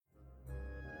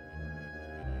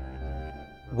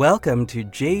Welcome to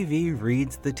JV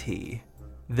Reads the T.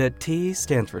 The T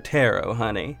stands for tarot,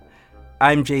 honey.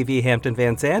 I'm JV Hampton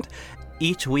Van Sant.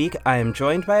 Each week I am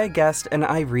joined by a guest and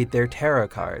I read their tarot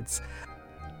cards.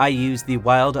 I use the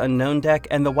Wild Unknown deck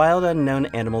and the Wild Unknown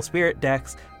Animal Spirit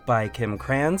decks by Kim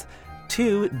Kranz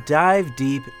to dive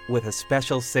deep with a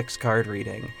special 6-card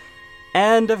reading.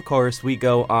 And of course we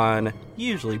go on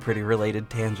usually pretty related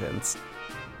tangents.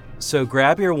 So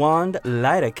grab your wand,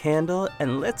 light a candle,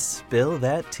 and let's spill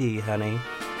that tea, honey.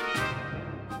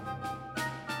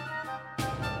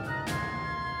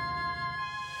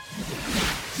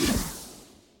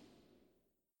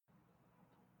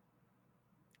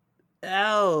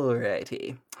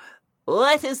 Alrighty.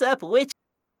 What is up, witch?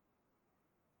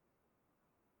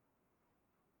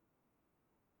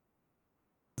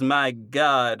 My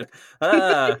god.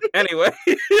 Anyway.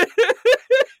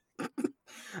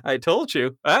 I told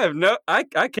you. I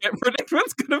can't predict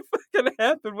what's gonna fucking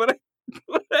happen when I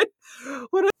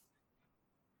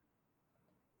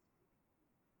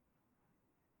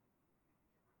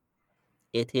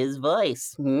It his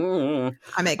voice. I'm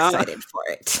excited for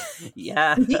it.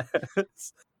 Yes.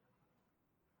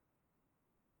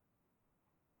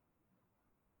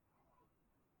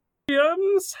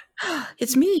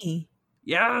 It's me.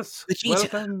 Yes.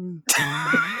 Vegeta. Welcome.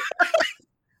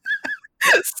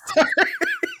 Sorry.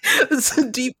 It's a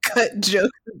deep cut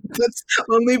joke. That's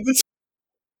only It's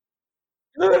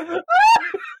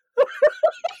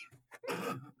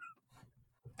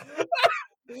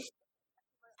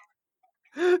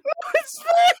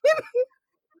fine.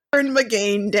 Turn my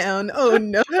gain down. Oh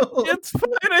no. It's fine.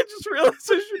 I just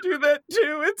realized I should do that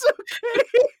too. It's okay.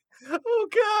 Oh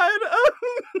god.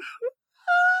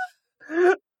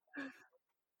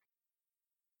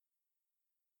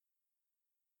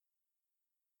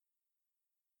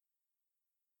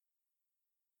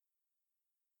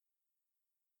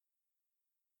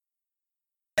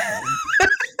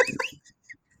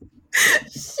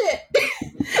 Shit.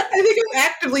 I think I'm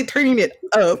actively turning it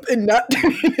up and not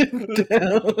turning it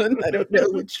down. I don't know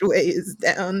which way is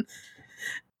down.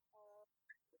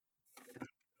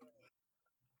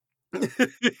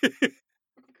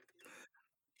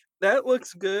 That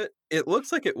looks good. It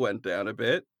looks like it went down a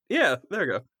bit. Yeah, there we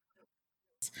go.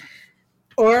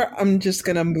 Or I'm just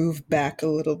gonna move back a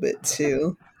little bit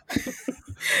too.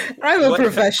 I'm a Whatever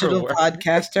professional works.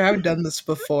 podcaster. I've done this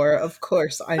before. Of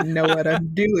course, I know what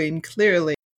I'm doing,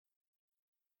 clearly.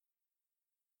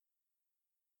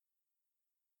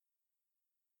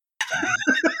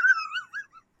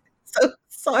 So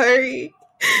sorry.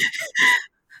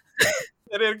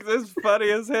 It's funny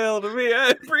as hell to me. I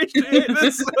appreciate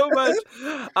this so much.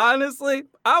 Honestly,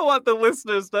 I want the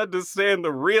listeners to understand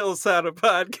the real side of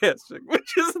podcasting,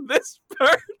 which is this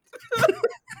part.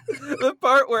 The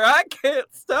part where I can't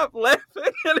stop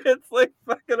laughing and it's like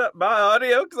fucking up my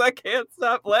audio because I can't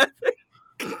stop laughing.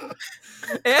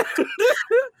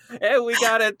 and we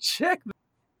gotta check.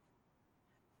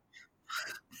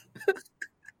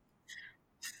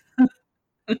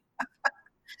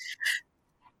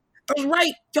 That's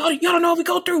right. Y'all don't know what we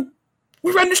go through.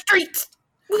 We run the streets.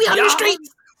 We on the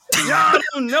streets. Y'all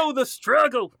don't know the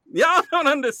struggle. Y'all don't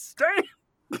understand.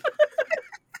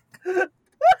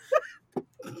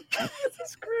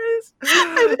 Jesus Christ.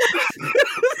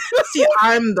 See,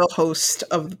 I'm the host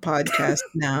of the podcast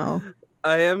now.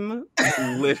 I am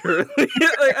literally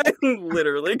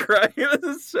crying. This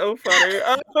is so funny.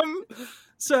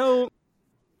 So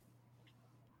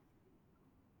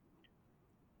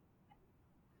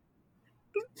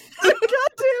God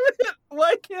damn it.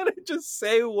 Why can't I just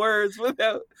say words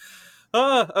without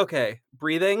okay.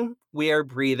 Breathing. We are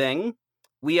breathing.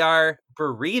 We are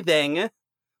breathing.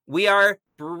 We are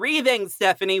breathing,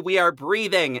 Stephanie. We are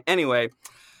breathing. Anyway.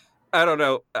 I don't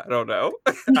know. I don't know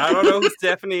who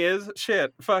Stephanie is.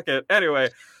 Shit. Fuck it. Anyway.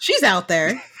 She's out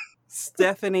there.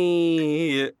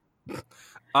 Stephanie.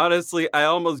 Honestly, I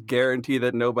almost guarantee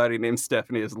that nobody named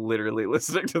Stephanie is literally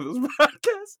listening to this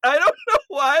podcast. I don't know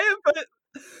why, but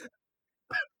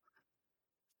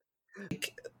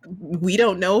we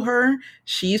don't know her.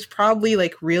 She's probably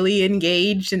like really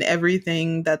engaged in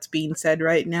everything that's being said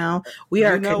right now. We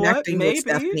are connecting with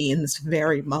Stephanie in this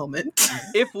very moment.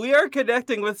 If we are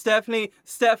connecting with Stephanie,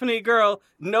 girl,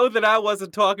 know that I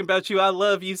wasn't talking about you. I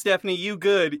love you, Stephanie. You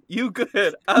good.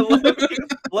 I love you.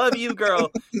 Love you,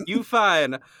 girl. You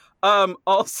fine.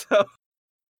 Also,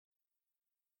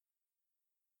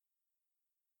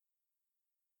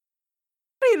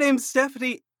 somebody named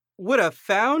Stephanie would have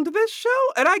found this show,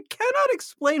 and I cannot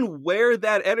explain where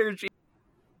that energy.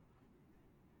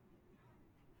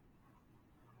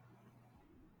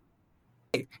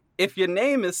 If your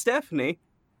name is Stephanie,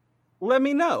 let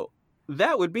me know.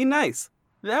 That would be nice.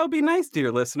 That would be nice,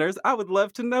 dear listeners. I would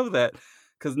love to know that,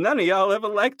 because none of y'all ever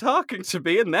like talking to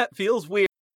me, and that feels weird.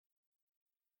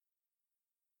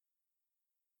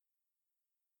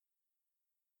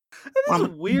 And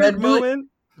this weird moment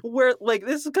where, like,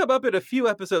 this has come up in a few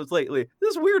episodes lately.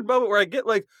 This weird moment where I get,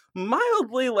 like,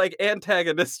 mildly, like,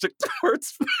 antagonistic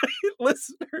towards my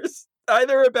listeners,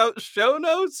 either about show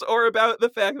notes or about the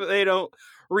fact that they don't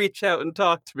reach out and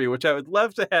talk to me, which I would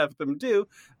love to have them do.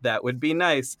 That would be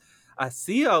nice. I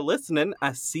see y'all listening.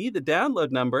 I see the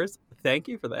download numbers. Thank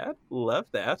you for that. Love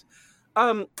that.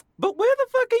 But where the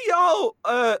fuck are y'all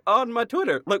on my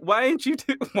Twitter? Like, why don't you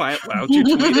tweet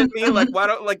at me? Like, why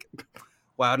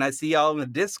don't I see y'all in the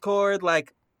Discord?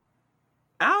 Like,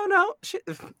 I don't know. Shit.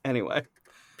 Anyway.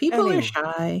 People are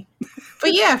shy.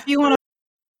 But yeah, if you want to.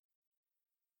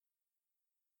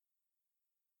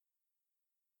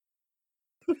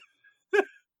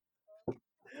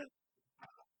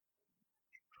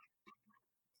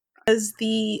 As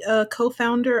the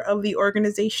co-founder of the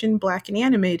organization Black and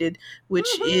Animated,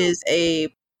 which is a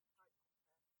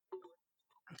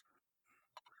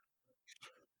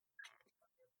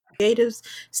creatives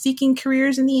seeking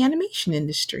careers in the animation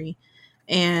industry,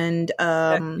 and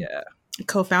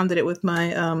co-founded it with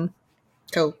my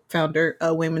co-founder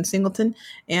Wayman Singleton,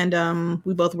 and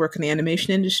we both work in the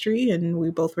animation industry, and we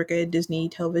both work at Disney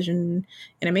Television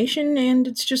Animation, and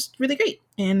it's just really great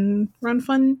and run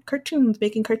fun cartoons,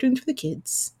 making cartoons for the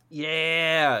kids.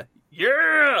 Yeah.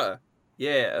 Y'all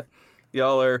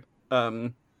are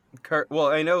well,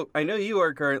 I know you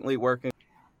are currently working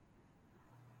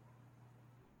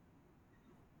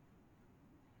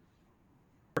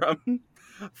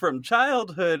from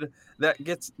childhood that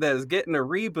is getting a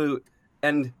reboot,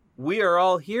 and we are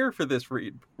all here for this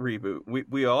reboot.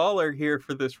 We all are here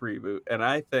for this reboot, and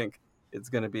I think it's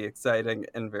going to be exciting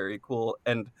and very cool.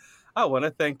 And I want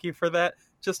to thank you for that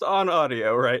just on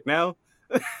audio right now.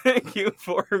 Thank you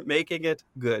for making it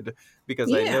good,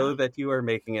 because I know that you are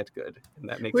making it good, and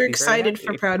that makes We're me excited very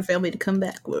happy. for Proud Family to come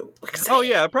back. Oh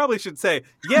yeah, I probably should say,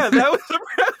 yeah, that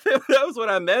was what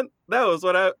I meant. That was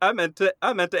what I meant to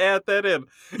add that in.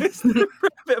 That's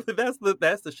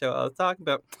the show I was talking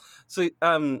about. So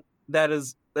that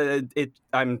is it.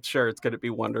 I'm sure it's going to be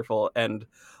wonderful and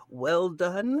well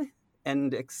done,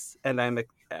 and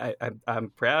I'm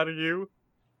proud of you.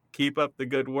 Keep up the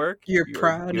good work. You're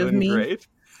proud of me. Great.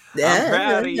 I'm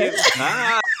proud of you.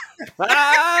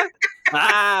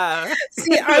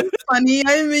 See, I'm funny.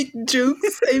 I make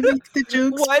jokes. I make the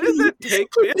jokes. Why does it take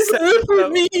me a second for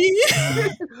me?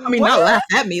 I mean, not laugh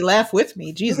at me. Laugh with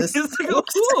me. Jesus.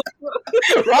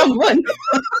 Wrong one.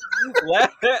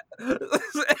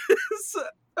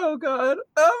 Oh God.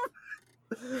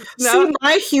 See,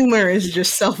 my humor is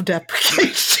just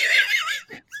self-deprecation.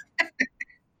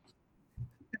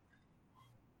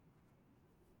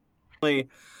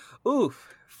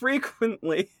 Oof.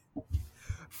 Frequently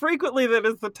that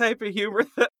is the type of humor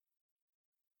that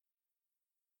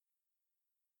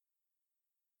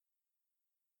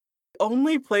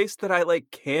only place that I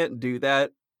like can't do that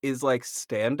is like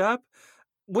stand up,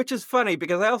 which is funny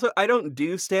because I don't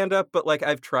do stand up, but like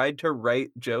I've tried to write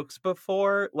jokes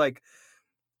before, like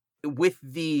with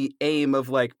the aim of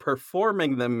like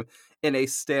performing them in a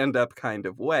stand up kind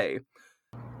of way.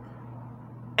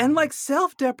 And like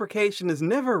self-deprecation is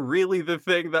never really the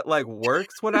thing that like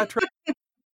works when I try.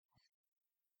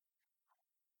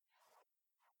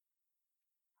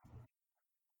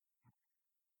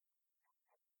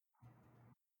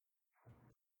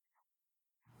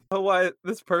 Oh, why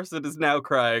this person is now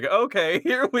crying. Okay,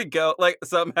 here we go. Like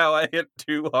somehow I hit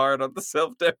too hard on the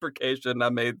self-deprecation. I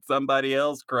made somebody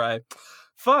else cry.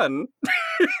 Fun.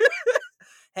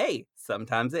 Hey,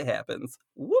 sometimes it happens.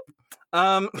 Whoop.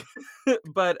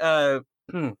 But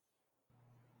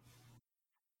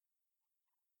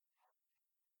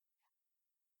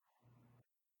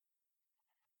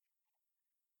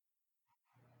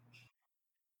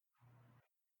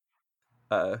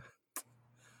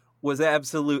was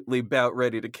absolutely about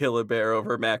ready to kill a bear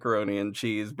over macaroni and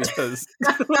cheese because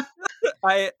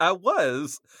I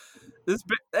was this,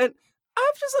 and I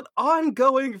have just an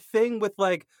ongoing thing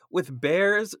with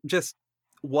bears, just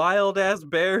wild ass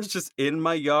bears, just in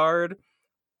my yard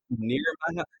near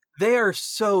my house. They are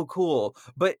so cool,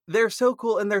 but they're so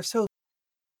cool and they're so.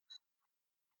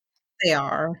 They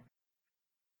are.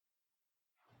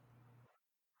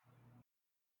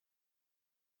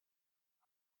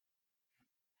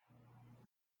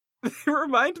 They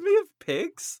remind me of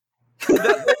pigs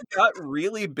that got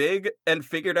really big and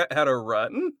figured out how to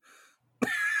run.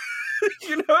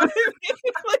 You know what I mean?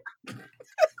 Like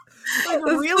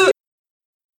really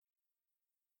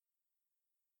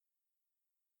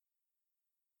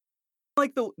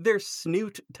like their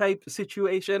snoot type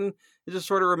situation. It just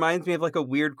sort of reminds me of like a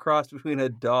weird cross between a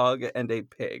dog and a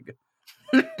pig.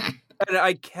 And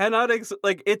I cannot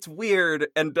like it's weird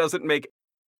and doesn't make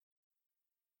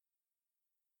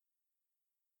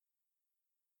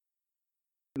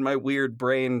my weird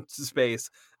brain space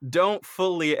don't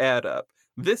fully add up.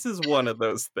 This is one of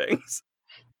those things.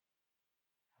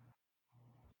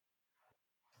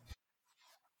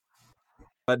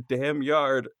 A damn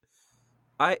yard.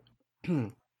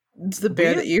 It's the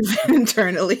bear that you've been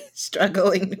internally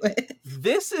struggling with.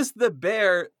 This is the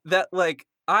bear that like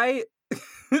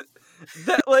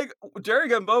that like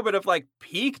during a moment of like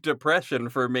peak depression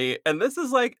for me, and this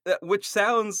is like which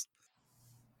sounds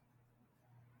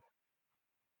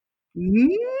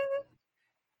in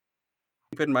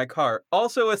my car.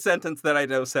 Also a sentence that I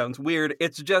know sounds weird.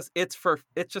 It's just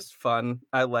fun.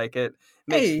 I like it.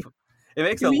 It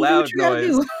makes a loud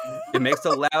noise. It makes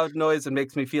a loud noise and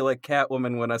makes me feel like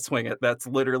Catwoman when I swing it. That's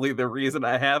literally the reason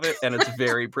I have it, and it's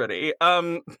very pretty.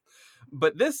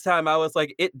 But this time I was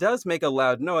like, it does make a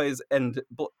loud noise, and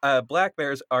black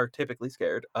bears are typically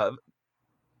scared of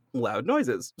loud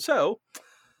noises. So,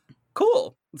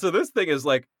 cool. So this thing is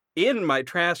like in my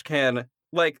trash can,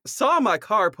 like saw my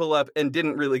car pull up and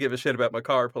didn't really give a shit about my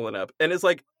car pulling up. And it's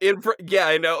like, yeah,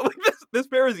 I know. Like this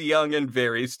bear is young and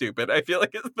very stupid. I feel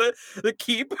like it's the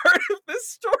key part of this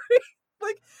story.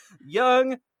 Like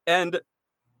young and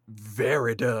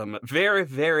very dumb. Very,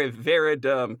 very, very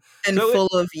dumb. And so full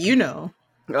of,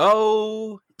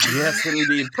 Oh, yes,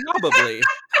 indeed. Probably.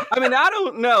 I mean, I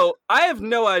don't know. I have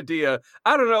no idea.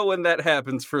 I don't know when that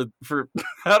happens for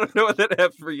I don't know what that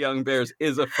happens for young bears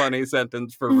is a funny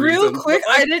sentence for reasons. Real quick,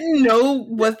 I didn't know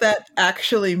what that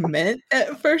actually meant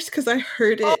at first because I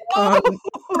heard it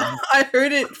I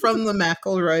heard it from the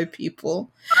McElroy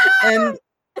people. And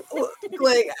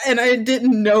and I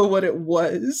didn't know what it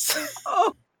was.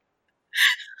 Oh.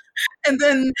 And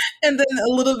then a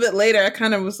little bit later I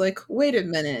kind of was like, wait a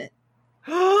minute.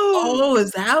 Oh,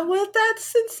 is that what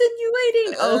that's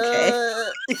insinuating? Okay.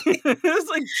 It's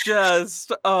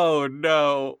like oh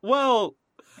no. Well,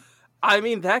 I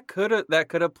mean that could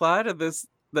apply to this.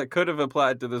 That could have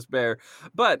applied to this bear.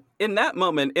 But in that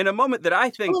moment, in a moment that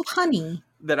I think honey.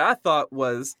 That I thought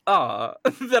was that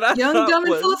I young, thought dumb,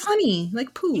 was, and full of honey,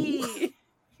 like poo.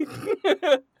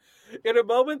 In a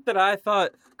moment that I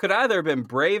thought could either have been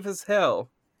brave as hell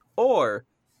or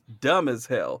dumb as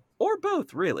hell, or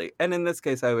both, really. And in this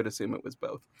case, I would assume it was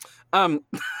both.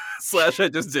 Slash, I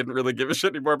just didn't really give a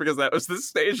shit anymore because that was the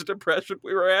stage of depression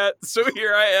we were at. So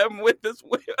here I am with this.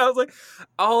 I was like,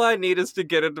 all I need is to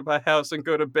get into my house and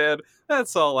go to bed.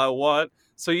 That's all I want.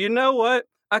 So you know what?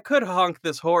 I could honk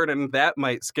this horn and that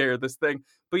might scare this thing.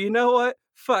 But you know what?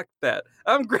 Fuck that.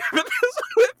 I'm grabbing this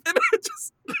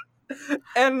whip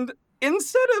and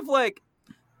instead of like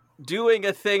doing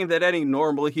a thing that any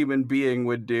normal human being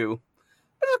would do,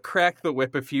 I just crack the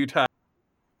whip a few times.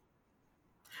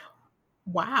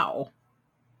 Wow.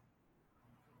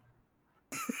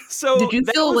 So did you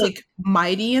feel like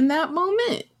mighty in that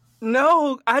moment?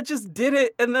 No, I just did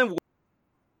it and then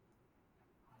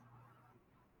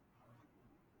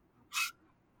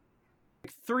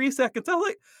 3 seconds. I was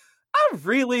like, I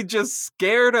really just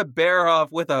scared a bear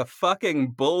off with a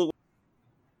fucking bull.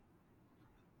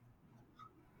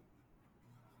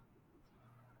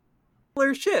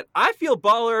 Shit, I feel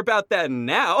baller about that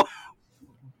now.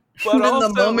 But in also,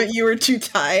 the moment you were too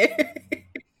tired.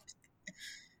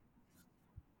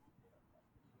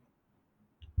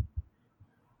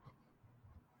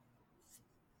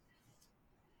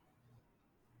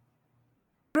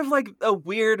 Sort of like a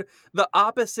weird, the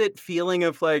opposite feeling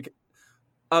of like,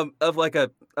 of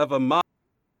a mom.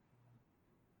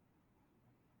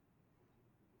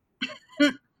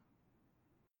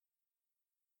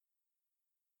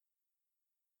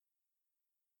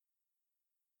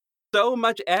 So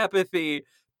much apathy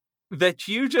that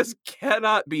you just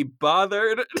cannot be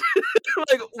bothered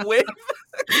like with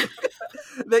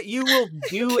that you will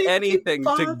do anything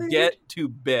to get to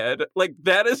bed. Like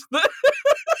that is the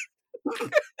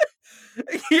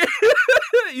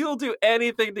you'll do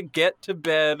anything to get to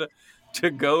bed,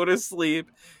 to go to sleep.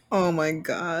 Oh my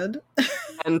god.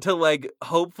 And to like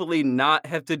hopefully not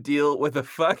have to deal with a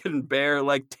fucking bear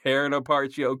like tearing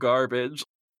apart your garbage.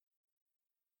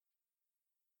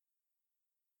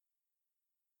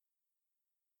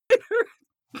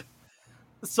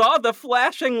 Saw the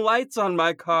flashing lights on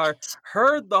my car,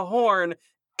 heard the horn,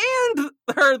 and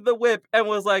heard the whip, and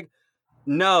was like,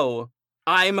 no,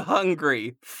 I'm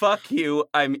hungry. Fuck you.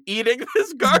 I'm eating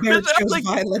this garbage. I was like,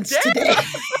 violence today.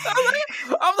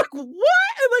 I'm like, what?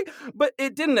 Like, but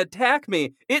it didn't attack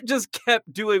me. It just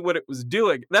kept doing what it was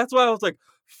doing. That's why I was like,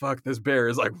 fuck, this bear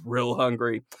is like real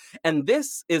hungry. And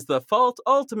this is the fault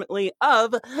ultimately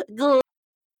of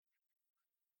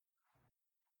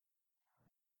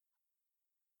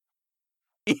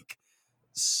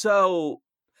so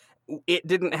it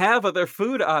didn't have other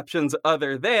food options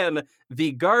other than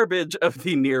the garbage of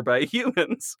the nearby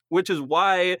humans, which is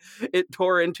why it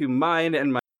tore into mine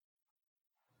and my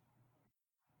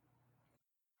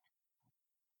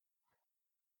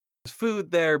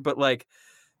food there. But like,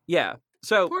 yeah.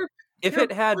 So if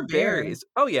it had berries,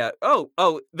 oh yeah,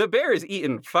 oh, the bear is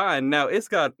eating fine now. It's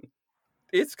got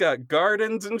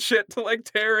gardens and shit to like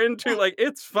tear into. Like,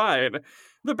 it's fine.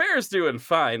 The bear's doing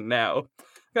fine now.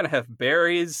 Gonna have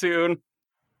berries soon.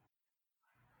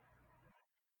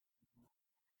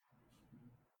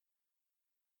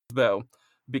 Though,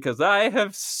 because I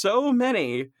have so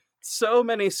many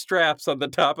straps on the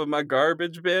top of my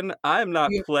garbage bin, I'm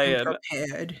not playing.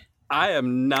 I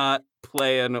am not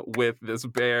playing with this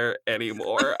bear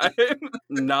anymore. I am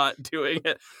not doing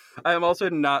it. I am also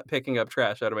not picking up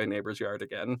trash out of my neighbor's yard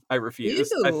again. I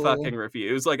refuse. Ew. I fucking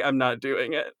refuse. Like, I'm not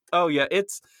doing it. Oh yeah,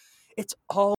 it's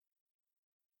all.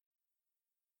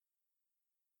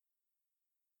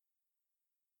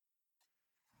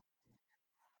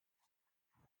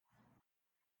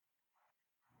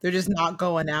 They're just not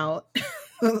going out,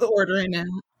 ordering out.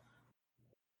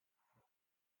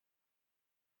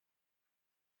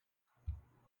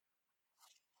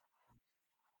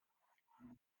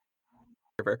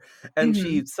 And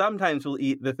she sometimes will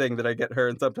eat the thing that I get her,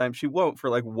 and sometimes she won't for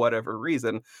like whatever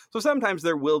reason. So sometimes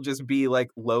there will just be like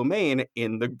lo mein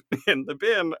in the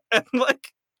bin, and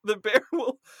like the bear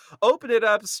will open it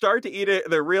up, start to eat it,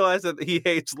 and then realize that he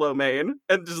hates lo mein,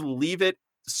 and just leave it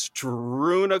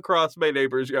strewn across my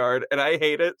neighbor's yard. And I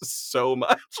hate it so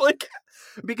much, like,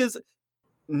 because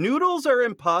noodles are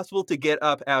impossible to get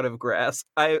up out of grass.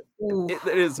 It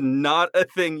is not a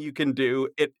thing you can do.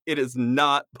 It is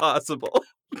not possible.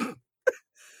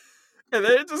 And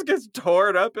then it just gets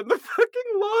torn up in the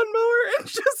fucking lawnmower and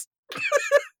just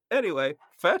anyway,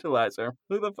 fertilizer.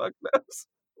 Who the fuck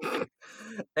knows?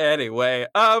 Anyway,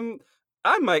 I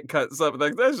might cut something. I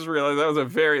just realized that was a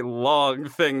very long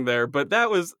thing there, but that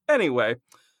was anyway.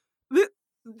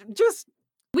 Just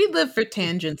we live for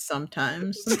tangents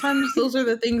sometimes. Sometimes those are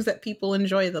the things that people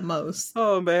enjoy the most.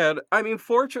 Oh man. I mean,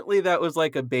 fortunately that was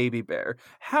like a baby bear.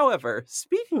 However,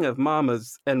 speaking of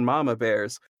mamas and mama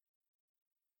bears,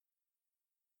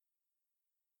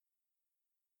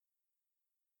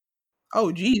 oh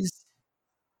geez.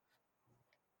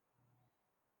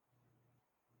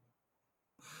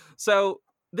 So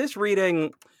this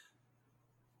reading,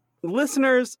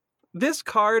 listeners, this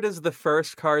card is the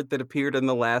first card that appeared in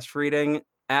the last reading,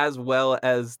 as well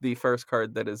as the first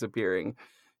card that is appearing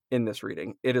in this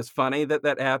reading. It is funny that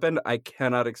that happened. I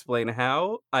cannot explain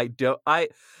how. I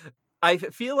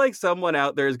feel like someone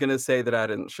out there is going to say that I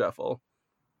didn't shuffle.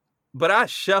 But I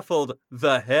shuffled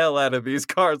the hell out of these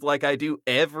cards like I do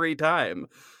every time.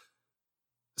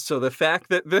 So the fact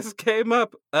that this came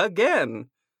up again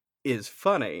is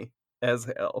funny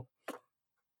as hell.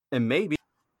 And maybe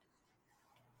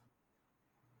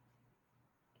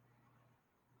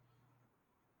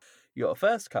your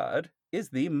first card is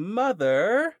the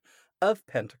Mother of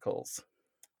Pentacles.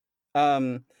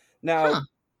 Now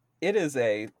it is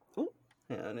a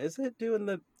and is it doing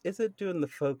the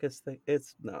focus thing?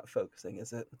 It's not focusing,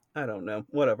 is it? I don't know.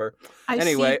 Whatever.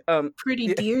 Anyway,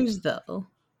 pretty deers though.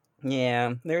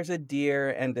 Yeah, there's a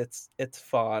deer and it's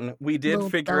fawn. We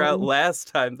did figure out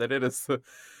last time that it is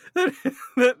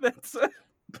that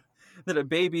a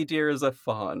baby deer is a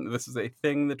fawn. This is a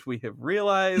thing that we have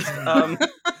realized.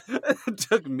 It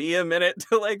took me a minute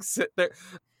to like sit there.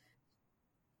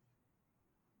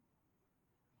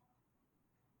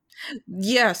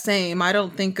 Yeah, same. I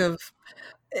don't think of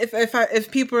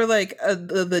if people are like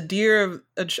the deer of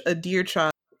a deer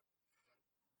child.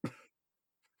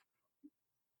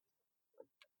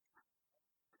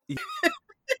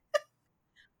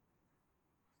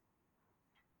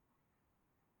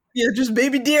 Yeah, just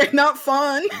baby deer, not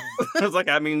fun. I was like,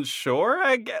 I mean, sure,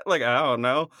 I get, like, I don't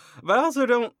know, but I also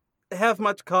don't have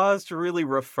much cause to really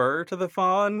refer to the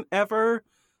fawn ever.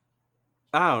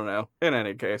 I don't know. In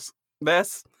any case,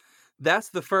 that's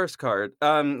the first card.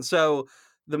 So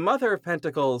the Mother of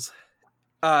Pentacles,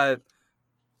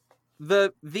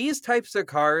 these types of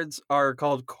cards are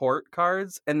called court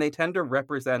cards, and they tend to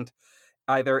represent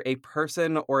either a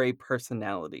person or a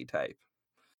personality type.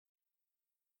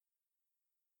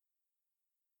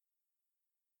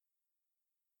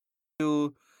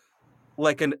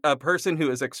 like a person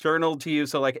who is external to you,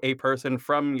 so like a person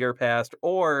from your past,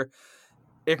 or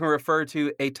it can refer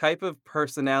to a type of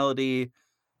personality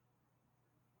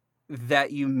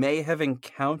that you may have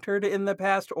encountered in the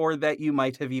past, or that you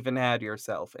might have even had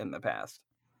yourself in the past.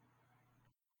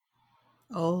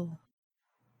 Oh.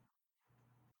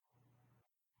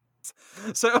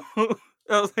 So I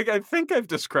was like, I think I've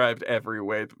described every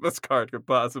way that this card could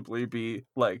possibly be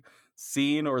like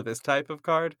seen, or this type of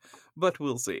card, but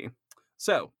we'll see.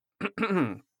 So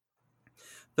the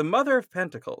Mother of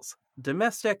Pentacles,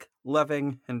 domestic,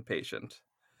 loving, and patient.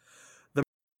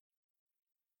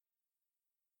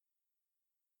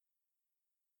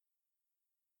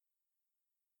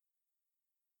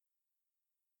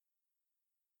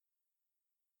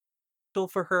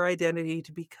 For her identity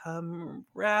to become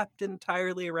wrapped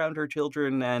entirely around her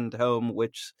children and home,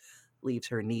 which leaves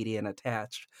her needy and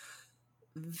attached.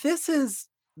 This is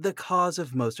the cause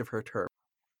of most of her turmoil.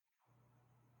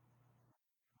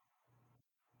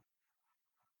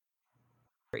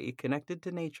 Connected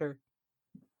to nature.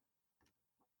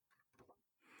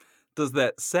 Does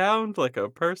that sound like a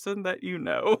person that you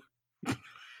know?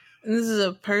 This is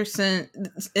a person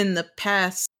in the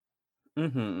past.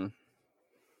 Mm-hmm.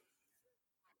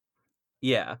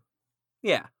 Yeah.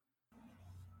 Yeah.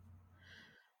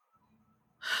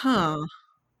 Huh.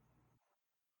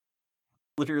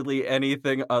 Literally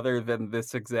anything other than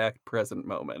this exact present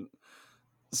moment.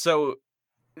 So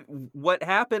what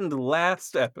happened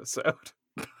last episode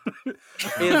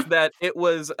is that it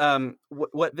was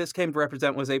what this came to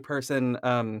represent was a person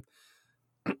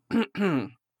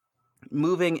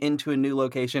moving into a new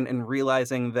location and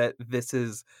realizing that this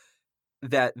is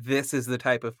the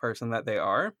type of person that they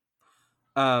are,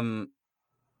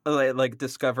 like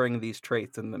discovering these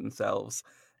traits in themselves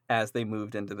as they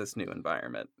moved into this new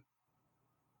environment.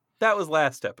 That was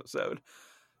last episode.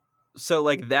 So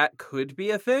like that could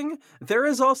be a thing. There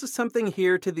is also something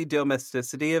here to the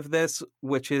domesticity of this,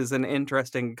 which is an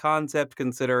interesting concept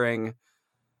considering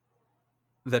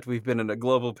that we've been in a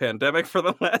global pandemic for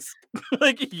the last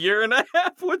like year and a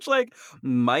half, which like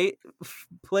might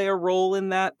play a role in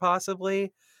that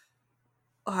possibly.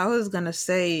 I was gonna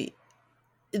say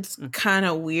it's kind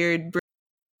of weird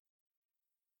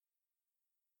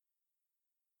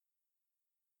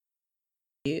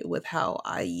with how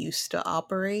I used to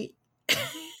operate.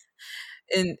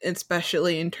 And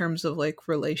especially in terms of like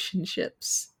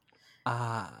relationships.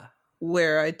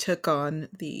 Where I took on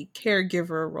the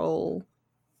caregiver role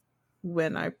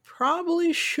when I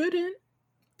probably shouldn't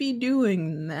be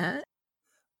doing that.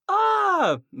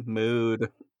 Mood.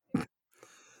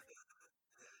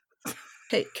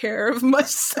 Take care of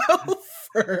myself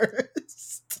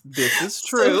first. This is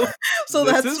true. So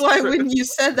that's why when you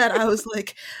said that, I was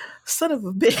like, son of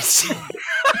a bitch.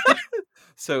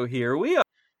 So here we are.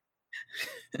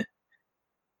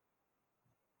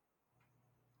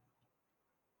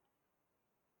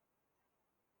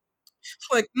 It's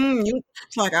like,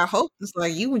 it's like, I hope it's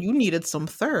like you needed some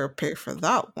therapy for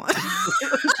that one.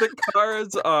 The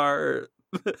cards are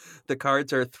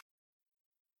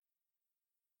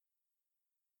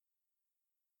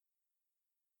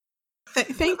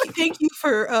Thank you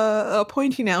for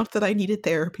pointing out that I needed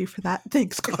therapy for that.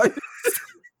 Thanks, cards.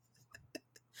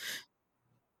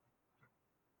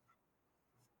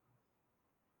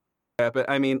 But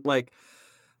I mean, like,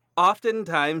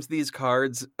 oftentimes these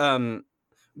cards,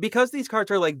 because these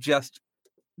cards are like just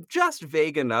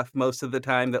vague enough most of the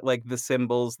time that like the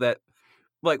symbols that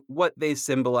like what they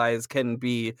symbolize can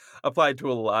be applied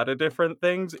to a lot of different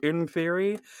things in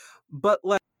theory, but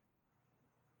like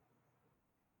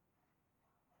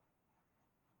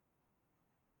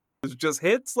it just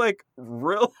hits like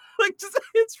real like just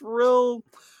hits real.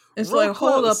 It's real like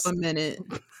close. Hold up a minute.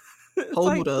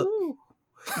 Hold up.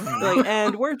 Like,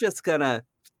 and we're just gonna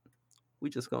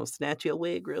snatch you a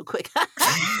wig real quick.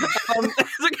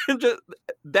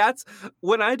 That's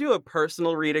when I do a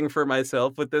personal reading for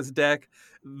myself with this deck,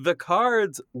 the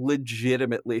cards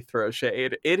legitimately throw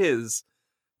shade. It is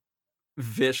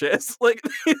vicious. Like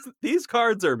these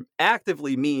cards are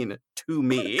actively mean to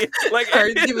me. Like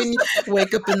cards giving you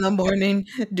wake up in the morning,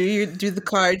 do the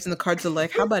cards, and the cards are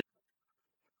like, how about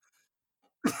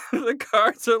the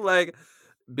cards are like,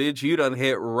 bitch, you done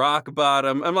hit rock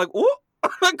bottom. I'm like, ooh,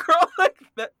 the girl like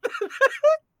that.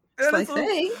 Like,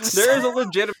 thanks. There is a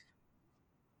legitimate.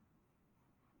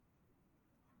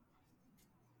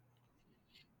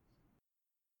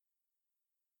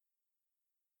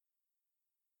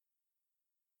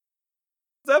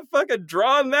 That fucking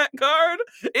drawing that card,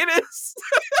 it is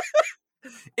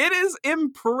it is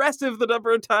impressive the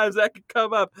number of times that could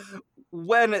come up.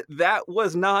 when that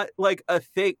was not like a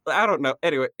thing. I don't know.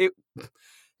 Anyway,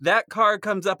 that card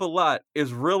comes up a lot.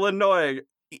 Is real annoying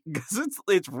because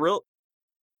it's real.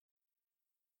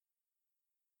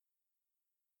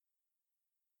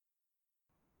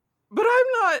 But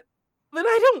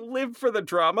I don't live for the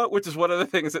drama, which is one of the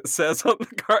things it says on the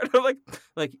card. I'm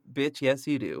like, bitch, yes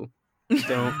you do.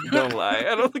 Don't lie.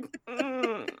 I don't like,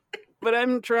 but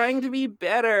I'm trying to be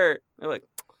better. I'm like,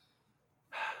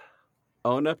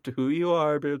 own up to who you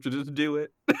are, bitch. Just do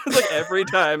it. Like every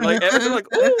time, like everything, like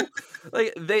ooh,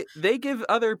 like they give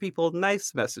other people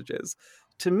nice messages.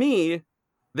 To me,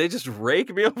 they just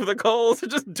rake me over the coals and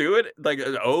just do it like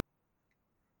oh.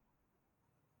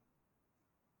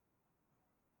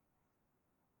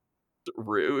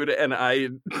 Rude, and I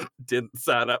didn't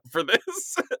sign up for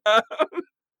this.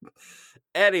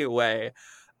 Anyway,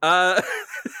 but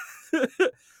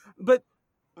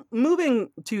moving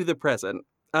to the present,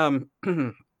 and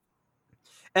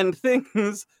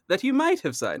things that you might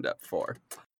have signed up for.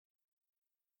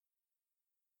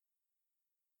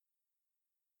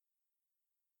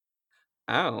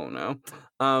 I don't know.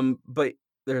 But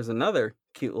there's another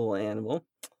cute little animal.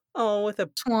 Oh, with a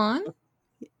swan.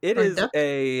 It is duck?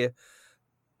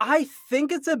 I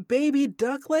think it's a baby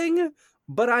duckling,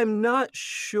 but I'm not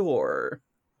sure.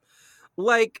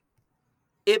 Like,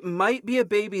 it might be a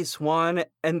baby swan,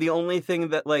 and the only thing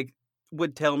that like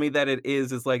would tell me that it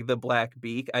is like the black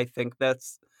beak. I think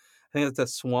that's a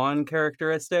swan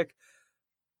characteristic.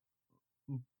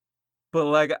 But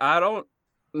like, I don't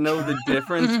know the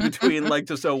difference between like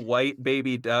just a white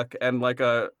baby duck and like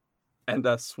a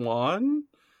swan.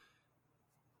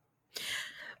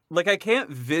 Like, I can't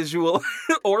visual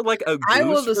or like a goose. I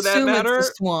will for assume that matter. It's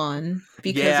a swan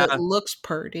because it looks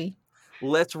pretty.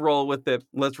 Let's roll with it.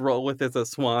 Let's roll with it's a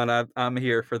swan. I'm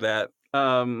here for that.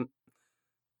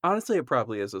 Honestly, it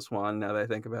probably is a swan now that I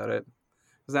think about it.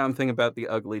 Because now I'm thinking about the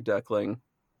ugly duckling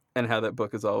and how that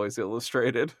book is always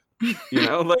illustrated. You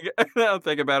know, like now I'm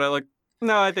thinking about it. Like,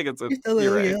 no, I think it's a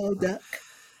little right. Yellow duck.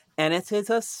 And it's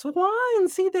a swan.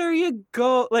 See, there you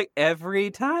go. Like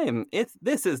every time,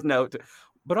 this is note.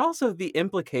 But also the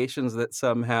implications that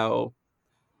somehow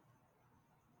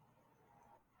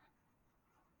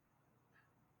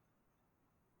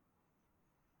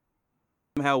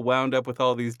wound up with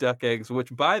all these duck eggs,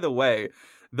 which, by the way,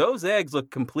 those eggs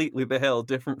look completely the hell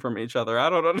different from each other.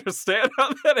 I don't understand how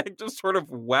that egg just sort of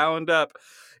wound up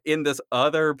in this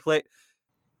other place.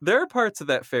 There are parts of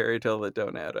that fairy tale that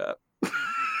don't add up.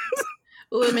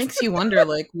 Well, it makes you wonder,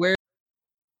 like, where...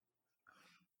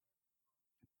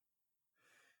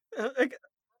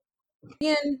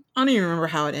 Again, I don't even remember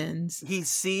how it ends. He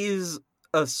sees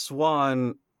a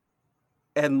swan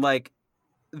and like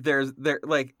they're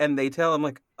like, and they tell him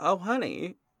like, oh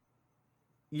honey,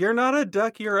 you're not a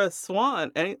duck, you're a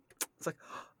swan. And it's like,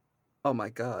 oh my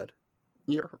god,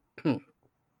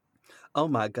 oh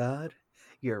my god,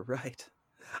 you're right,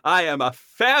 I am a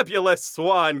fabulous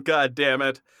swan, god damn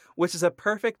it. Which is a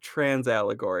perfect trans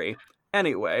allegory.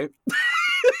 Anyway.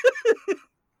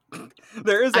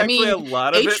 There is actually a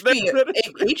lot of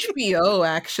HBO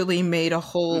actually made a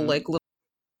whole like little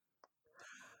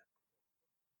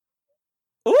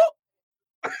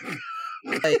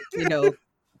like, you know,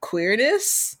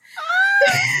 queerness.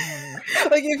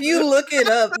 Like if you look it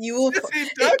up, you will.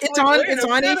 It's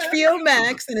on HBO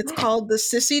Max, and it's called The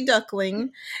Sissy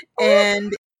Duckling,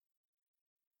 and.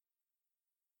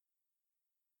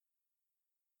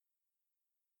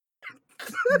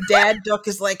 Dad Duck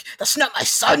is like, that's not my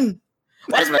son.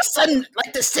 Why does my son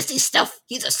like this sissy stuff?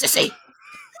 He's a sissy.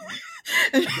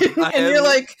 and you're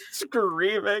like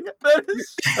screaming. That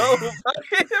is so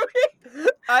funny to me.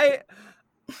 I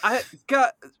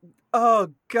got. Oh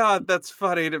god, that's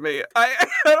funny to me. I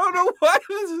don't know why.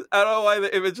 I don't know why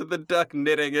the image of the duck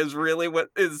knitting is really what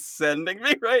is sending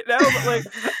me right now. But like,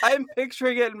 I'm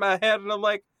picturing it in my head, and I'm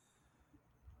like,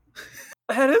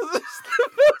 that is just the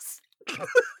most.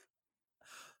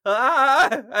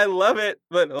 I love it,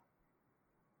 but at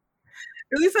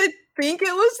least I think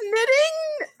it was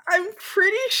knitting. I'm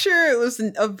pretty sure it was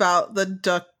about the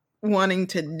duck wanting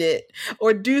to knit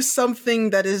or do something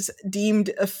that is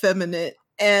deemed effeminate,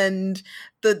 and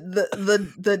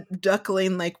the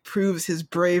duckling like proves his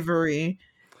bravery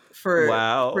for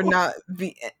not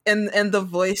be, and the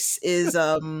voice is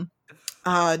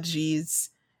geez.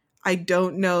 I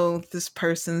don't know this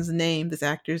person's name, this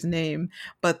actor's name,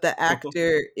 but the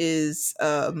actor is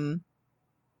the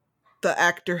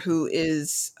actor who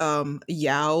is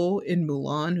Yao in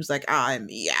Mulan, who's like, I'm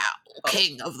Yao,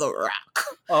 king of the rock.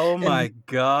 Oh my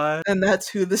god. And that's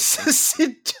who the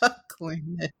sissy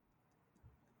duckling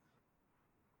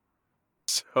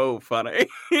is. so funny.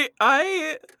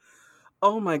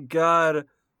 Oh my god.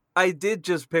 I did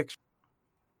just picture.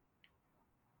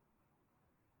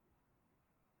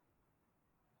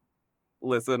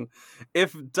 Listen,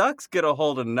 if ducks get a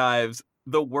hold of knives,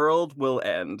 the world will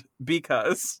end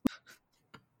because.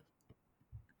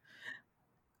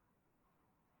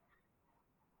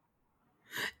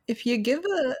 If you give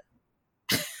a.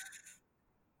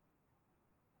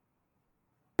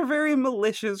 They're very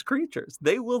malicious creatures.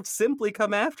 They will simply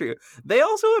come after you. They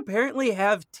also apparently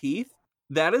have teeth.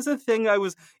 That is a thing I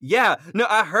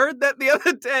heard that the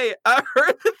other day. I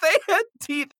heard that they had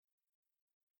teeth.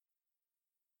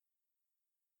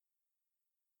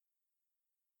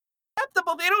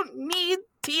 They don't need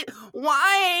teeth.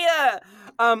 Why?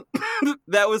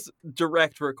 That was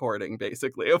direct recording,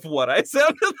 basically, of what I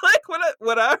sounded like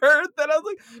when I heard that. I was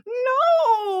like,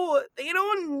 no, they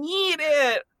don't need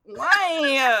it.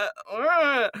 Why?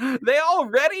 They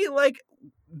already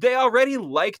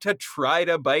like to try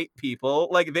to bite people.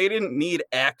 Like, they didn't need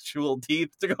actual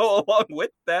teeth to go along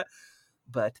with that.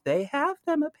 But they have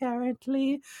them,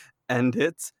 apparently. And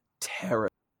it's terrible.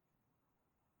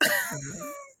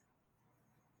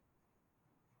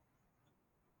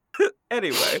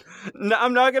 Anyway,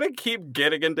 I'm not going to keep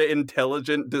getting into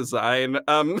intelligent design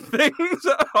things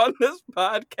on this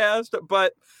podcast,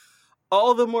 but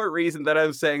all the more reason that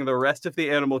I'm saying the rest of the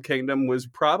animal kingdom was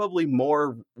probably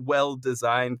more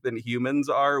well-designed than humans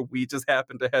are. We just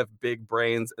happen to have big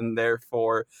brains and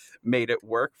therefore made it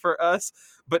work for us.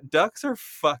 But ducks are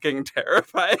fucking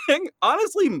terrifying.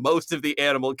 Honestly, most of the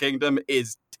animal kingdom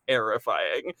is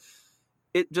terrifying.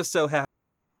 It just so happens.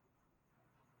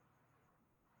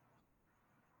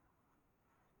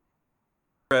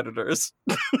 Predators.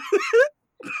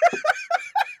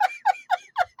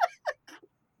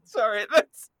 Sorry,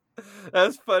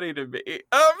 that's funny to me.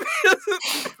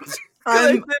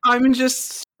 I'm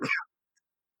just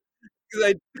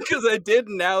because I did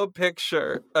now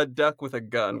picture a duck with a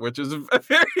gun, which is a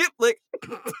very like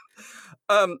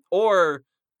or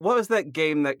what was that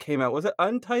game that came out? Was it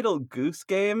Untitled Goose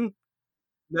Game?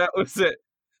 That was it.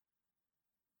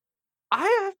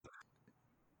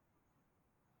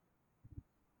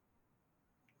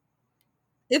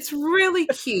 It's really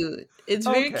cute. It's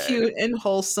very cute and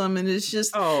wholesome, and it's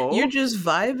just you're just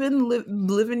vibing,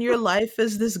 living your life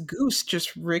as this goose,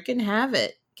 just wreaking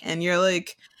havoc. And you're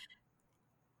like,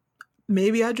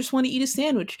 maybe I just want to eat a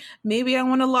sandwich. Maybe I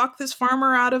want to lock this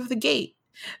farmer out of the gate.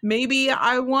 Maybe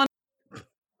I want.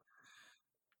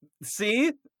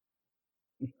 See?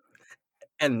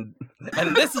 And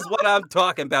this is what I'm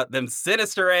talking about, them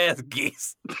sinister ass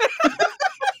geese.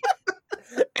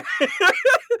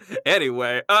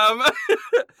 Anyway,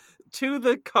 to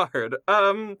the card.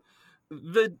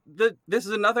 This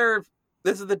is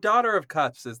the Daughter of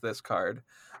Cups is this card.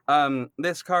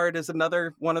 This card is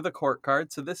another one of the court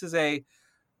cards. So this is and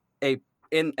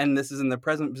this is in the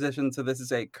present position. So this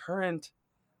is a current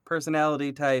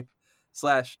personality type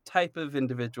 / type of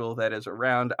individual that is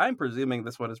around. I'm presuming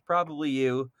this one is probably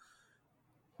you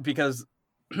because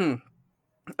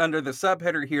under the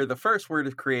subheader here, the first word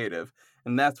is creative.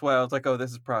 And that's why I was like, oh,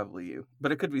 this is probably you.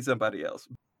 But it could be somebody else.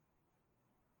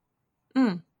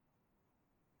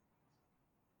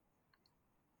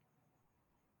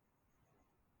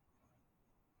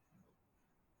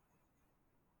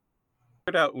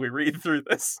 Out, we read through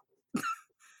this.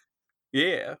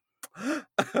 Yeah. Oh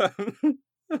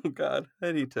God,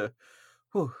 I need to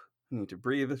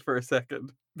breathe for a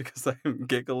second because I'm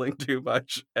giggling too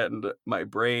much and my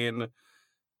brain.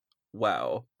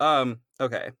 Wow.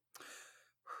 Okay.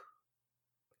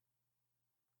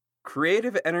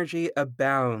 Creative energy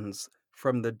abounds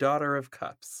from the Daughter of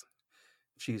Cups.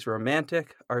 She's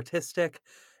romantic, artistic,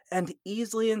 and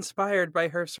easily inspired by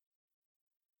her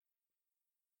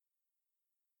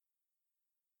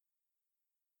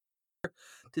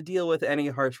to deal with any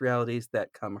harsh realities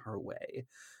that come her way.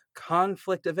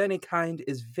 Conflict of any kind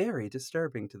is very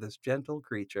disturbing to this gentle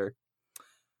creature.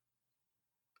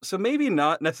 So maybe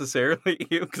not necessarily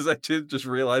you, because I did just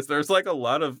realize there's like a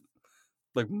lot of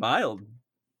like mild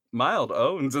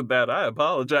owns in that. I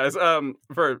apologize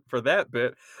for that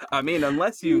bit. I mean,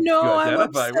 unless you identify I'm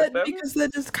upset with them, because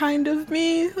that is kind of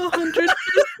me 100%.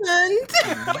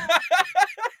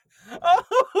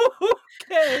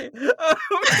 Okay. All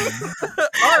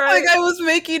right. Like I was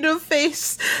making a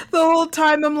face the whole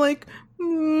time. I'm like,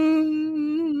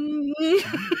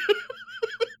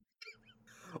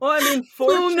 Well, I mean,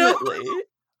 fortunately,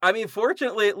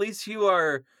 fortunately, at least you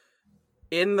are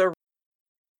in the.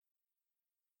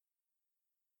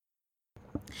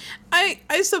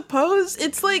 I suppose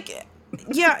it's like,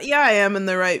 yeah, I am in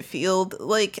the right field.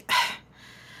 Like,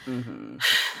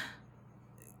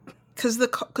 because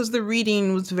the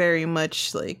reading was very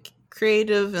much like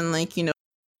creative and like, you know,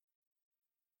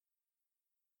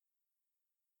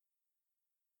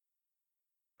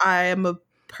 I am a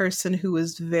person who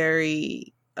is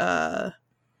very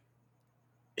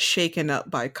shaken up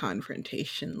by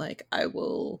confrontation. Like I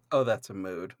will that's a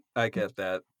mood. I get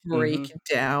that. Break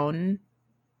down,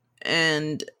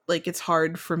 and like it's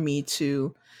hard for me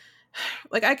to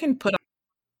like I can put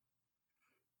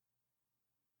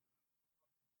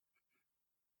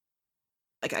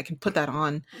that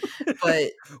on,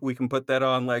 but we can put that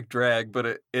on like drag,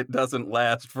 but it doesn't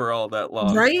last for all that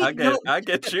long. Right? I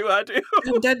get you. I do.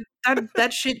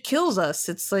 That shit kills us.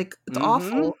 It's like it's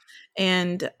awful,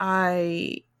 and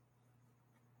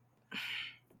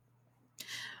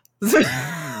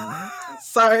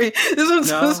sorry,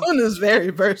 this one is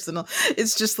very personal.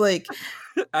 It's just like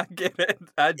I get it.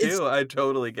 I do. I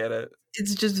totally get it.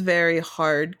 It's just very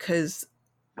hard because,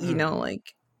 you know,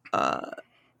 like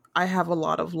I have a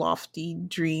lot of lofty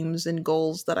dreams and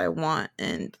goals that I want,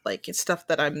 and like it's stuff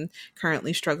that I'm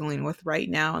currently struggling with right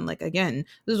now. And like again,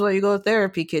 this is why you go to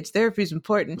therapy, kids. Therapy is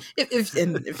important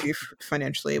if you're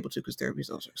financially able to, because therapy is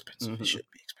also expensive. It should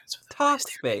be expensive. Talk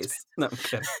space. No, I'm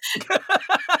kidding.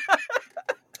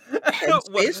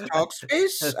 Headspace,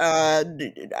 Talkspace,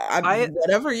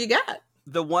 whatever you got.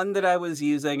 The one that I was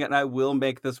using, and I will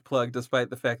make this plug despite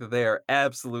the fact that they are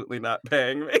absolutely not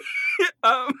paying me.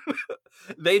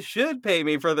 They should pay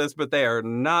me for this, but they are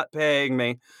not paying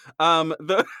me.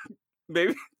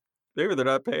 Maybe they're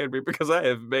not paying me because I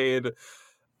have made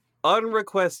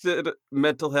unrequested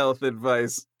mental health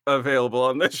advice available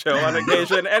on this show on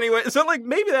occasion. Anyway, so like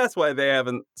maybe that's why they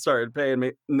haven't started paying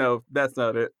me. No, that's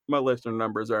not it. My listener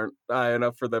numbers aren't high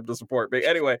enough for them to support me.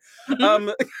 Anyway,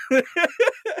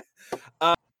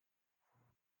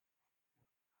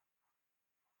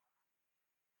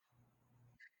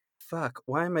 fuck,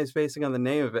 why am I spacing on the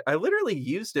name of it? I literally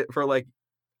used it for like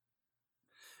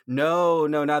No,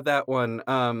 not that one.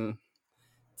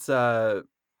 It's oh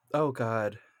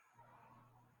god.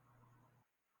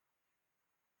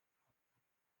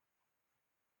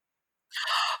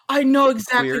 I know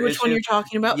exactly which one you're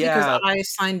talking about because I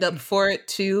signed up for it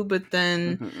too, but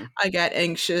then I got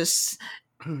anxious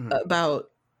about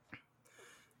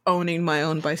owning my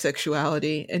own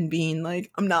bisexuality and being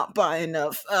like, I'm not bi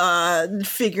enough,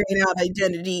 figuring out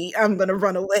identity, I'm gonna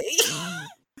run away.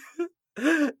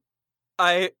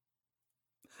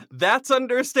 That's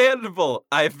understandable.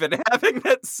 I've been having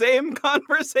that same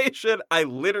conversation. I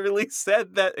literally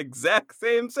said that exact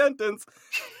same sentence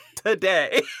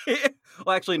today.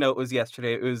 Well, actually, no, it was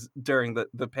yesterday. It was during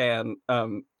the pan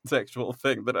sexual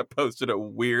thing that I posted a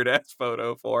weird ass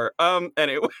photo for.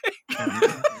 Anyway,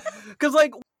 because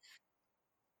like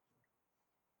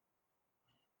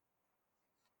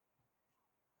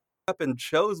up and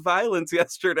chose violence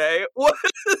yesterday was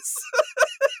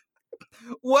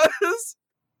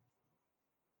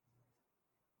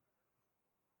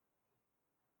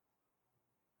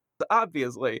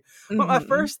obviously. But my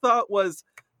first thought was,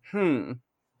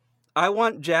 I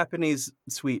want Japanese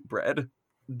sweetbread.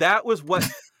 That was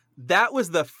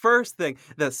the first thing.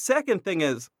 The second thing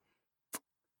is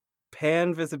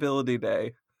pan visibility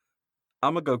day.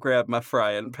 I'm gonna go grab my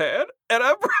frying pan, and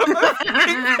I brought my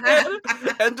pan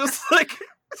and just like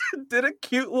did a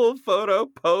cute little photo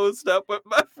posed up with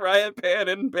my frying pan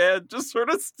in bed, just sort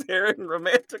of staring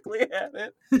romantically at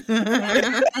it.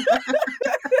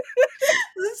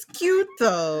 That's cute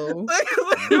though.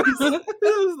 It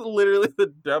was literally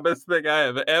the dumbest thing I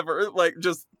have ever like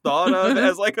just thought of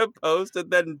as like a post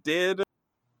and then did.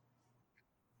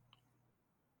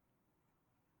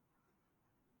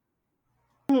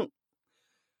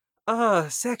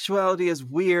 Sexuality is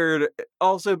weird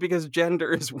also because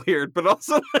gender is weird, but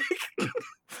also like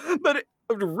but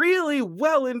really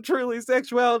well and truly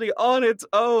sexuality on its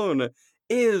own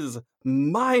is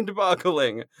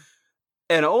mind-boggling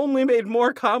and only made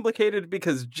more complicated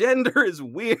because gender is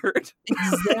weird.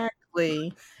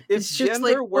 Exactly. It's just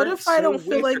like, what if I don't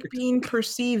feel like being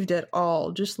perceived at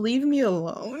all? Just leave me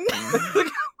alone.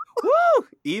 Woo!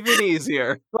 Even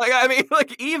easier. Like, I mean,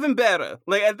 like, even better.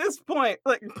 Like, at this point,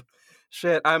 like,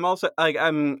 shit, I'm also, like,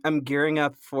 I'm gearing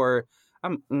up for,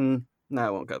 no, I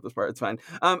won't cut this part, it's fine.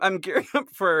 I'm gearing up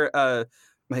for,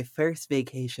 my first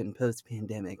vacation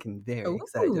post-pandemic. I'm very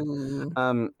excited.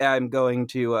 I'm going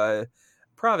to,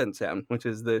 Provincetown, which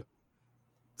is the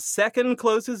second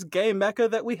closest gay mecca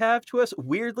that we have to us.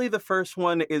 Weirdly, the first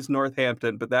one is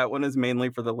Northampton, but that one is mainly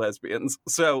for the lesbians.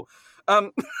 So,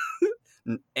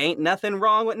 ain't nothing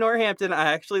wrong with Northampton.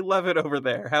 I actually love it over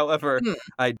there. However,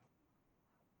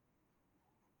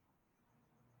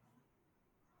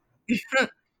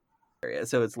 area,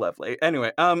 so it's lovely.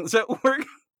 Anyway, so we're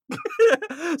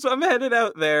so I'm headed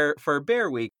out there for Bear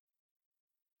Week.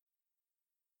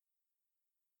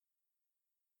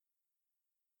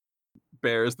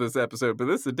 Bears this episode, but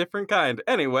this is a different kind.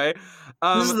 Anyway,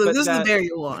 this is the bear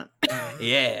you want.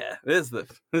 Yeah, this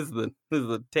is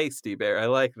the tasty bear. I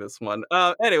like this one.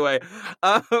 Anyway,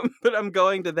 but I'm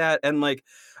going to that, and like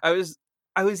I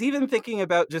was even thinking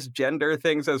about just gender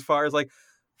things as far as like,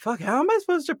 fuck, how am I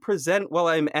supposed to present while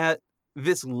I'm at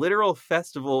this literal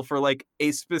festival for like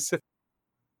a specific.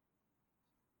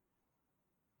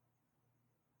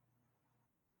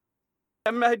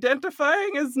 I'm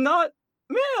identifying as not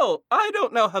male. I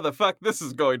don't know how the fuck this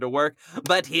is going to work,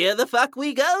 but here the fuck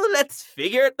we go. Let's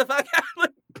figure it the fuck out.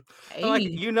 Hey. Like,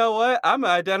 you know what? I'm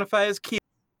gonna identify as cute.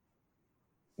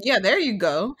 Yeah, there you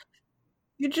go.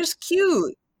 You're just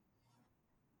cute.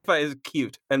 Is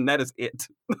cute, and that is it.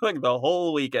 Like the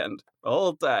whole weekend, the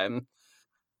whole time.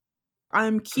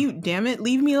 I'm cute, damn it!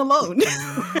 Leave me alone.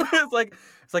 It's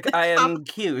like I am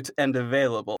cute and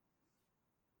available.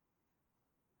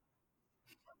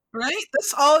 Right?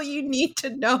 That's all you need to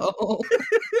know.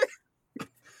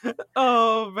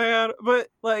 Oh man, but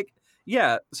like,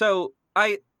 yeah. So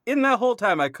in that whole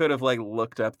time, I could have like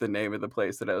looked up the name of the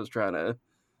place that I was trying to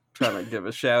give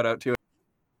a shout out to.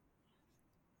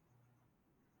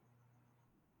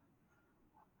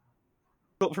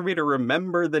 For me to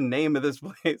remember the name of this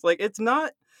place, like it's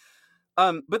not.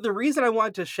 But the reason I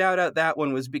wanted to shout out that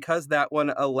one was because that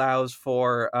one allows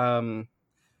for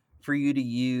you to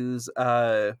use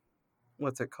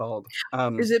what's it called?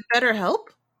 Is it BetterHelp?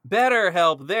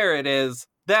 BetterHelp, there it is.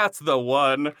 That's the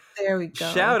one. There we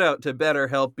go. Shout out to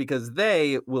BetterHelp because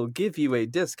they will give you a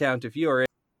discount if you are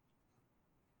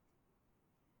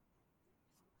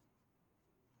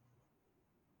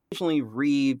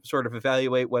occasionally sort of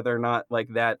evaluate whether or not like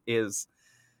that is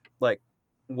like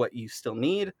what you still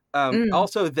need.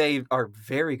 Also, they are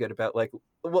very good about like,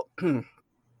 well,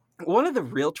 one of the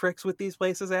real tricks with these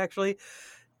places actually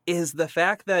is the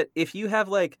fact that if you have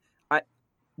like,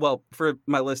 well, for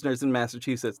my listeners in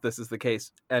Massachusetts, this is the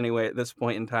case anyway at this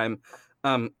point in time.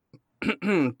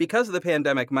 Because of the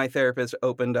pandemic, my therapist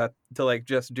opened up to like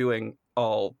just doing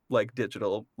all like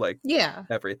digital, like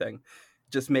everything.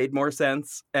 Just made more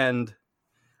sense, and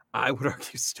I would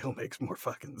argue still makes more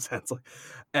fucking sense.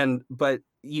 But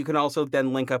you can also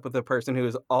then link up with a person who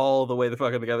is all the way the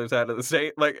fuck on the other side of the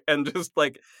state, like, and just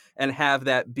like, and have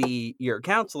that be your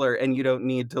counselor, and you don't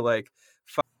need to like.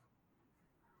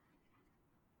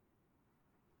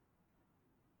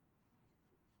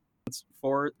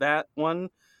 For that one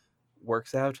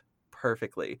works out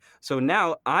perfectly. So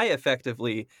now I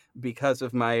effectively, because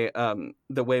of my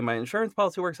the way my insurance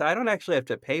policy works, I don't actually have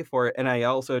to pay for it, and I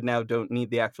also now don't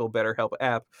need the actual BetterHelp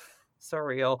app.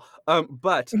 Sorry, y'all.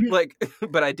 But like,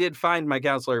 but I did find my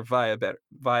counselor via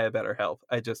BetterHelp.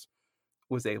 I just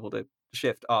was able to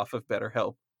shift off of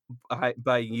BetterHelp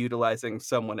by utilizing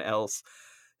someone else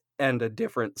and a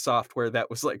different software that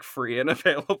was like free and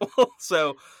available.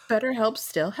 So BetterHelp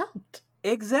still helped.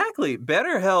 Exactly.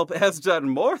 BetterHelp has done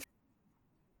more.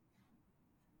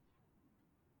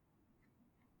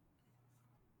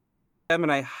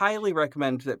 And I highly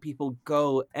recommend that people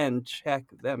go and check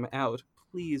them out,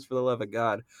 please, for the love of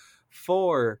God,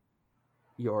 for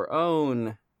your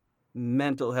own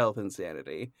mental health and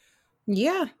sanity.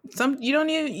 Yeah,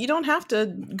 you don't have to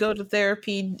go to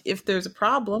therapy if there's a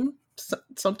problem.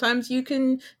 Sometimes you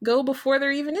can go before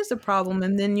there even is a problem,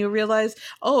 and then you realize,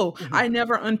 oh, I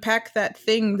never unpacked that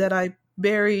thing that I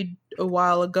buried a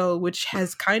while ago, which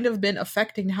has kind of been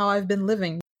affecting how I've been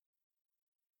living.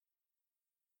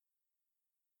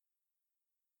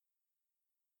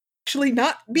 Actually,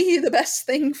 not be the best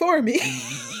thing for me.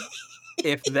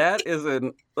 If that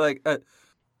isn't like a.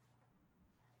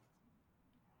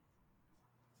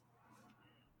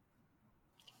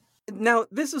 Now,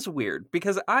 this is weird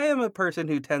because I am a person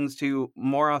who tends to,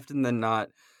 more often than not,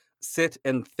 sit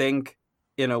and think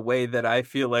in a way that I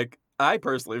feel like, I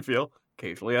personally feel,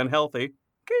 occasionally unhealthy,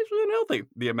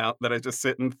 the amount that I just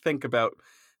sit and think about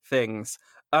things.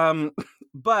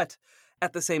 But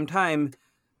at the same time,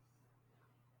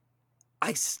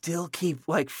 I still keep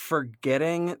like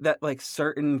forgetting that like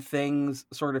certain things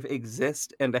sort of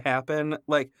exist and happen.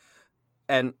 Like,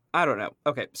 and I don't know.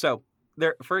 Okay, so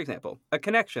there, for example, a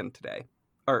connection today,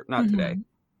 or not today.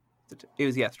 It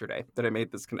was yesterday that I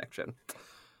made this connection.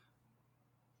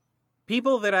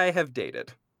 People that I have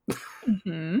dated.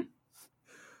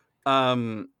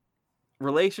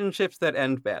 Relationships that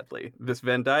end badly. This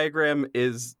Venn diagram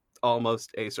is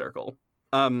almost a circle.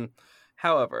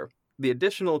 However, the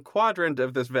additional quadrant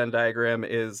of this Venn diagram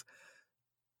is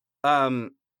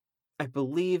I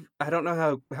believe, I don't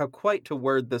know how quite to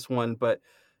word this one, but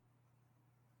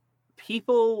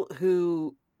people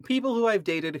who I've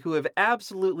dated who have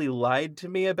absolutely lied to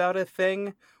me about a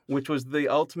thing, which was the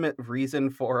ultimate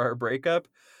reason for our breakup.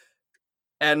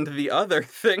 And the other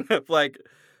thing of like,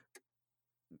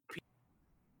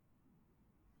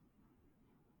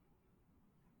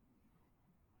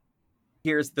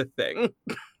 here's the thing.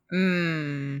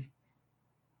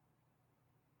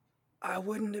 I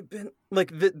wouldn't have been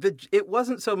like it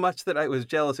wasn't so much that I was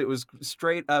jealous. It was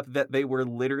straight up that they were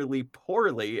literally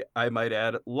poorly, I might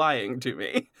add, lying to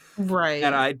me. Right.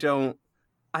 And I don't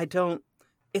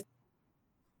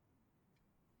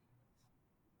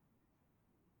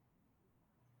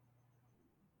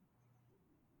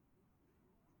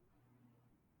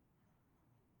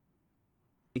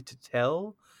to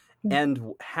tell,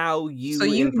 and how you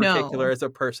in particular as a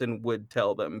person would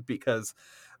tell them, because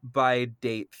by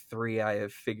date 3 I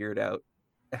have figured out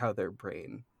how their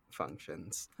brain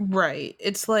functions. Right.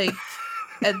 It's like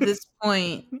at this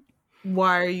point,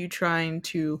 why are you trying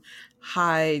to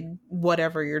hide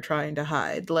whatever you're trying to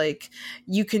hide? Like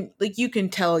you can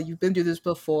tell you've been through this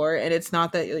before, and it's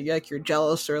not that you're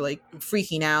jealous or like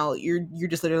freaking out. You're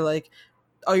just literally like,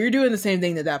 oh, you're doing the same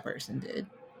thing that person did.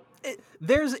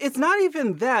 It's not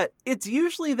even that. It's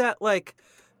usually that like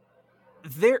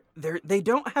they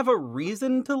don't have a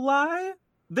reason to lie.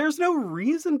 There's no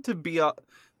reason to be there's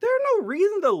no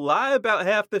reason to lie about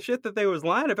half the shit that they was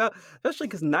lying about, especially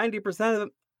because 90% of them,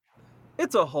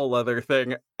 it's a whole other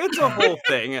thing. It's a whole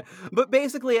thing. But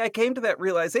basically I came to that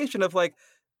realization of like,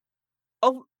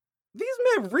 oh, these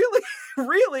men really,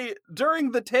 really,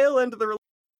 during the tail end of the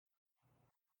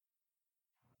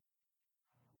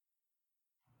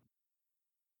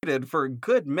for a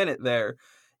good minute there,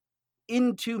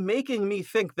 into making me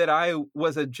think that I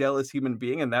was a jealous human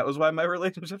being, and that was why my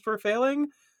relationships were failing.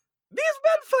 These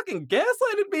men fucking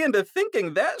gaslighted me into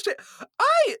thinking that shit.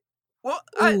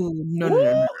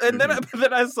 No. And then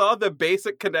I saw the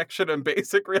basic connection and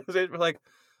basic realization, like,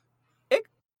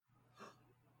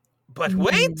 but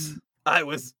wait, I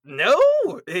was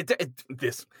it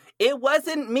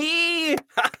wasn't me. It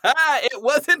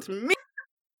wasn't me.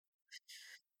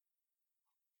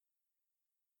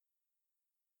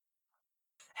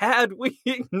 Had we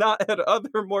not had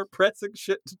other more pressing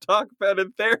shit to talk about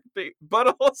in therapy,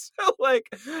 but also like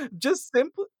just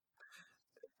simply,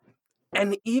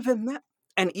 and even then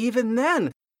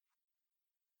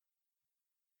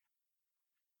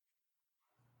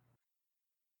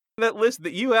that list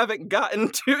that you haven't gotten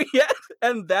to yet,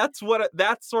 and that's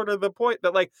sort of the point,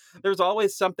 that like there's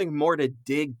always something more to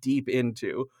dig deep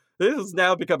into. This has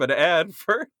now become an ad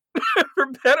for for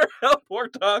BetterHelp or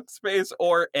Talkspace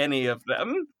or any of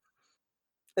them.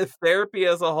 If therapy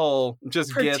as a whole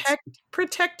just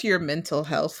protect your mental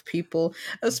health, people,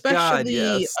 especially God,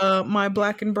 yes. My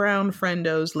Black and brown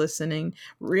friendos listening.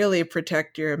 Really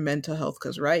protect your mental health,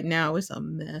 because right now it's a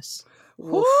mess.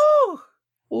 Oof.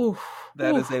 Oof.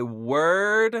 That is a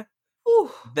word.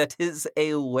 Oof. That is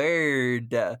a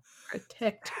word.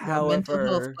 Protect your mental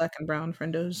health, Black and brown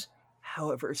friendos.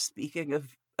 However, speaking of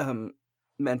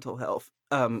mental health,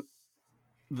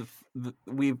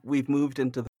 we've moved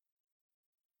into the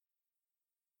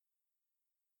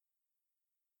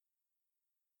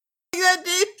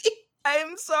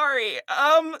I'm sorry.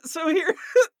 So here,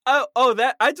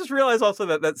 that I just realized also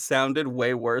that sounded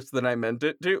way worse than I meant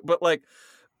it to. But like,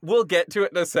 we'll get to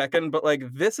it in a second. But like,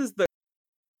 this is the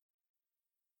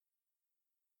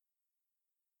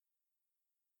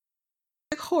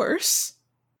horse.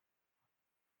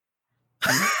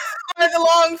 With a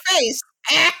long face.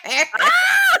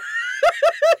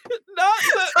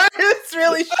 It's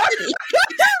really funny.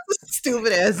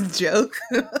 Stupid ass joke.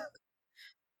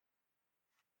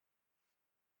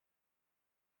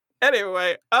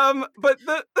 Anyway, but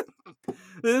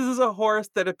this is a horse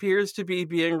that appears to be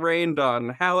being rained on.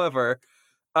 However,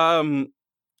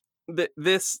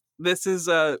 this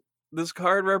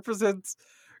card represents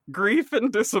grief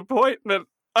and disappointment.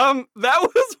 That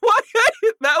was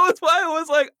why I was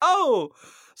like, oh,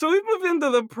 so we move into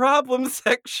the problem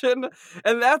section,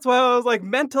 and that's why I was like,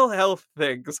 mental health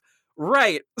things,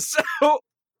 right? So,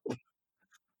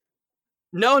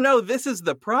 no, this is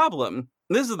the problem.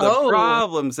 This is the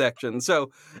problem section.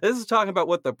 So this is talking about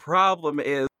what the problem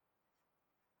is.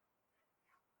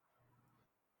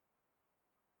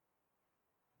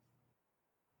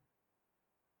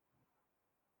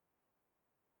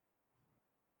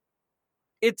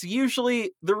 It's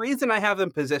usually, the reason I have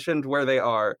them positioned where they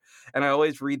are, and I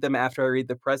always read them after I read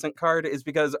the present card, is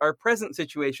because our present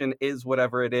situation is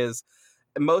whatever it is.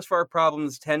 Most of our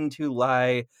problems tend to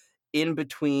lie in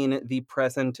between the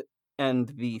present and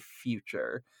the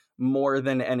future more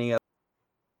than any other.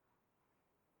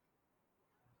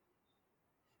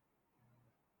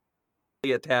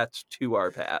 Attached to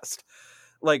our past.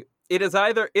 Like,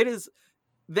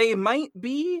 they might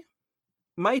be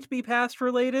past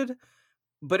related,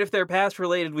 but if they're past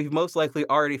related, we've most likely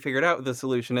already figured out what the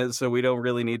solution is, so we don't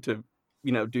really need to,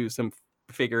 do some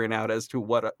figuring out as to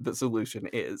what the solution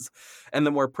is. And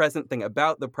the more present thing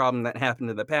about the problem that happened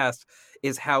in the past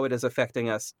is how it is affecting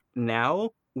us now,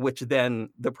 which then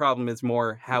the problem is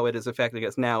more how it is affecting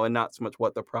us now and not so much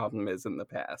what the problem is in the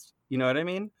past. You know what I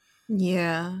mean?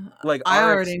 Yeah. Like, I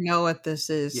already know what this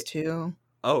is, too.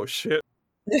 Oh, shit.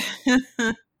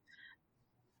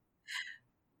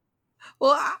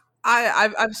 Well,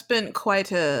 I've spent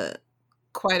quite a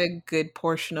good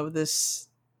portion of this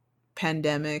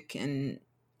pandemic, and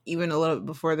even a little bit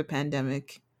before the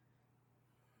pandemic,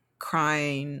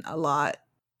 crying a lot.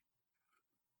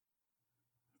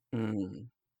 I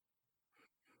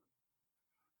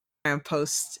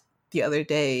post the other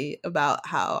day about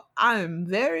how I'm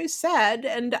very sad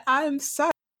and I'm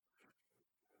sorry.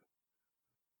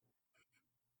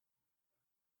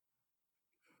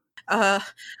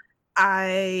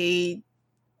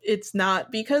 It's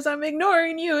not because I'm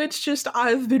ignoring you. It's just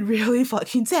I've been really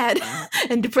fucking sad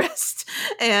and depressed,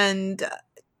 and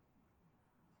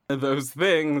those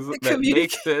things that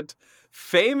makes it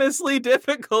famously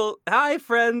difficult. Hi,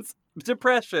 friends.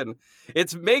 Depression.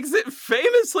 It makes it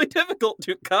famously difficult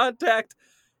to contact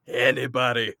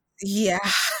anybody. Yeah.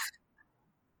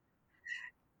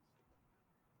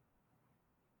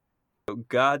 So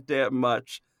goddamn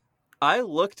much. I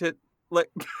looked at,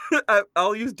 like,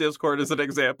 I'll use Discord as an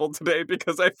example today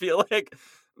because I feel like,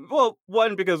 well,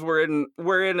 one, because we're in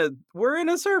a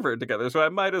server together, so I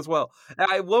might as well.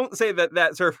 I won't say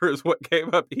that server is what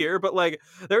came up here, but like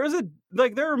there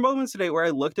were moments today where I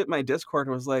looked at my Discord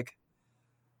and was like,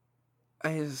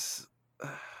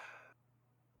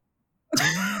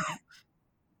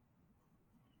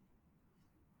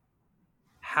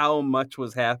 how much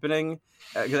was happening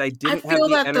because I didn't have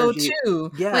the energy. Though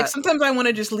too. Yeah, like sometimes I want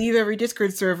to just leave every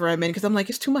Discord server I'm in because I'm like,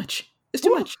 it's too much. It's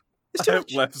too much.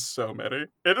 I've left so many.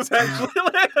 It is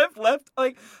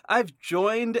actually I've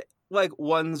joined like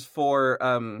ones for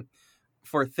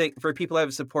people I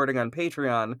was supporting on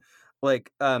Patreon,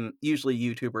 like usually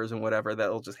YouTubers and whatever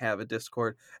that'll just have a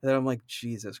Discord, and then I'm like,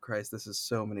 Jesus Christ, this is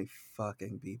so many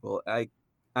fucking people. I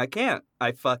can't.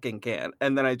 I fucking can't.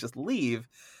 And then I just leave.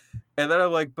 And then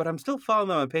I'm like, but I'm still following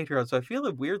them on Patreon, so I feel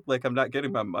weird, like I'm not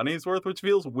getting my money's worth, which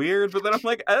feels weird. But then I'm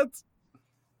like, that's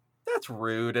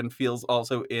rude and feels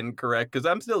also incorrect because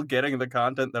I'm still getting the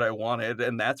content that I wanted,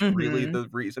 and that's really the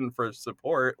reason for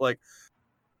support. Like,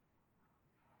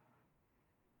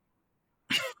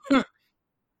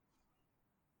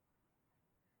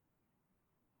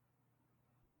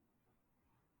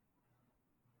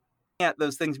 at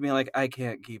those things being like, I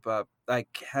can't keep up. I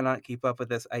cannot keep up with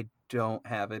this. I don't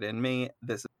have it in me.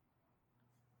 It's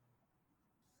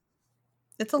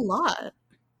a lot.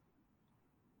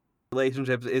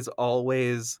 Relationships is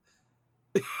always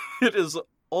it is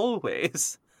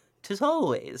always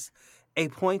a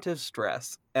point of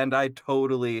stress, and I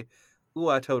totally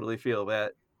feel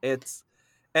that. And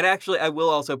actually I will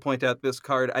also point out this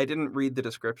card, I didn't read the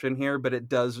description here, but it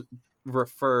does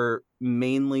refer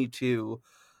mainly to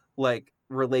like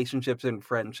relationships and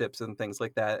friendships and things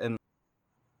like that. And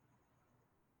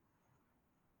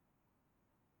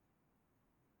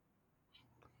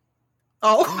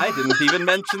I didn't even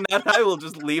mention that. I will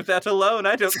just leave that alone.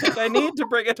 I don't think I need to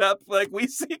bring it up. Like, we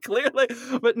see clearly.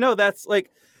 But no, that's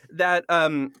like that.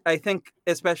 I think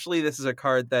especially this is a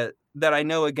card that I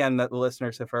know, again, that the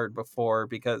listeners have heard before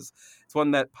because it's one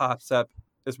that pops up.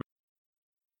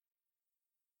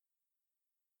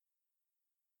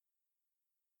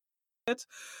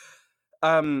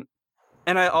 And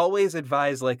I always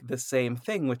advise like the same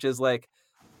thing, which is like,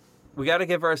 we got to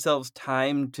give ourselves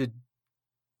time to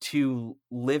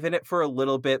live in it for a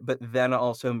little bit, but then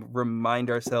also remind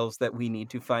ourselves that we need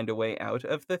to find a way out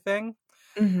of the thing.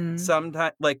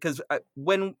 Sometimes, like, because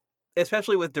when,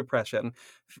 especially with depression,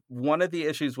 one of the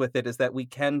issues with it is that we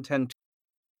can tend to,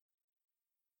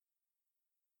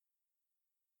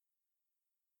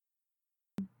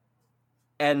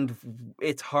 and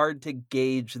it's hard to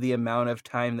gauge the amount of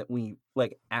time that we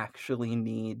like actually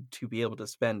need to be able to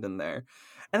spend in there.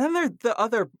 And then there's the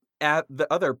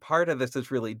other part of this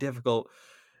is really difficult,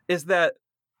 is that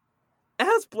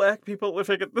as Black people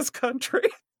living in this country,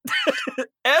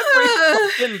 every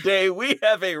fucking day we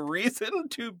have a reason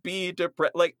to be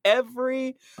depressed. Like,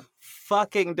 every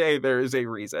fucking day there is a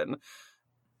reason.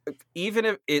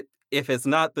 even if it's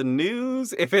not the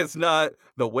news, if it's not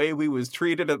the way we was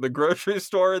treated at the grocery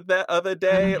store that other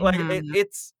day, like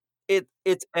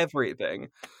it's everything.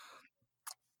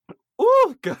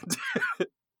 Ooh, God.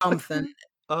 Something.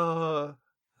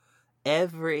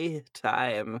 Every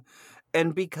time.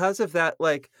 And because of that,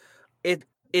 like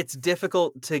it's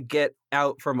difficult to get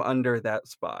out from under that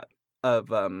spot of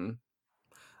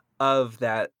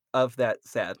that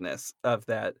sadness, of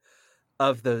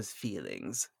those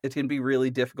feelings. It can be really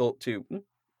difficult to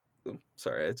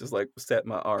sorry, I just like set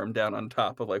my arm down on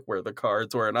top of like where the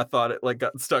cards were, and I thought it like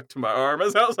got stuck to my arm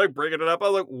as I was like bringing it up. I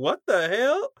was like, what the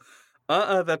hell?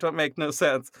 That don't make no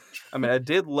sense. I mean, I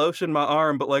did lotion my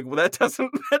arm, but like that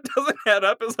doesn't add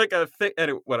up as like a thing.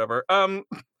 Anyway, whatever. And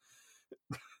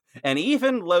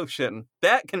even lotion,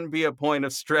 that can be a point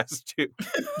of stress too.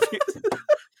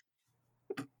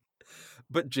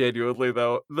 But genuinely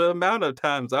though, the amount of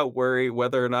times I worry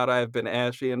whether or not I've been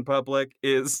ashy in public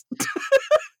is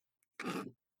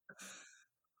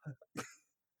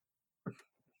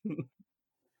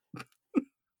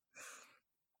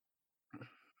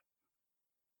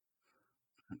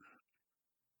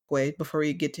way before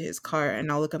you get to his car,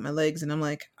 and I'll look at my legs and I'm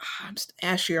like, I'm just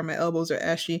ashy, or my elbows are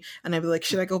ashy, and I'd be like,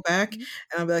 should I go back? And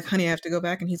I'll be like, honey, I have to go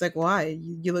back. And he's like, why?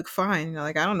 You look fine. And I'm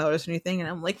like, I don't notice anything. And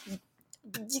I'm like,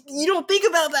 you don't think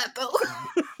about that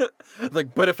though.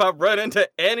 Like, but if I run into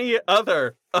any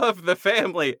other of the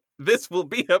family, this will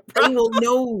be a problem. They will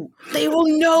know. They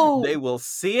will know. They will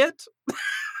see it.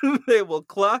 They will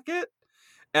clock it.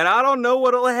 And I don't know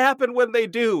what'll happen when they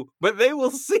do, but they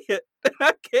will see it. And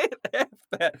I can't have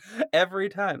that every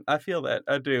time. I feel that.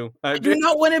 I do. I do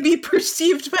not want to be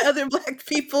perceived by other Black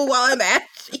people while I'm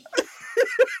ashy.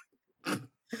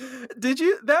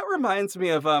 That reminds me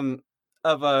of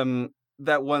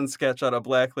that one sketch on a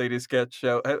Black Lady sketch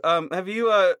show. Have you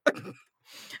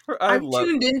I've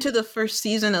tuned into the first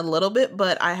season a little bit,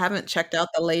 but I haven't checked out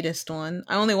the latest one.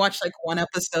 I only watched like one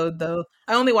episode though.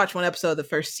 I only watched one episode of the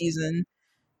first season.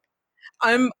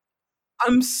 I'm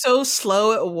so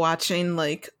slow at watching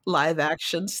like live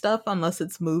action stuff unless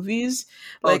it's movies.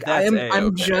 Like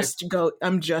I'm just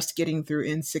getting through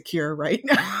Insecure right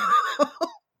now.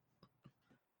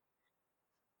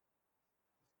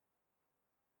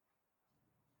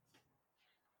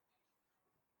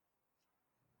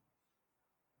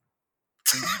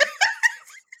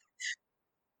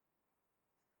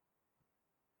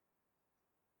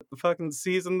 The fucking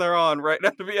season they're on right now,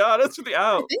 to be honest with you.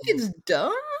 I think it's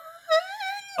done.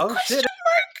 Oh shit.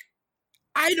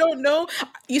 I don't know.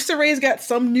 Issa Rae's got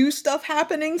some new stuff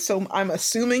happening, so I'm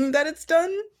assuming that it's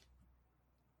done.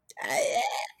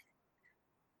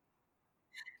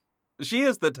 She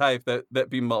is the type that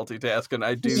be multitasking.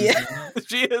 I do. Yeah.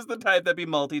 She is the type that be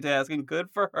multitasking.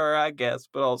 Good for her, I guess.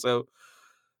 But also,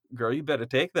 girl, you better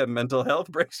take that mental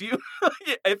health breaks. You,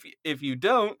 if you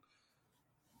don't,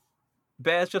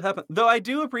 bad shit happen. Though I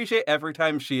do appreciate every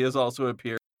time she is also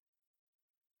appeared.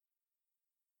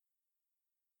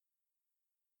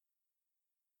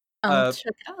 Check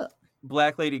it out.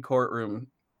 Black Lady Courtroom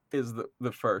is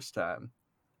the first time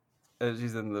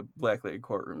she's in the Black Lady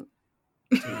Courtroom.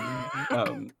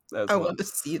 I want to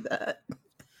see that.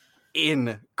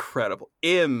 Incredible,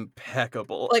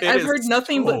 impeccable. Like I've heard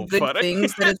nothing but good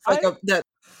things. That it's like that.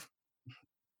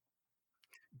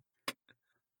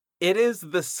 It is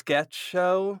the sketch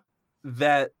show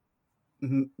that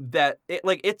it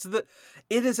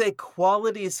is a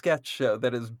quality sketch show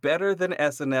that is better than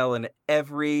SNL in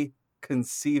every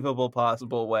conceivable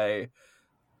possible way,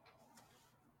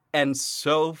 and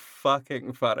so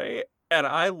fucking funny, and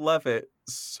I love it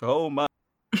so much.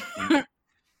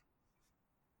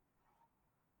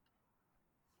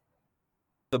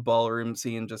 The ballroom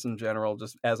scene, just in general,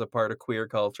 just as a part of queer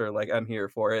culture, like I'm here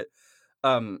for it.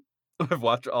 I've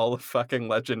watched all of fucking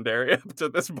Legendary up to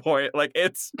this point. Like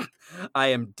I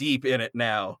am deep in it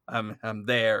now. I'm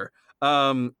there.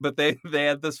 But they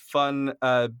had this fun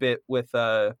bit with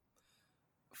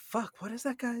fuck, what is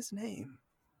that guy's name?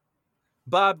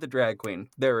 Bob the Drag Queen.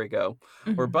 There we go.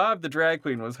 Mm-hmm. Where Bob the Drag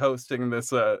Queen was hosting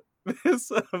this the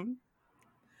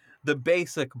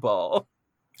basic ball.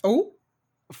 Oh,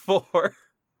 for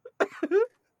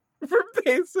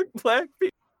basic Black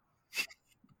people.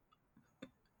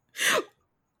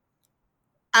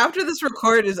 After this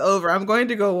record is over, I'm going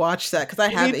to go watch that because I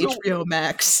have HBO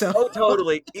Max. So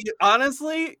totally.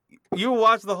 Honestly, you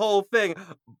watch the whole thing,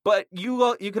 but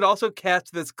you can also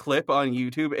catch this clip on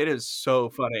YouTube. It is so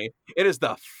funny. It is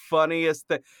the funniest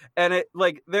thing, and it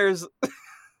like there's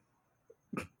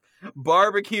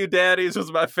Barbecue Daddies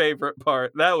was my favorite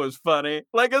part. That was funny.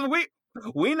 Like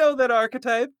we know that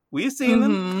archetype. We've seen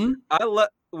them.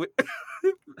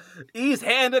 He's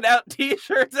handing out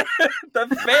T-shirts at the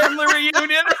family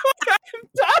reunion. I'm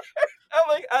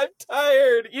tired. I'm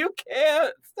tired. You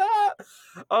can't stop.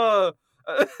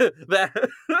 That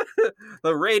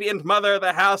the radiant mother of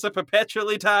the house of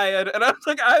perpetually tired, and I was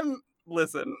like,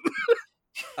 listen.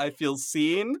 I feel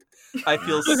seen. I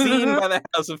feel seen by the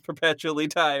house of perpetually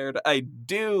tired. I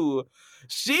do.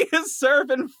 She is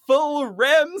serving full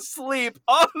REM sleep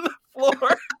on the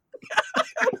floor.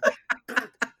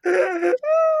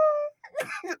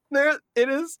 It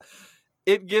is.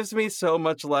 It gives me so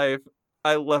much life.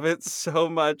 I love it so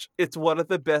much. It's one of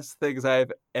the best things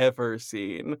I've ever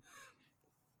seen.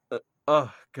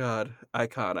 Oh, God.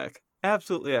 Iconic.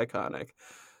 Absolutely iconic.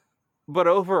 But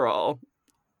overall,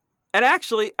 and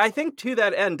actually, I think to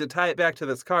that end, to tie it back to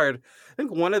this card, I think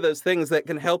one of those things that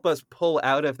can help us pull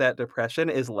out of that depression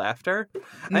is laughter.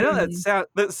 Mm. I know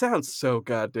that sounds so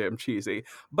goddamn cheesy,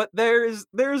 but there's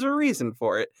a reason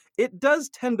for it. It does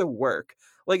tend to work.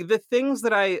 Like, the things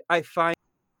that I find...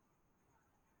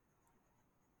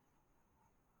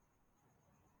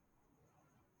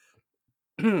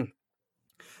 The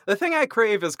thing I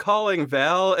crave is calling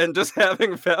Val and just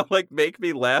having Val, like, make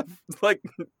me laugh, like...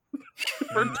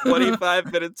 for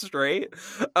 25 minutes straight,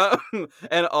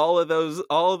 and all of those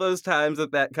times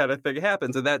that kind of thing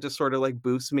happens, and that just sort of like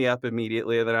boosts me up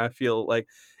immediately, and then I feel like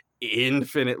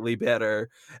infinitely better.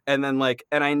 And then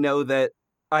and I know that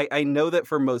I know that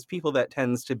for most people that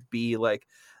tends to be like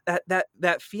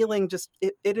that feeling. Just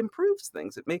it improves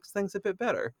things. It makes things a bit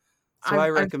better. So I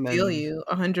recommend. I feel you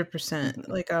 100%.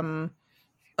 Like a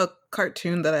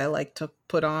cartoon that I like to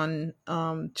put on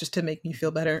just to make me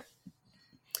feel better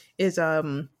is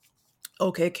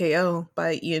OKKO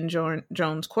by Ian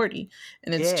Jones Cordy,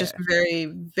 and it's just very,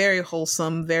 very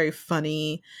wholesome, very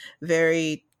funny,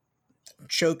 very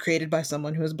show created by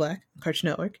someone who is Black,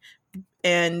 Cartoon Network,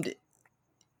 and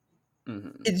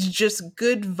it's just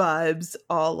good vibes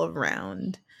all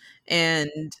around,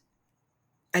 and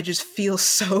I just feel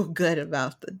so good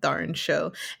about the darn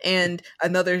show. And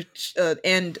another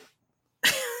and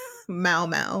Mau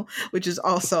Mau, which is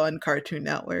also on Cartoon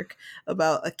Network,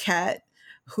 about a cat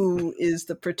who is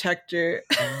the protector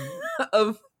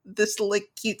of this like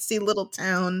cutesy little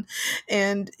town,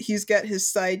 and he's got his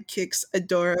sidekicks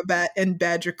Adora and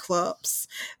Badger Klops,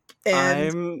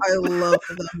 and I love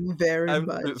them very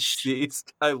much.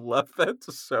 Deceased. I love that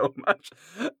so much.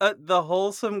 The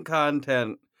wholesome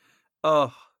content.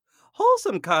 Oh,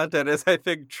 wholesome content is, I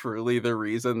think, truly the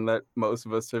reason that most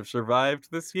of us have survived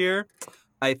this year.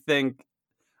 I think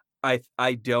I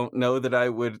don't know that I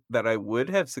would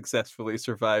have successfully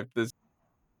survived this.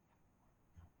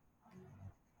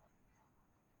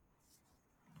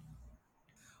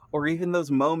 Or even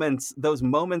those moments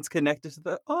connected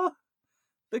to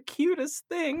the cutest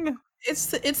thing. It's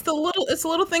the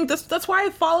little thing. That's why I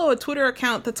follow a Twitter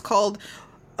account that's called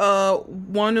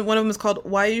one of them is called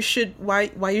why you should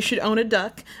own a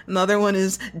duck. Another one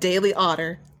is Daily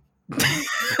Otter.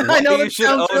 I know it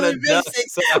sounds really basic,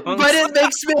 but it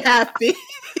makes me happy.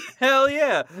 Hell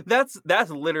yeah, that's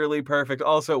literally perfect.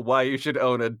 Also, why you should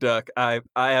own a duck. I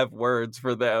have words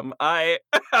for them. I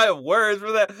have words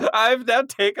for them. I've now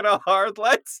taken a hard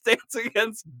line stance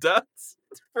against ducks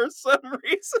for some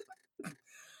reason.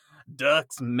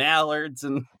 Ducks, mallards,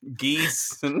 and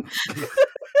geese, and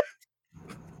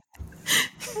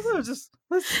let's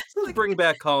bring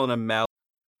back calling them mallards.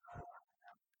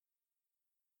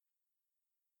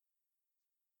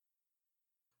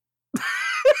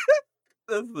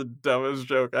 That's the dumbest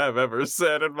joke I've ever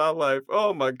said in my life.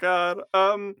 Oh my god.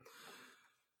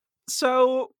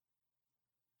 So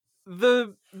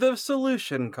the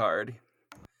solution card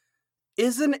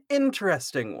is an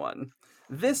interesting one.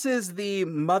 This is the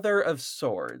Mother of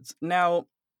Swords. Now,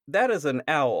 that is an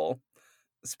owl.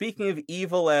 Speaking of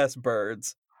evil ass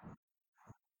birds.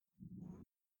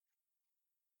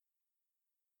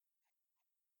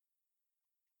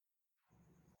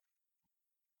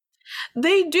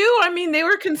 They do. I mean, they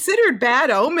were considered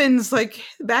bad omens, like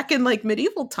back in like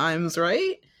medieval times,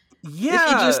 right? Yeah.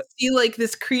 If you just see like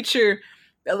this creature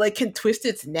that like can twist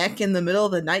its neck in the middle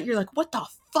of the night, you're like, what the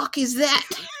fuck is that?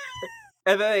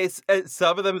 And then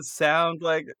some of them sound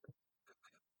like...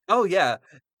 Oh yeah,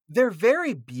 they're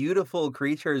very beautiful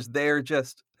creatures. They're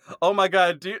just... Oh my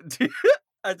god,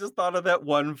 I just thought of that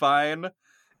one vine.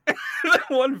 That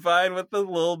one vine with the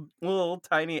little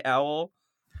tiny owl.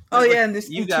 Oh yeah, and this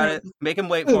you got it. Make him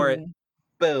wait for it.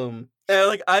 Boom. And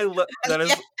like I love that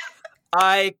is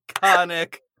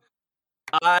iconic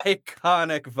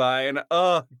vine.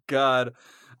 Oh god.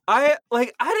 I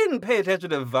didn't pay attention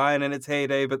to Vine in its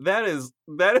heyday, but that is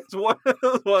one of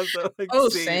those ones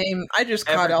that same. I just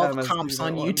caught all the comps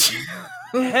on YouTube.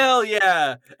 Hell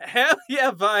yeah,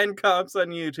 Vine comps on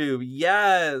YouTube.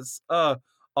 Yes.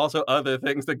 Also, other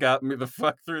things that got me the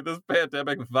fuck through this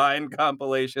pandemic: Vine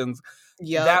compilations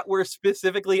that were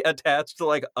specifically attached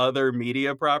to other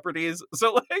media properties.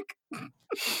 So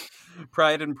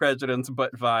Pride and Prejudice,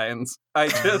 but Vines. I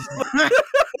just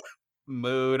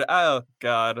mood. Oh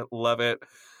God, love it.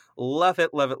 Love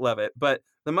it, love it, love it. But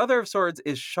the Mother of Swords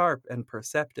is sharp and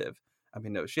perceptive. I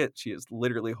mean, no shit, she is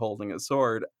literally holding a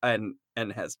sword and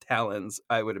has talons.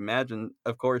 I would imagine,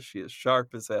 of course, she is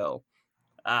sharp as hell.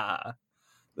 That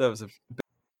was a...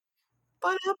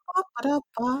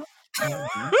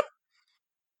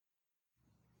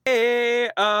 Hey,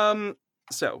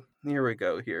 so here we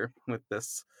go here with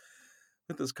this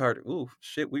card. Ooh,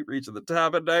 shit, we reached the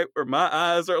top of night where my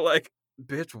eyes are like,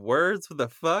 bitch, words? What the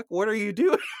fuck? What are you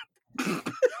doing?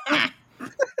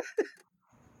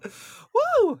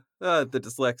 Woo! The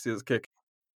dyslexia is kicking.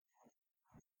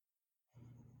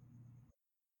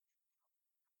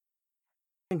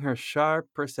 Her sharp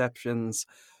perceptions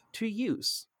to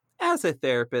use as a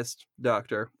therapist,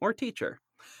 doctor, or teacher.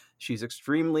 She's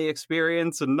extremely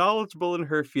experienced and knowledgeable in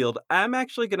her field. I'm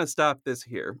actually going to stop this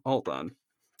here. Hold on.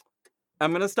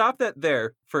 I'm going to stop that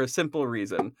there for a simple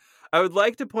reason. I would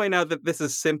like to point out that this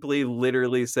is simply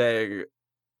literally saying,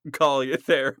 call your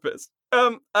therapist.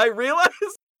 I realize...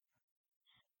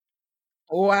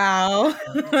 Wow.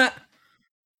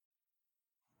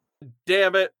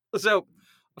 Damn it. So,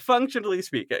 functionally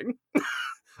speaking,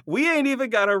 we ain't even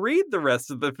got to read the rest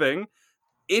of the thing.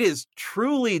 It is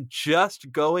truly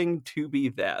just going to be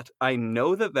that. I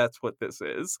know that that's what this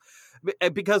is,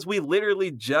 because we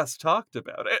literally just talked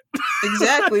about it.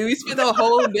 Exactly. We spent a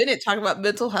whole minute talking about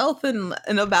mental health and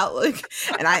about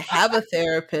and I have a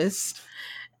therapist.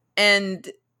 And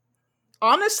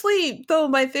honestly, though,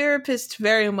 my therapist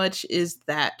very much is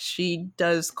that. She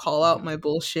does call out my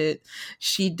bullshit.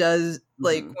 She does,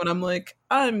 when I'm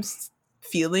I'm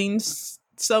feeling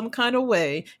some kind of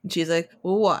way, and she's like,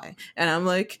 well, why? And I'm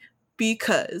like,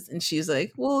 because. And she's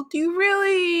like, well, do you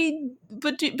really,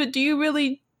 but do you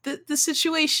really, the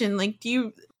situation, do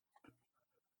you...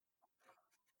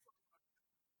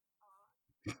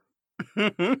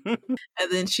 And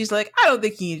then she's like, I don't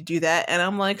think you need to do that. And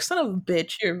I'm like, son of a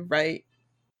bitch, you're right.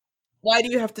 Why do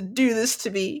you have to do this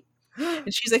to me?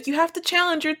 And she's like, you have to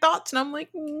challenge your thoughts. And I'm like,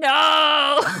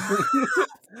 no.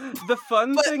 The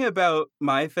fun thing about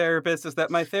my therapist is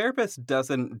that my therapist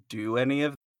doesn't do any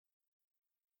of...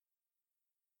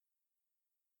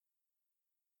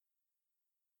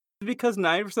 because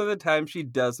 9% of the time she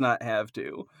does not have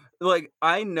to.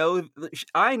 I know,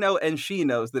 and she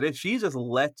knows that if she just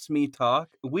lets me talk,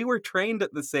 we were trained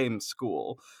at the same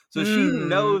school. So she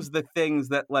knows the things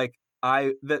that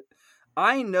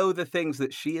I know the things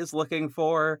that she is looking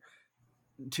for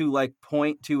to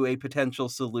point to a potential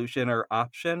solution or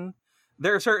option.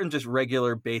 There are certain just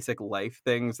regular basic life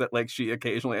things that she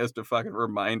occasionally has to fucking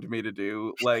remind me to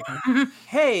do.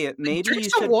 Hey, maybe drink you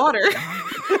some should... water.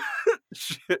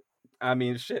 Shit. I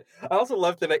mean, shit. I also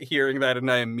love that hearing that,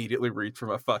 and I immediately reach for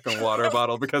my fucking water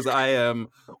bottle because I am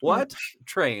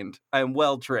trained. I am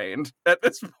well trained at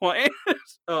this point.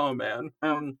 Oh man.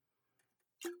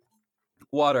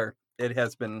 Water. It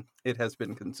has been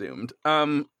consumed.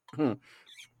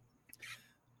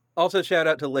 Also, shout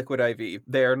out to Liquid IV.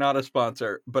 They are not a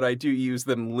sponsor, but I do use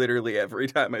them literally every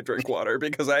time I drink water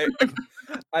because I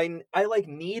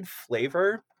need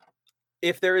flavor.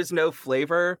 If there is no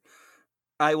flavor,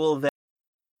 I will then...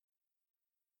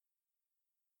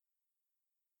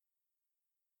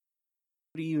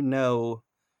 do you know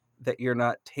that you're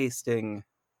not tasting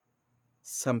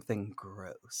something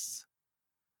gross?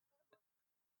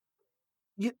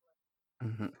 You...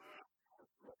 mm-hmm.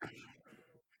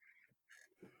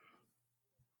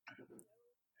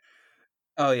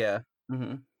 Oh yeah.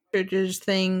 Mm-hmm.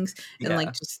 Things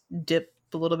and just dip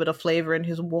a little bit of flavor in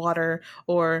his water,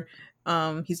 or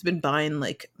he's been buying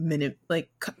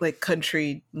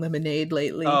country lemonade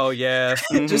lately. Oh yeah.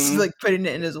 Mm-hmm. Just putting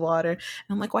it in his water. And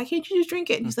I'm like, why can't you just drink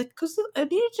it? And he's like, because I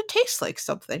need it to taste like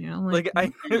something. And I'm like,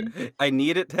 I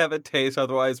need it to have a taste,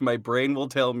 otherwise my brain will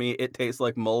tell me it tastes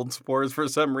like mold spores for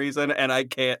some reason, and I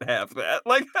can't have that.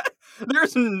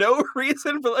 There's no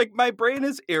reason for my brain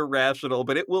is irrational,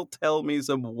 but it will tell me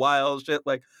some wild shit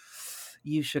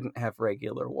you shouldn't have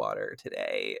regular water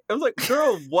today. I was like,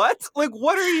 girl, what?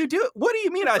 What are you doing? What do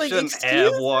you mean I shouldn't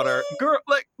have water? Girl,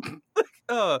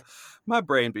 my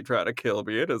brain be trying to kill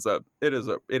me. It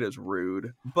is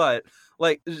rude. But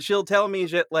she'll tell me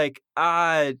shit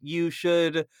you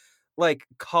should like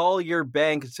call your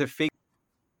bank to figure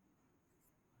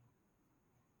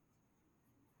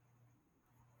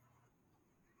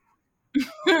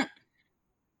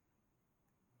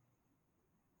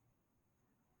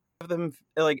them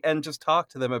like and just talk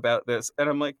to them about this. And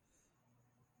I'm like,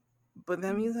 but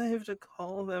that means I have to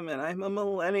call them, and I'm a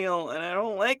millennial, and I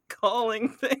don't like calling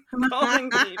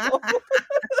people.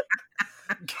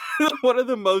 One of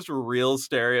the most real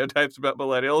stereotypes about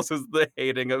millennials is the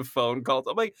hating of phone calls.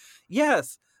 I'm like,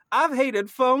 yes, I've hated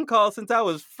phone calls since I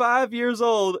was 5 years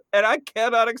old, and I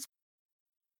cannot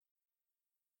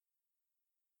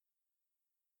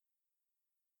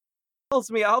tells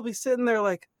me, I'll be sitting there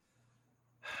like,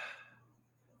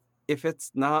 if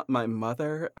it's not my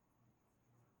mother.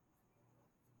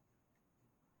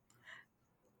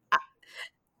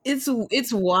 It's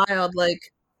wild.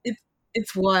 Like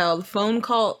it's wild. Phone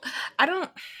call. I don't.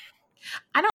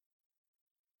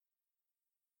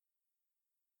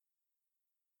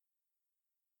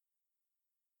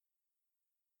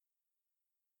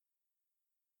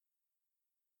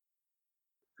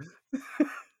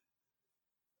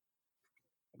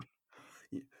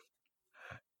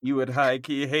 You would high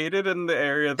key hate it in the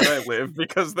area that I live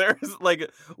because there's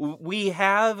like we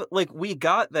have like we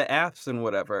got the apps and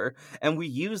whatever and we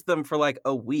used them for like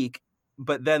a week,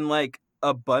 but then like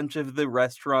a bunch of the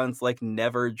restaurants like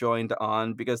never joined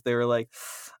on because they were like,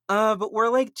 but we're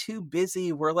like too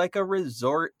busy. We're like a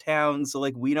resort town, so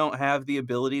like we don't have the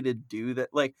ability to do that.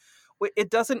 Like it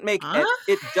doesn't make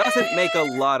it doesn't make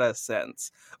a lot of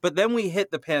sense. But then we hit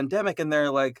the pandemic and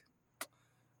they're like,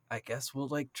 I guess we'll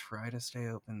like try to stay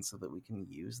open so that we can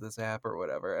use this app or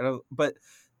whatever. But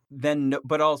then,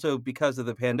 but also because of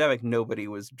the pandemic, nobody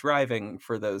was driving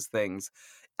for those things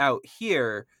out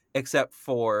here except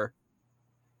for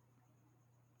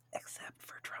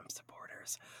Trump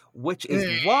supporters, which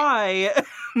is why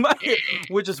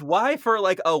for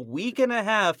like a week and a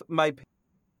half my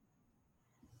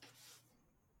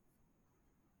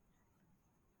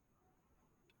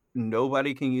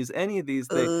nobody can use any of these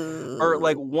things. Or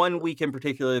like 1 week in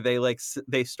particular,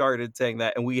 they started saying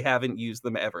that, and we haven't used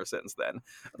them ever since then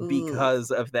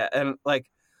because of that. And like,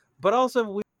 but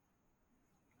also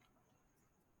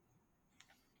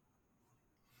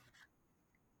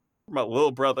my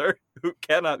little brother who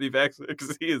cannot be vaccinated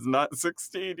because he is not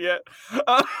 16 yet.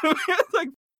 Like,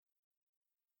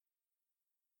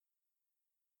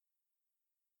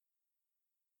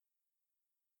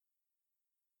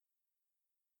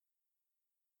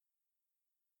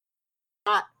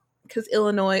 because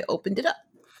Illinois opened it up.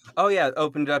 Oh yeah, it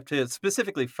opened it up to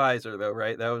specifically Pfizer though,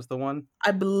 right? That was the one.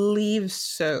 I believe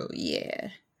so. Yeah.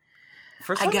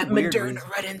 I got Moderna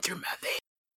running through my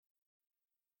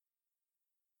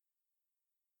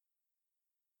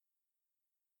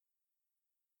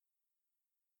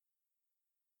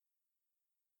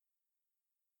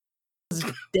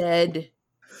veins. Dead.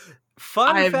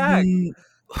 Fun fact.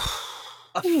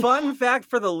 A fun fact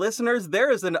for the listeners,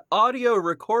 there is an audio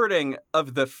recording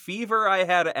of the fever I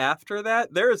had after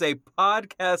that. There is a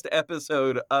podcast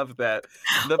episode of that.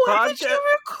 Why did you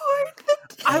record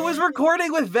that? I was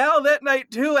recording with Val that night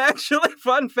too, actually.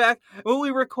 Fun fact. Well,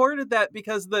 we recorded that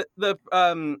because the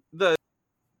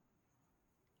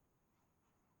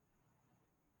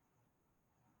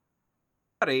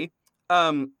Scotty,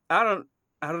 I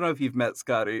don't know if you've met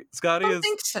Scotty. Scotty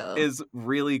is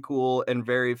really cool and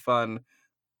very fun.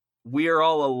 We are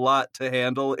all a lot to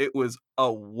handle. It was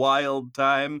a wild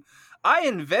time. I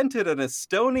invented an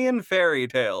Estonian fairy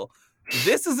tale.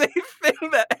 This is a thing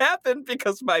that happened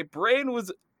because my brain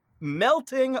was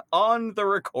melting on the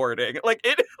recording.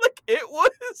 It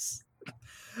was.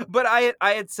 But I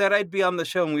had said I'd be on the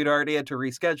show and we'd already had to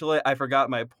reschedule it. I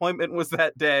forgot my appointment was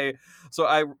that day. So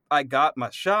I got my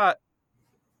shot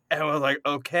and I was like,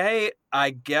 okay,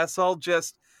 I guess I'll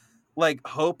just like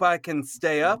hope I can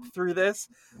stay up through this.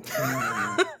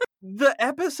 The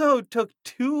episode took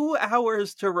 2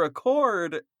 hours to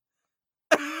record.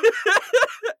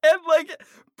 And like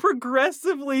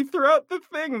progressively throughout the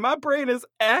thing, my brain is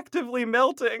actively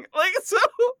melting. Like, so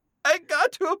I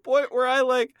got to a point where I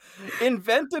like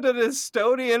invented an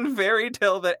Estonian fairy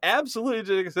tale that absolutely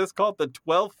didn't exist called the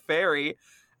 12th Fairy.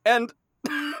 And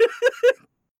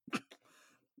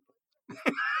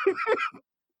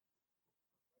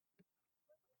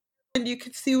and you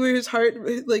can see where his heart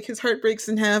breaks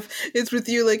in half. It's with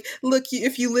you, like, look,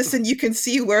 if you listen, you can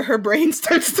see where her brain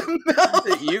starts to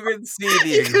melt. You can see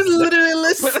you can literally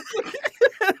listen.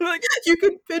 Like, you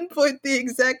can pinpoint the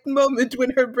exact moment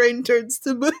when her brain turns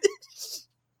to mush.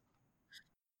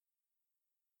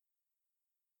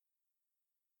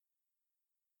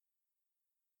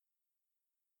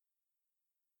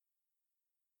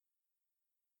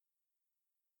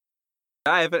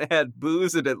 I haven't had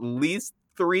booze in at least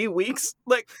 3 weeks,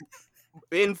 like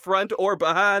in front or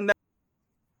behind that.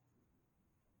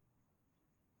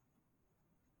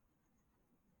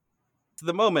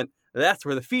 The moment, that's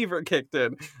where the fever kicked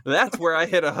in. That's where I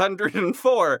hit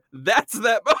 104. That's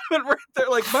that moment right there.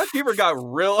 Like, my fever got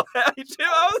real high too.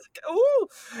 I was like, ooh.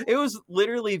 It was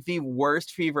literally the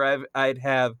worst fever I'd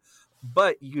have.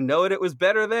 But you know what it was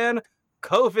better than?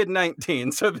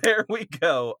 COVID-19. So there we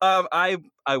go. I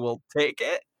will take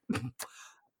it.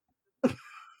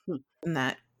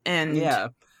 And yeah,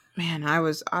 man, I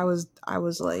was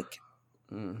like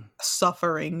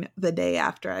suffering the day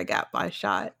after I got my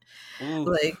shot. Ooh.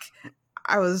 Like,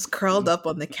 I was curled up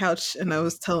on the couch and I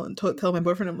was telling my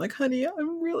boyfriend, I'm like, honey,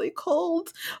 I'm really cold,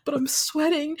 but I'm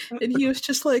sweating. And he was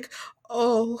just like,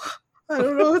 oh, I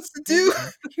don't know what to do.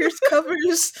 Here's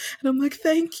covers. And I'm like,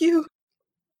 thank you.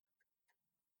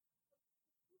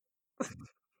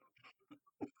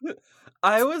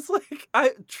 I was like,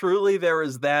 there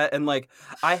was that, and like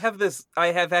I've had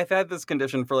this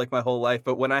condition for like my whole life,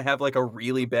 but when I have like a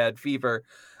really bad fever,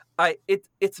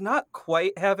 it's not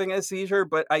quite having a seizure,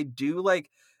 but I do like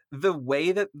the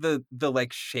way that the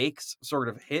like shakes sort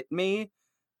of hit me.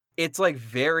 It's like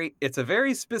it's a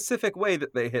very specific way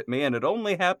that they hit me, and it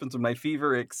only happens when my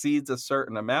fever exceeds a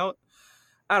certain amount.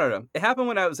 I don't know. It happened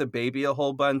when I was a baby a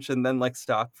whole bunch and then like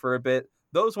stopped for a bit.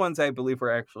 Those ones I believe were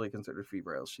actually considered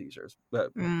febrile seizures,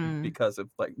 but because of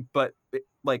like, but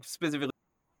like specifically.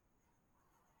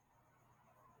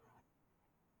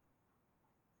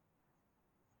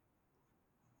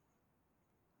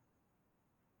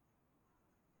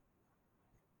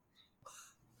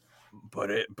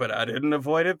 But I didn't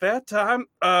avoid it that time.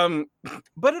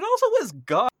 But it also was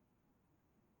gone.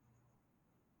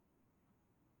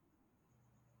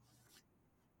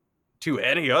 To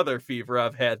any other fever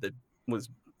I've had that was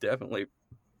definitely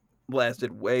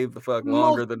lasted way the fuck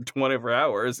longer than 24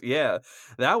 hours. Yeah,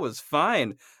 that was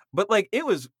fine. But like, it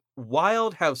was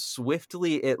wild how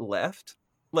swiftly it left.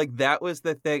 Like, that was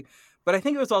the thing. But I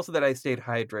think it was also that I stayed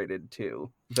hydrated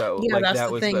too, though. Yeah, like,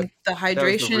 that's the thing. The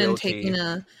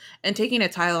hydration and taking a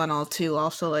Tylenol too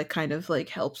also like kind of like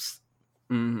helps.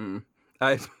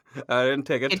 I didn't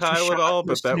take a Tylenol,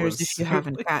 but that was. If you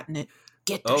haven't gotten it,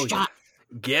 get the shot.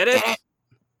 Get it?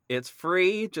 It's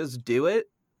free. Just do it.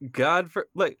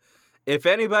 If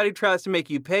anybody tries to make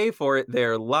you pay for it,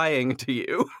 they're lying to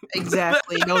you.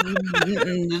 Exactly.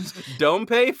 Don't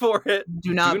pay for it.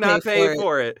 Do not pay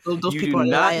for it. Those people are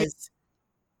liars.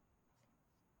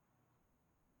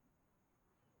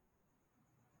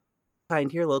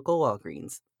 Find your local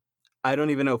Walgreens. I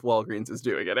don't even know if Walgreens is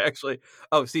doing it, actually.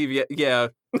 Oh, Steve, yeah.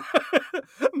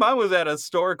 Mine was at a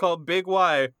store called Big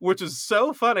Y, which is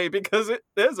so funny because it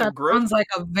is a gross. Sounds like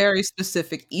a very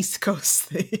specific East Coast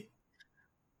thing.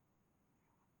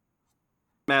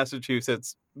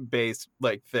 Massachusetts-based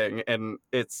like thing, and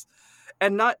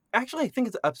not actually. I think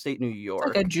it's upstate New York.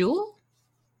 Like a Jewel?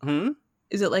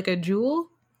 Is it like a Jewel?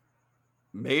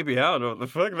 Maybe. I don't know what the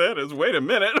fuck that is. Wait a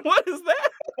minute. What is that?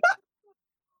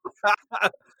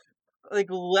 Like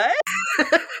what?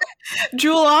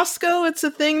 Jewel Osco, it's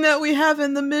a thing that we have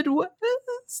in the Midwest.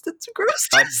 It's gross.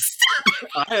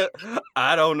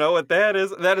 I don't know what that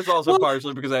is. That is also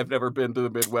partially because I've never been to the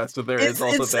Midwest, so there is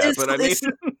also that. But I mean,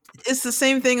 it's the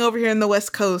same thing over here in the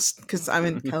West Coast because I'm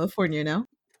in California now.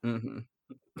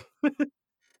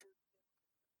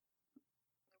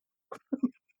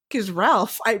 Because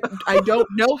Ralph, I don't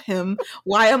know him.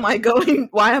 Why am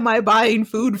I buying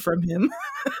food from him?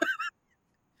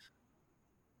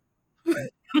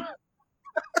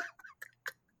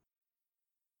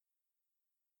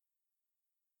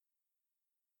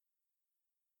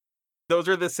 Those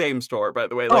are the same store, by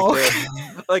the way.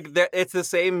 It's the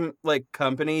same like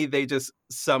company. They just,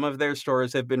 some of their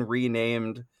stores have been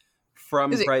renamed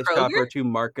from Price Chopper to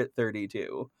Market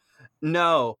 32.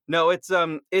 No, it's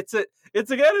again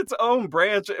its own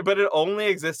branch, but it only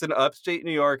exists in upstate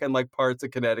New York and like parts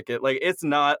of Connecticut. Like, it's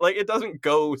not like, it doesn't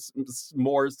go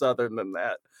more southern than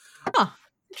that. Huh.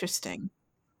 Interesting.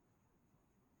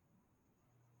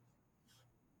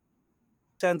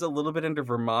 Tends a little bit into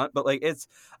Vermont, but like,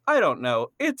 I don't know.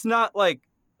 It's not like,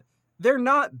 they're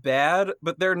not bad,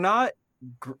 but they're not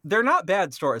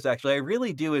bad stores, actually. I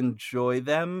really do enjoy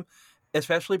them,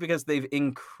 especially because they've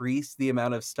increased the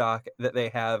amount of stock that they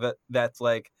have that's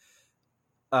like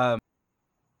kind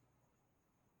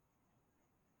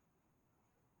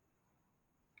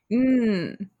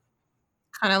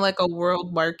of like a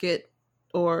world market,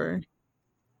 or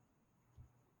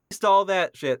all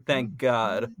that shit, thank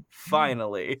God.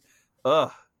 Finally.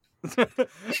 Ugh.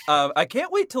 I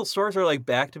can't wait till stores are like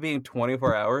back to being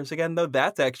 24 hours again, though.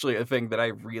 That's actually a thing that I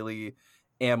really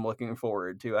am looking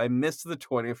forward to. I miss the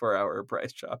 24-hour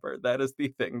price chopper. That is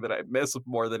the thing that I miss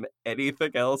more than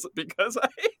anything else, because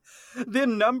the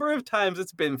number of times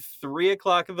it's been 3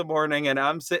 o'clock in the morning and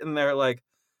I'm sitting there like,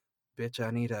 bitch,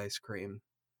 I need ice cream.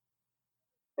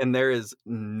 And there is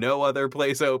no other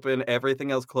place open.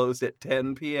 Everything else closed at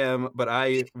 10 p.m., but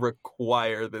I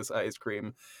require this ice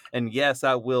cream. And yes,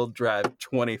 I will drive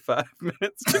 25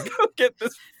 minutes to go get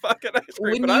this fucking ice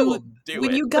cream, but I will do it.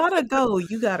 When you gotta go,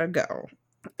 you gotta go.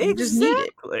 You just need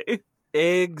it.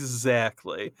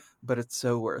 Exactly. But it's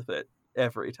so worth it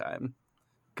every time.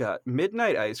 God,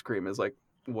 midnight ice cream is like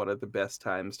one of the best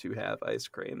times to have ice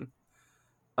cream.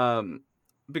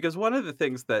 Because one of the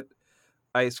things that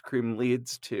ice cream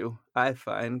leads to, I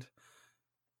find,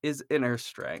 is inner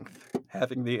strength.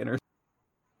 Having the inner.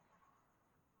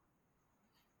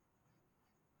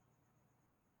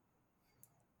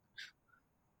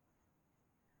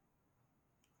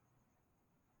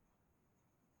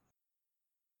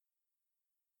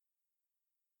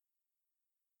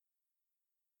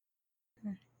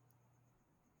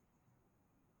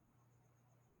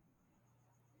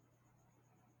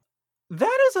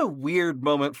 That is a weird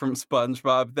moment from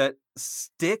SpongeBob that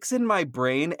sticks in my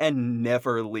brain and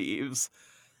never leaves.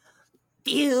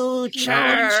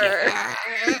 Future!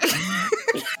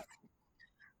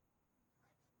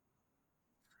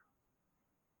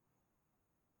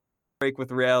 Break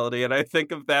with reality, and I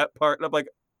think of that part, and I'm like,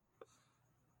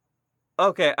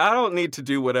 okay, I don't need to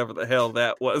do whatever the hell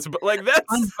that was, but like that's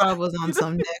SpongeBob was on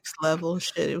some next level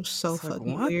shit. It was so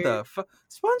fucking what weird. The fuck?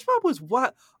 SpongeBob was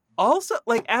what? Also,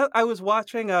 like I was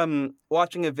watching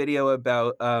a video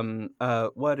about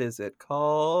what is it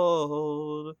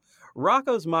called?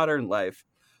 Rocko's Modern Life.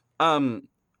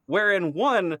 Wherein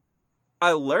one,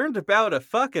 I learned about a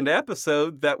fucking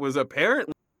episode that was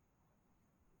apparently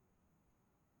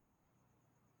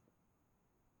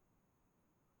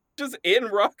just in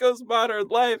Rocko's Modern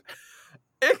Life,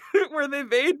 where they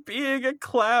made being a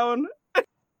clown.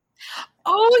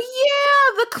 Oh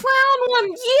yeah, the clown one.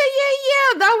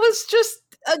 Yeah. That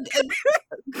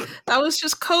was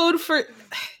just code for.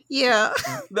 Yeah.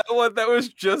 That was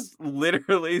just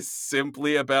literally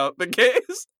simply about the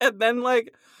case. And then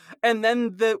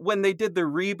when they did the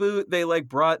reboot, they like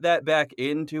brought that back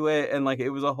into it, and like it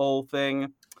was a whole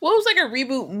thing. Well, it was like a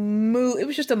reboot it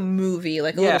was just a movie,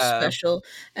 like a little special.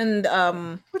 And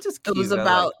which is cute. It was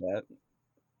about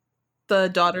the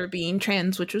daughter being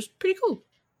trans, which was pretty cool.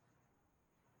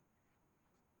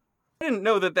 I didn't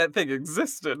know that thing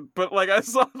existed, but like I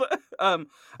saw that. I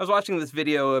was watching this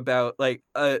video about like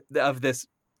of this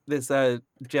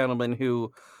gentleman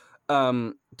who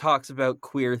talks about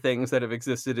queer things that have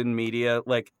existed in media,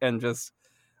 like, and just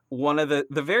one of the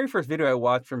very first video I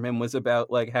watched from him was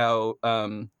about like how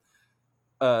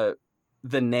the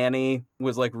nanny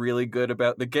was like really good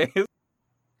about the gays.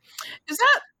 Is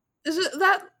that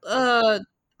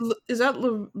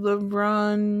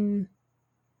LeBron?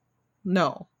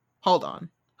 No. Hold on.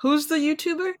 Who's the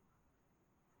YouTuber?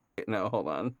 No, hold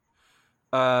on.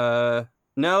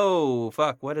 No,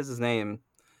 fuck. What is his name?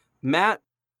 Matt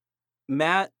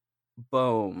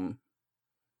Baum.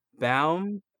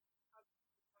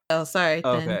 Oh, sorry.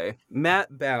 Okay,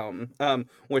 Matt Baum.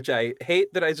 Which I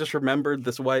hate that I just remembered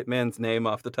this white man's name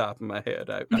off the top of my head.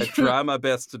 I try my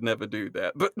best to never do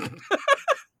that, but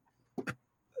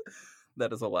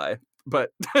that is a lie.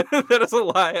 But that is a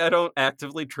lie. I don't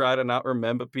actively try to not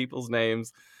remember people's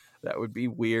names. That would be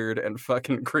weird and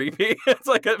fucking creepy. It's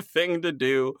like a thing to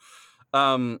do.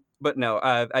 But no,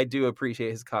 I do appreciate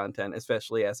his content,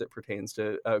 especially as it pertains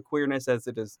to queerness as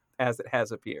it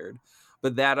has appeared.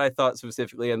 But that I thought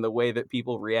specifically, and the way that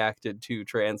people reacted to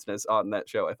transness on that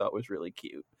show, I thought was really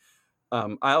cute.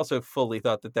 I also fully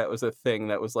thought that was a thing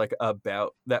that was like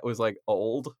that was like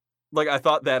old. Like I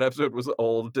thought that episode was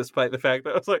old, despite the fact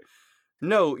that I was like,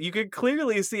 no, you could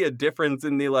clearly see a difference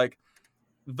in the like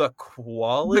the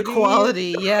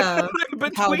quality, yeah,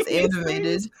 how it's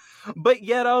animated. But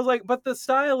yet I was like, but the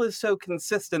style is so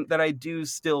consistent that I do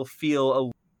still feel a.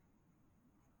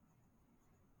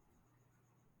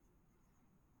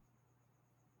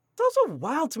 It's also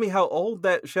wild to me how old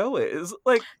that show is.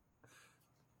 Like,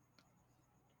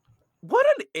 what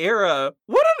an era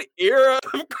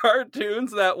of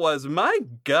cartoons that was. My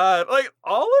God, like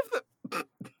all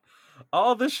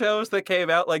the shows that came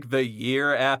out like the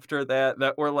year after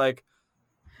that were like.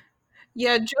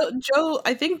 Yeah, Joe.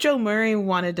 I think Joe Murray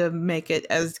wanted to make it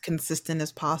as consistent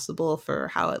as possible for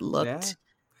how it looked.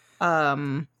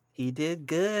 Yeah. He did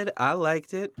good. I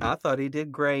liked it. I thought he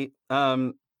did great.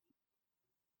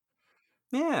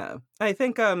 Yeah, I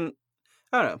think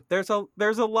I don't know.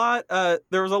 There's a lot.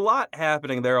 There was a lot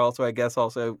happening there. Also, I guess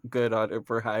also good on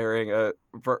for hiring.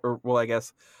 I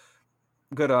guess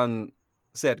good on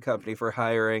said company for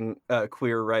hiring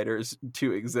queer writers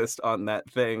to exist on that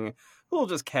thing. We'll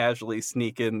just casually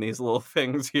sneak in these little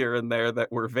things here and there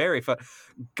that were very fun.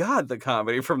 God, the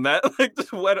comedy from that like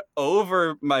just went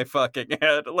over my fucking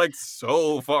head, like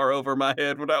so far over my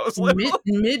head when I was little.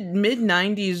 Mid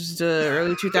 90s to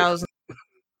early 2000s.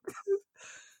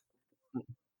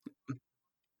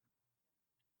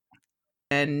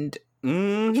 And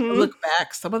look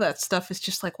back, some of that stuff is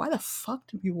just like, why the fuck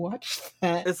did we watch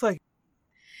that? It's like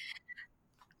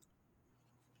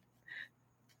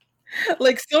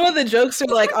some of the jokes are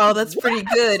like, oh, that's pretty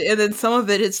good, and then some of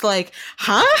it, it's like,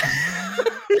 huh?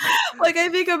 Like I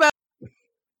think about.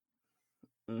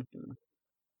 Mm-hmm.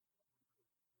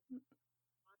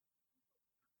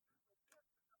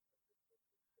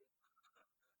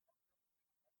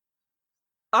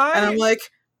 And I'm like,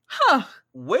 huh?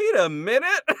 Wait a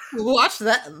minute. Watch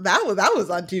that. That was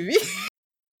on TV.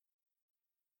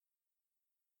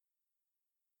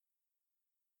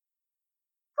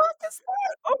 What is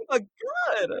that? Oh my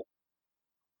god.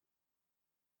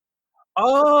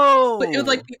 Oh, but it would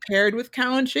like be paired with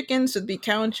Cow and Chicken, so it'd be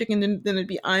Cow and Chicken, and then it'd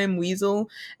be I Am Weasel,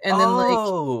 and then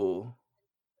like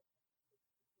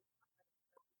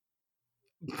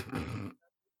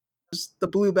the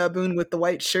blue baboon with the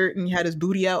white shirt, and he had his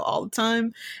booty out all the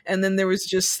time, and then there was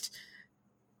just.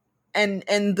 And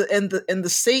the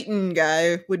Satan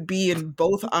guy would be in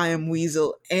both I Am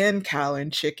Weasel and Cow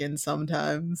and Chicken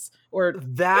sometimes. Or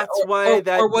that's why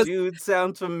that dude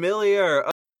sounds familiar.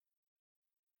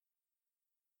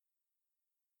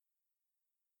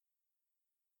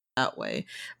 That way.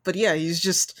 But yeah, he's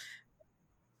just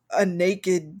a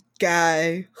naked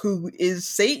guy who is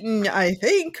Satan, I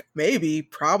think. Maybe,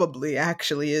 probably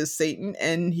actually is Satan,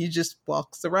 and he just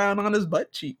walks around on his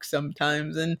butt cheeks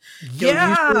sometimes, and he'll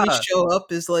usually show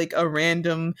up as like a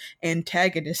random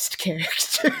antagonist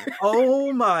character.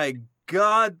 Oh my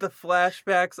god, the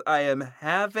flashbacks I am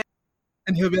having.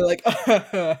 And he'll be like,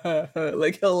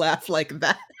 like he'll laugh like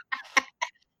that.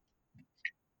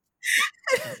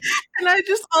 And I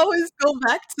just always go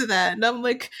back to that, and I'm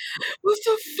like, what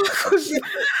the fuck was that?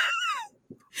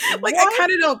 Like, what? I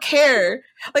kind of don't care.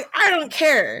 Like, I don't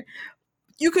care.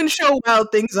 You can show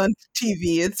wild things on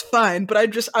TV, it's fine. But I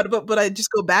just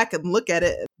go back and look at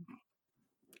it.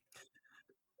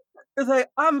 It's like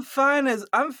I'm fine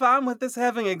with this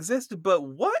having existed, but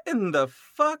what in the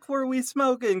fuck were we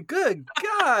smoking? Good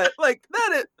God, like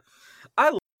that is.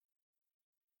 I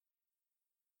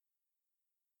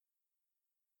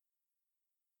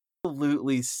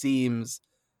absolutely seems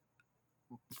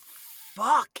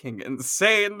fucking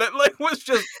insane that like was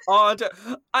just on to,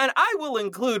 and I will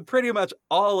include pretty much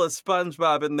all of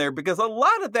SpongeBob in there because a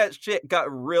lot of that shit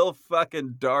got real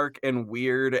fucking dark and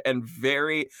weird and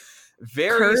very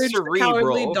Courage cerebral. The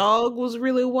Cowardly Dog was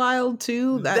really wild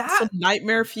too. That's some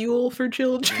nightmare fuel for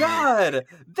children. God,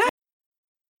 that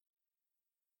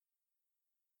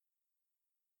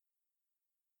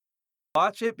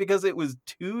watch it because it was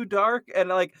too dark, and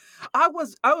like I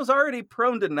was already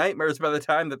prone to nightmares by the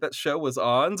time that show was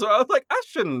on, so I was like, I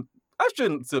shouldn't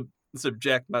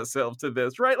subject myself to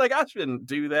this, right? Like I shouldn't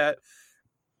do that.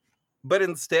 But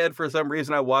instead, for some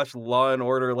reason, I watched Law and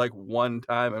Order like one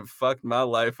time and fucked my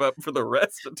life up for the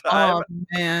rest of the time. Oh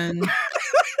man.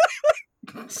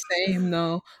 Same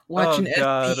though. Watching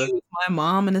SVU with my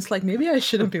mom, and it's like maybe I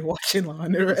shouldn't be watching Law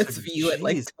and Order SVU at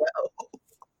like 12.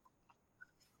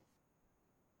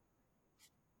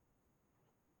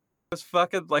 Was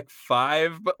fucking like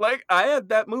 5, but like I had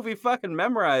that movie fucking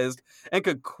memorized and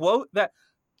could quote that.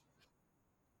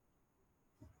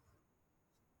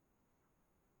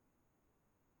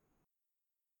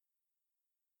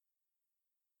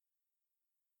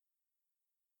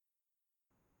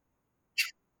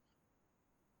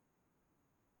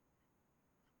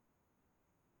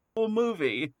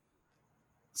 Movie,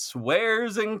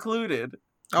 swears included,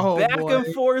 back and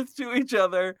forth to each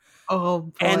other. Oh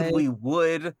boy. And we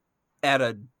would at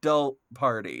adult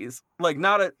parties, like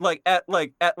not at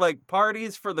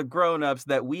parties for the grown-ups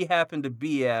that we happen to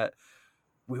be at,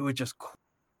 we would just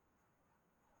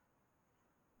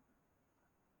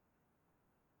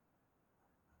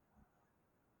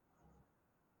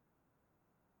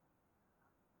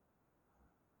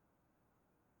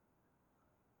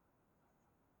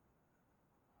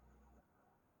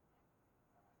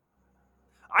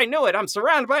I know it. I'm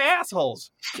surrounded by assholes.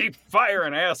 Keep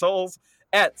firing, assholes.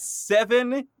 At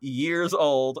 7 years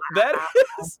old. That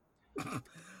is.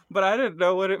 But I didn't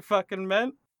know what it fucking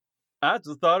meant. I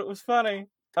just thought it was funny.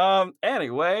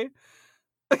 Anyway.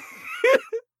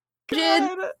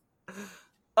 God.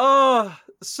 Oh,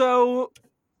 so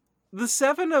the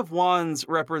Seven of Wands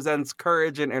represents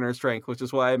courage and inner strength, which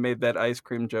is why I made that ice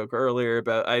cream joke earlier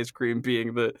about ice cream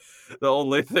being the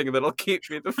only thing that'll keep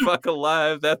me the fuck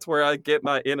alive. That's where I get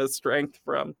my inner strength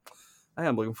from. I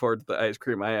am looking forward to the ice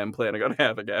cream I am planning on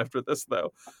having after this,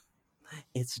 though.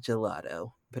 It's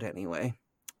gelato, but anyway,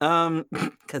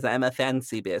 because I'm a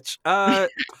fancy bitch.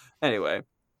 Anyway,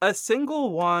 a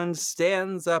single wand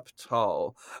stands up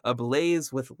tall,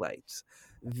 ablaze with light.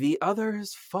 The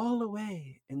others fall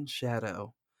away in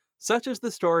shadow. Such is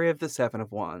the story of the Seven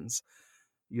of Wands.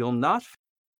 You'll not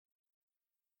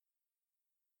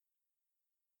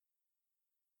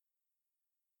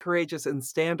courageous and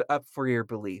stand up for your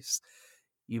beliefs.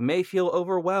 You may feel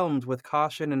overwhelmed with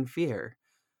caution and fear,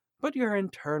 but your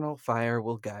internal fire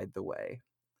will guide the way.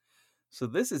 So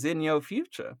this is in your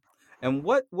future. And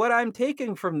what I'm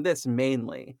taking from this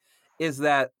mainly is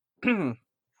that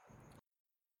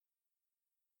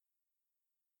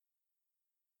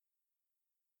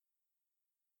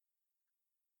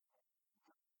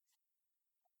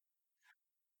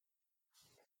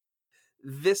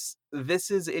this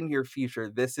is in your future.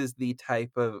 This is the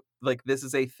type of, like, this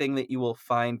is a thing that you will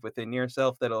find within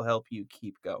yourself that'll help you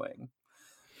keep going.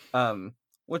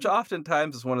 Which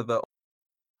oftentimes is one of the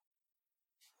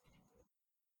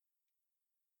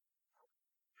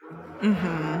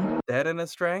that in a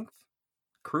strength,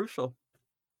 crucial.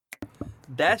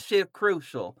 That shit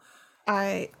crucial.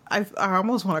 I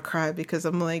almost want to cry because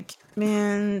I'm like,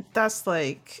 man, that's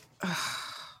like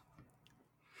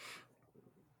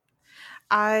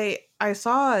I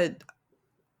saw it.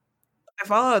 I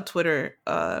follow a Twitter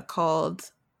called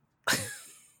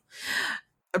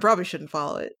I probably shouldn't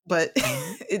follow it, but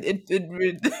it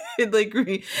like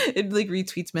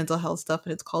retweets mental health stuff,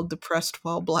 and it's called Depressed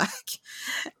While Black.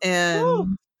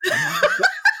 And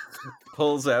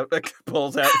pulls out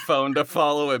phone to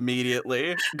follow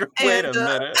immediately. Wait a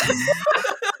minute.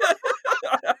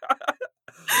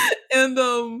 And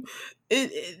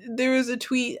there was a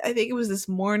tweet, I think it was this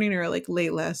morning or like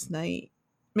late last night.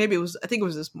 Maybe I think it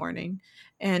was this morning.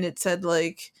 And it said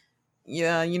like,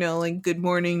 yeah, you know, like, good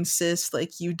morning, sis.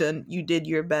 Like, you did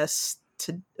your best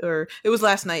to, or it was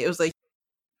last night. It was like,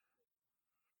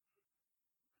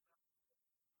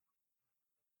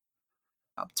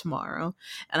 up tomorrow.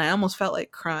 And I almost felt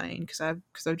like crying because I've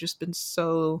just been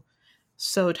so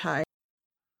tired.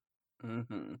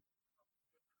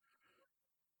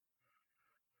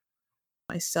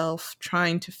 Myself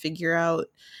trying to figure out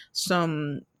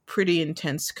some pretty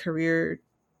intense career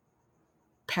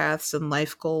paths and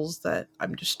life goals that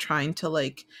I'm just trying to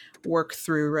like work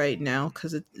through right now,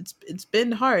 because it's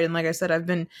been hard. And like I said, I've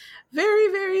been very,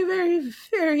 very, very,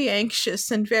 very anxious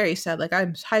and very sad. Like,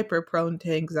 I'm hyper prone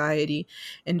to anxiety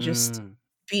and just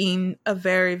being a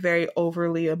very, very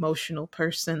overly emotional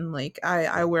person. Like,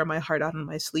 I wear my heart out on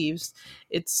my sleeves.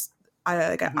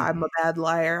 I'm a bad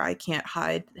liar. I can't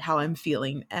hide how I'm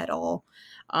feeling at all.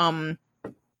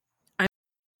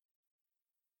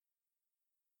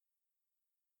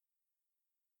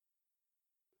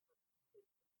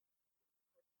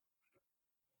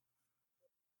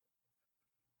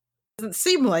 Doesn't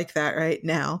seem like that right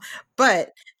now,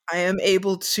 but I am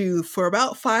able to, for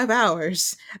about 5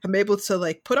 hours, I'm able to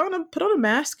like put on a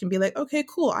mask and be like, okay,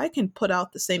 cool, I can put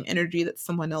out the same energy that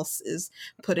someone else is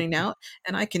putting out,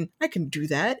 and I can do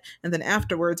that. And then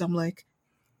afterwards I'm like,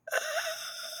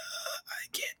 I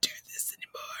can't do this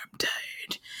anymore, I'm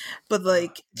tired. But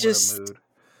like, just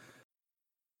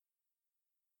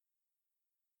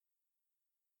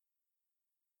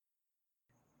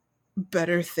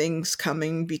better things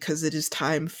coming, because it is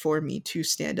time for me to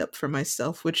stand up for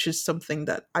myself, which is something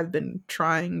that I've been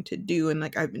trying to do and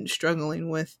like I've been struggling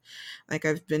with. Like,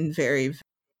 I've been very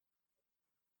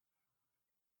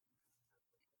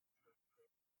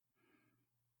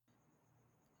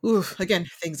again,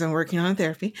 things I'm working on in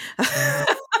therapy.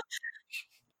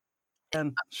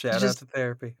 And shout out to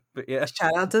therapy. But yeah.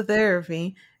 Shout out to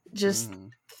therapy. Just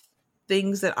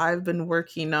things that I've been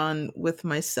working on with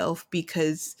myself,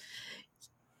 because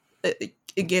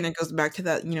again, it goes back to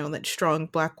that, you know, that strong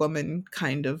Black woman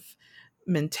kind of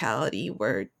mentality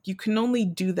where you can only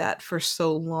do that for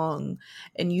so long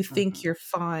and you think you're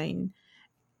fine,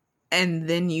 and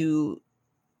then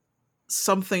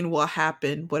something will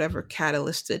happen, whatever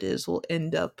catalyst it is will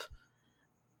end up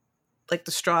like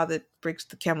the straw that breaks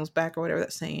the camel's back, or whatever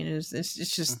that saying is. It's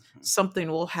just something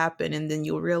will happen, and then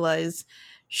you'll realize,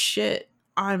 shit,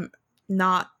 I'm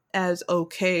not as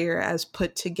okay or as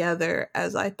put together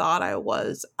as I thought I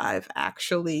was. I've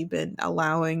actually been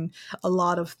allowing a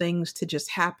lot of things to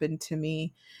just happen to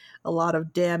me a lot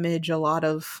of damage, a lot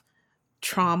of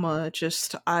trauma.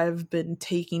 Just I've been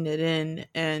taking it in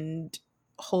and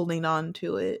holding on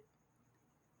to it.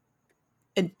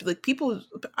 And like people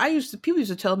used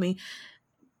to tell me,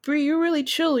 Brie, you're really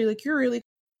chill. You're really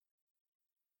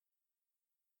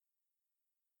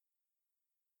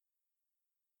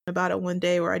about it one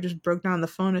day where I just broke down the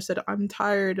phone and said, I'm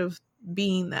tired of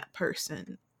being that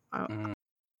person.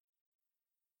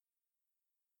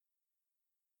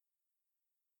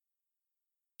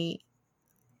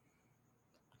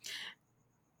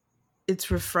 It's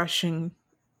refreshing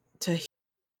to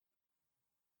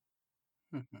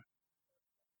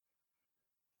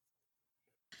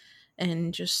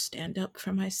and just stand up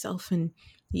for myself and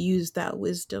use that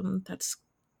wisdom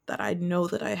that I know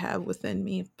that I have within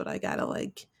me, but I gotta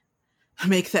like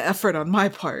make the effort on my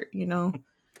part, you know?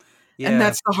 Yeah. And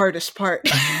that's the hardest part.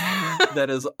 That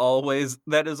is always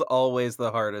the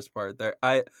hardest part there.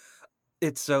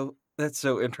 That's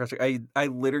so interesting. I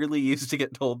literally used to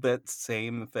get told that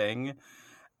same thing.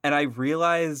 And I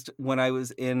realized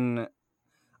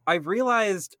I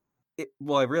realized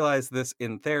this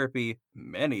in therapy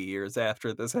many years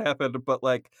after this happened, but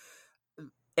like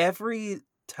I've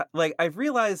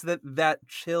realized that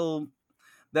chill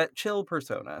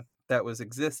persona that was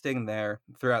existing there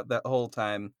throughout that whole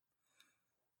time,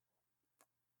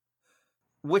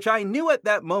 which I knew at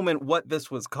that moment what this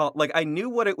was called. Like, I knew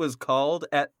what it was called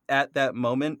at that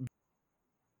moment.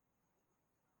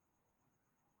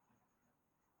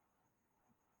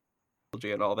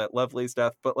 And all that lovely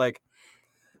stuff, but like,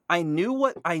 I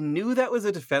knew that was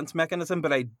a defense mechanism,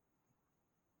 but I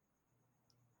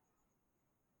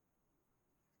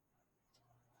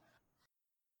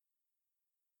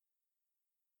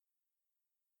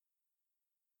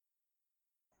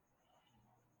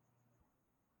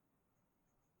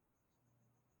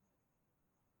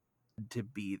to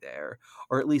be there,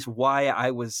 or at least why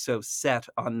I was so set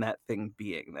on that thing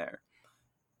being there.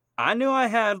 I knew I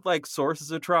had like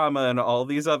sources of trauma and all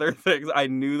these other things. I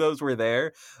knew those were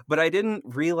there, but I didn't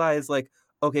realize like,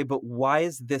 okay, but why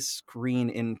is this screen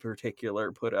in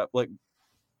particular put up? Like,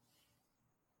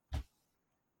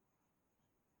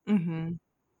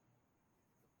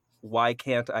 why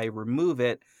can't I remove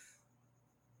it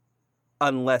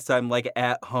unless I'm like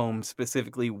at home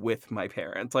specifically with my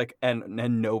parents, like, and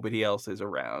nobody else is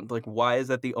around? Like, why is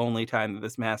that the only time that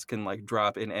this mask can like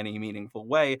drop in any meaningful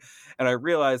way? And I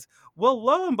realized, well,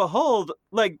 lo and behold,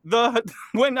 like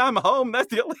when I'm home, that's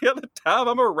the only other time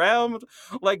I'm around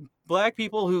like Black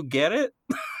people who get it.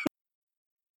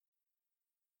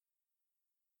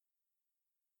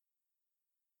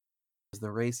 The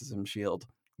racism shield.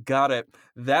 Got it.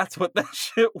 That's what that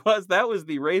shit was. That was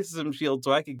the racism shield,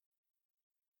 so I could.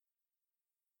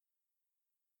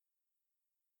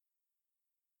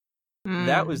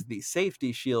 That was the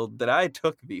safety shield that I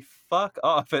took the fuck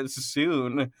off as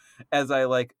soon as I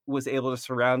like was able to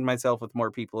surround myself with more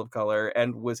people of color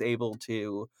and was able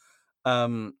to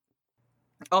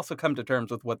also come to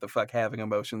terms with what the fuck having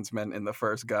emotions meant in the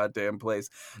first goddamn place.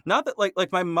 Not that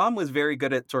like my mom was very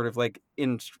good at sort of like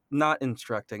not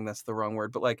instructing, that's the wrong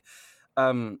word, but like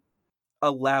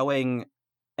allowing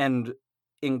and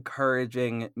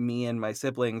encouraging me and my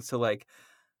siblings to like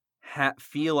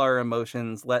feel our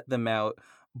emotions, let them out,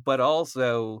 but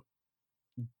also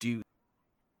do.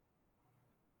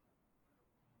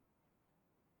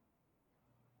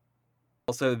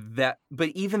 Also that, but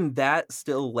even that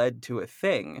still led to a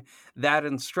thing. That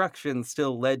instruction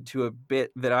still led to a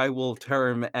bit that I will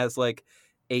term as like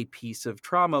a piece of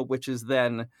trauma, which is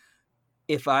then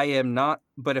if I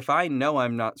know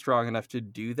I'm not strong enough to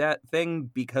do that thing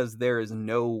because there is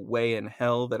no way in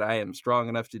hell that I am strong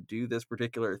enough to do this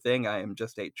particular thing, I am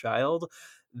just a child,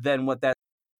 then what that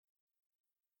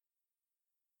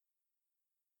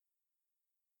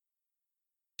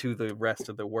to the rest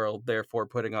of the world, therefore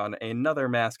putting on another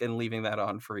mask and leaving that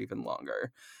on for even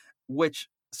longer.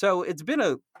 So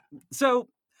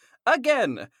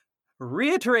again,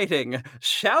 reiterating,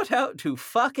 shout out to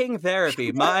fucking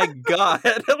therapy. My God.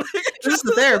 This is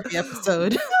a therapy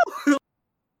episode.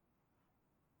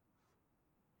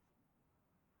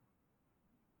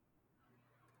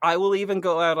 I will even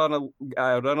go out on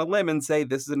a limb and say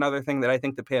this is another thing that I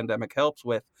think the pandemic helps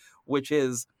with, which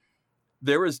is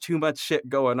there was too much shit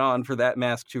going on for that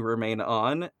mask to remain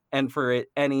on, and for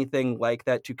anything like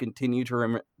that to continue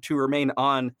to remain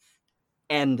on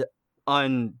and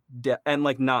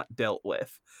like not dealt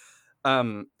with.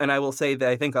 And I will say that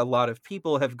I think a lot of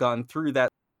people have gone through that.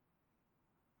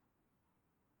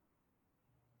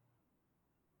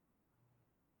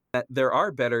 That there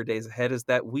are better days ahead is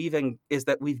that we've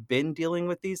been dealing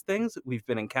with these things, we've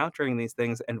been encountering these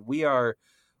things, and we are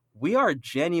we are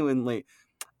genuinely,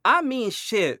 I mean,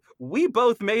 shit, we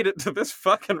both made it to this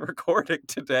fucking recording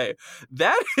today.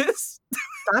 That is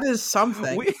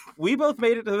something. We both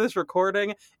made it to this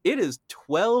recording. It is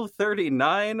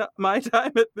 12:39 my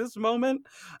time at this moment.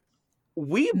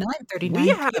 We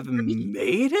have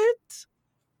made it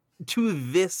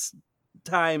to this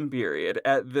time period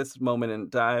at this moment in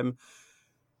time.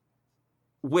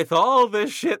 With all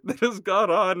this shit that has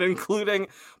gone on, including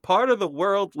part of the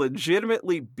world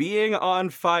legitimately being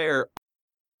on fire.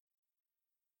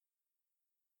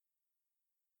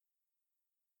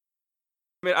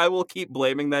 I mean, I will keep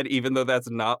blaming that, even though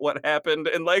that's not what happened.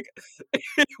 And, like,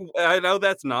 I know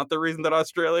that's not the reason that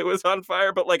Australia was on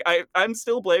fire, but, like, I'm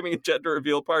still blaming gender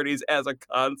reveal parties as a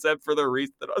concept for the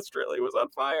reason that Australia was on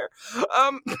fire.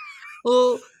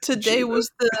 Well, today was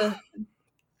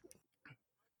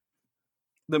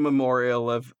the memorial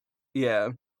of, yeah.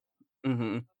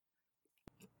 Mm-hmm.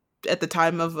 At the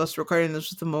time of us recording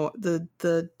this, was the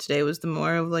today was the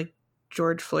memorial of, like,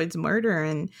 George Floyd's murder,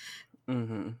 and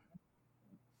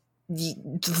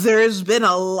there's been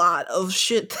a lot of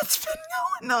shit that's been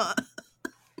going on.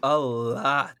 A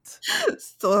lot.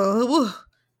 So,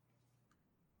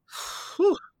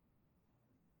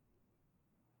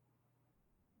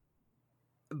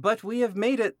 but we have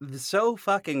made it so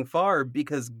fucking far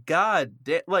because god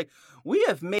damn, like, we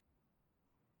have made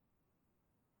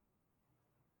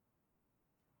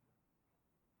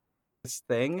this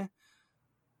thing.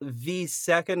 The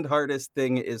second hardest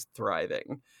thing is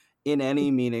thriving in any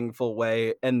meaningful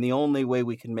way, and the only way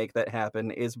we can make that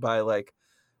happen is by, like,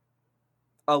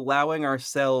 allowing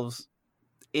ourselves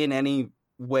in any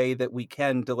way that we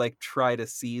can to, like, try to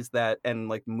seize that and,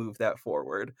 like, move that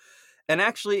forward. And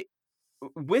actually,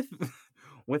 with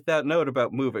that note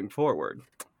about moving forward,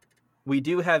 we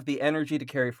do have the Energy to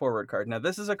Carry Forward card. Now,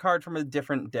 this is a card from a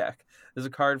different deck. This is a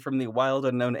card from the Wild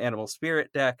Unknown Animal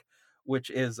Spirit deck,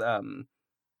 which is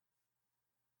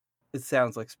it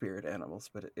sounds like spirit animals,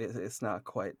 but it's not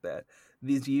quite that.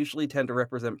 These usually tend to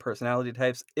represent personality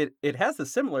types. It has a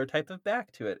similar type of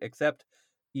back to it, except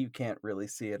you can't really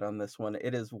see it on this one.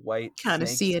 It is white. Kind of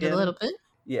see it a little bit.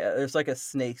 Yeah, there's like a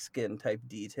snakeskin type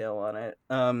detail on it.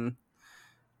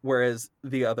 Whereas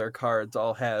the other cards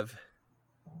all have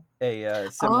a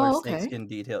similar snakeskin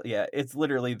detail. Yeah, it's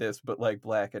literally this, but like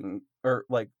black or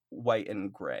like white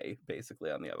and gray,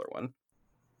 basically, on the other one.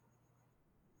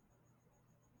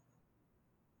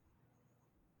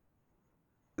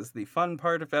 Is the fun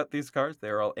part about these cards.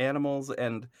 They're all animals,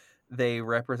 and they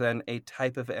represent a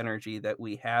type of energy that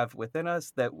we have within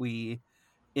us that we,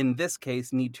 in this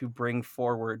case, need to bring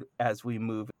forward as we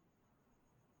move.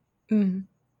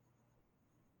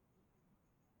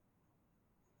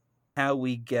 How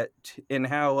we get to, and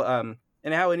how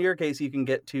in your case you can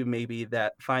get to maybe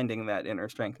that, finding that inner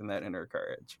strength and that inner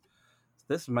courage. So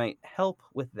this might help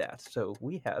with that. So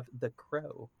we have the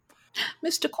Crow.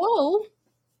 Mr. Quo.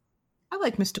 I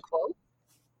like Mr. Quo.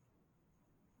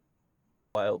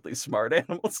 Wildly smart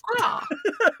animals.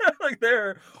 Like,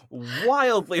 they're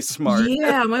wildly smart.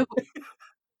 Yeah,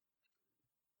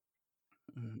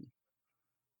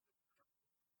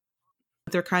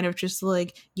 they're kind of just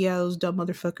like, yeah, those dumb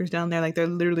motherfuckers down there, like, they're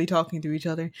literally talking to each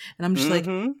other, and I'm just like,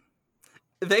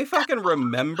 they fucking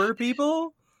remember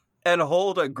people and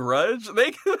hold a grudge.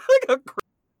 They like a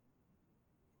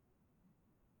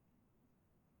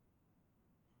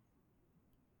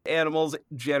animals,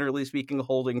 generally speaking,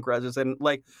 holding grudges. And,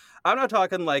 like, I'm not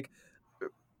talking like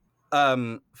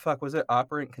was it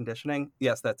operant conditioning?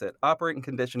 Yes, that's it. Operant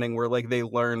conditioning, where, like, they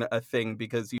learn a thing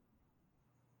because you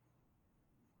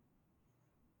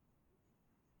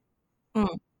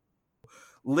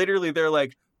literally, they're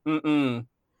like, no,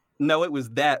 it was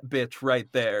that bitch right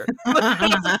there.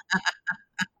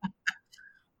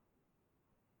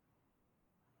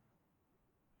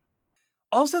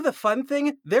 Also, the fun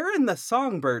thing, they're in the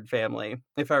songbird family,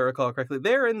 if I recall correctly.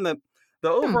 They're in the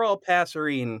overall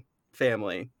passerine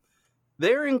family.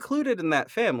 They're included in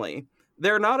that family.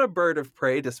 They're not a bird of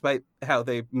prey, despite how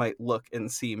they might look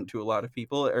and seem to a lot of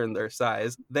people or in their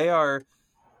size. They are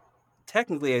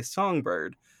technically a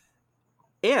songbird.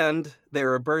 And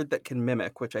they're a bird that can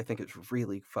mimic, which I think is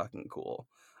really fucking cool.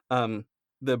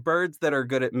 The birds that are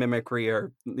good at mimicry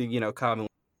are, commonly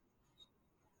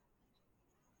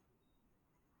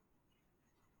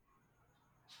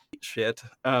shit.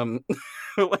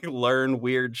 Like, learn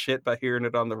weird shit by hearing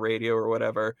it on the radio or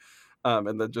whatever,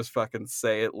 and then just fucking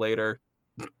say it later,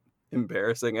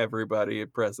 embarrassing everybody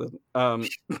present.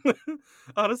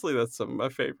 Honestly, that's some of my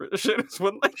favorite shit. Is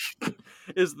when, like,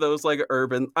 is those, like,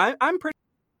 urban. I'm pretty.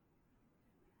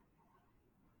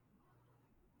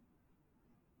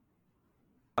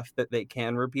 enough that they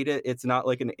can repeat it. It's not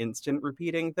like an instant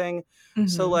repeating thing. Mm-hmm.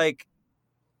 So like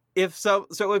if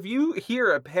you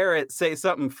hear a parrot say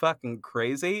something fucking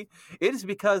crazy, it is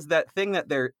because that thing that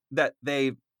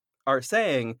they are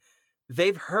saying,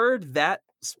 they've heard that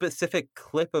specific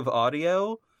clip of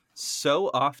audio so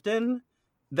often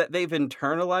that they've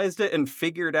internalized it and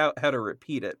figured out how to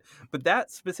repeat it. But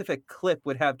that specific clip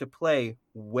would have to play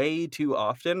way too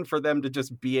often for them to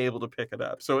just be able to pick it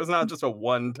up. So it's not just a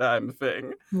one-time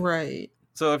thing. Right.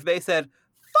 So if they said,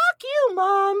 "Fuck you,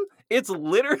 Mom," it's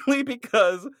literally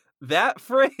because that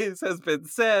phrase has been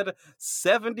said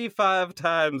 75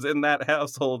 times in that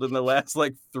household in the last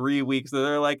 3 weeks. And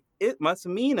they're like, it must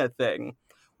mean a thing,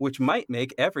 which might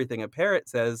make everything a parrot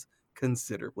says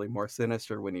considerably more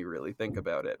sinister when you really think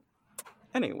about it.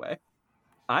 Anyway,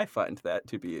 I find that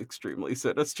to be extremely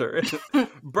sinister.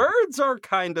 Birds are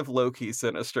kind of low-key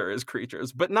sinister as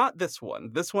creatures, but not this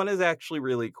one. This one is actually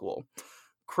really cool.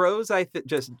 Crows, I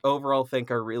just overall think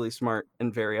are really smart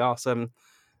and very awesome.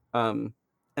 And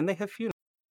they have funerals.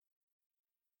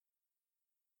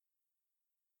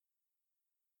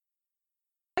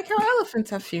 Like how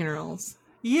elephants have funerals.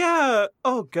 Yeah.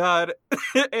 Oh God.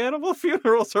 Animal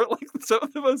funerals are some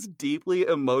of the most deeply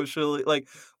emotionally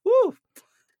woo.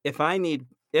 If I need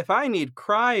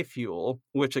cry fuel,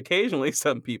 which occasionally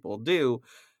some people do,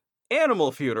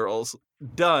 animal funerals,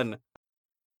 done.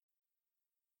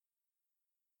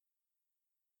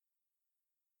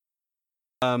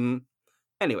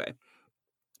 Anyway,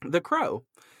 the crow.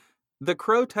 The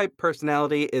crow type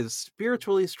personality is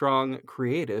spiritually strong,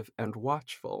 creative, and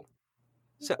watchful.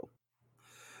 So,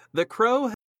 the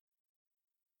crow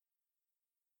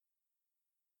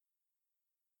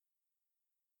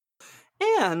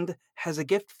and has a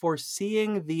gift for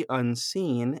seeing the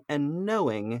unseen and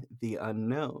knowing the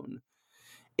unknown.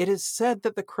 It is said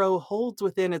that the crow holds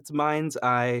within its mind's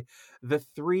eye the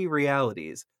three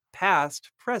realities: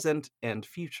 past, present, and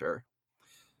future.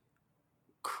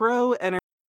 Crow energy.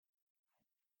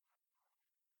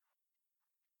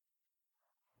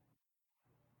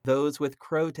 Those with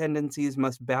crow tendencies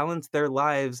must balance their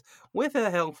lives with a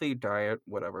healthy diet,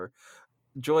 whatever,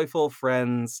 joyful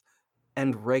friends,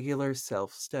 and regular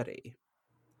self-study.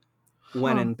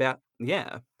 When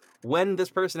when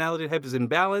this personality type is in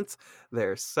balance,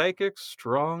 they're psychic,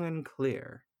 strong, and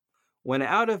clear. When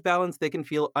out of balance, they can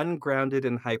feel ungrounded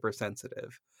and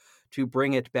hypersensitive. To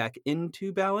bring it back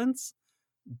into balance,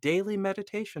 daily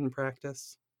meditation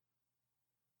practice.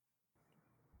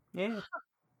 Yeah.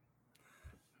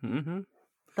 Mm-hmm.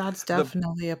 That's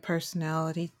definitely a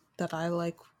personality that I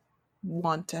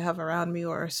want to have around me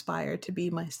or aspire to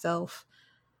be myself.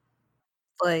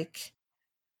 Like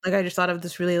I just thought of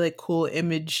this really cool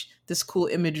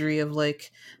imagery of a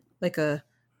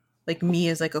me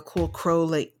as a cool crow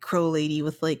lady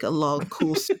with a long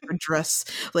cool super dress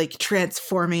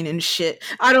transforming and shit.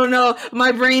 I don't know,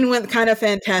 my brain went kind of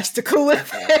fantastical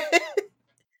with it.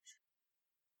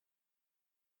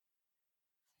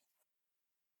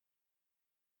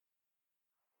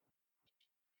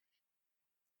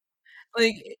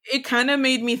 It kind of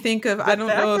made me think of I don't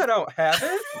have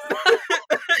it.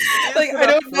 I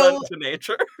don't know to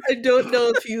nature. I don't know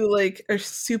if you are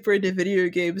super into video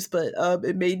games, but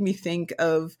it made me think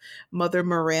of Mother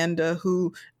Miranda,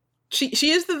 who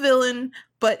she is the villain,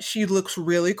 but she looks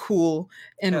really cool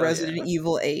in Resident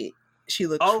Evil 8. She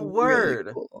looks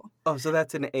really cool. Oh, so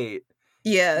that's an 8.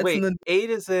 Yeah, wait, 8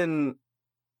 is in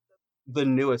the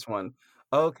newest one.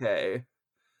 Okay.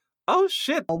 Oh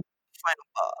shit. Final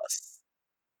boss.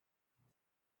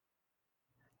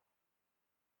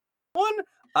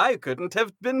 I couldn't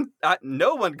have been.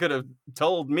 No one could have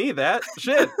told me that.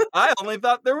 Shit. I only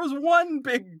thought there was one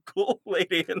big cool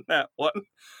lady in that one.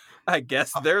 I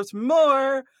guess there's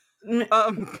more.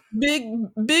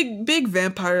 Big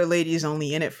vampire lady's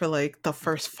only in it for the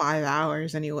first 5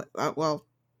 hours anyway. Well,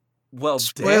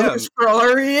 spoilers for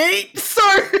RE8.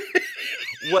 Sorry.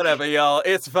 Whatever, y'all.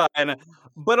 It's fine.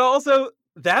 But also,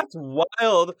 that's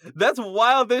wild. That's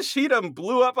wild that she done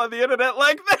blew up on the internet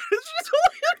like that.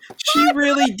 She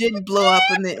really did blow up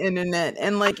on the internet,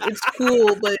 and it's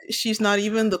cool, but she's not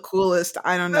even the coolest.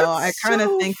 I don't know. I kind of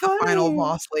think the final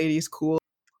boss lady's cool.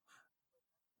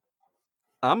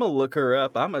 I'm gonna look her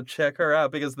up. I'm gonna check her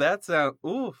out because that sounds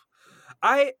oof.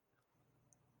 I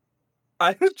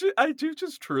do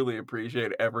just truly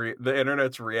appreciate the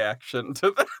internet's reaction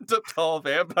to the tall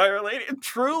vampire lady.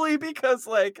 Truly, because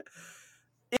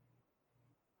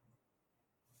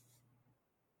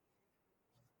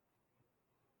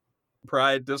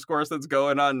pride discourse that's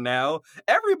going on now,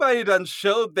 everybody done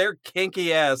showed their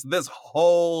kinky ass this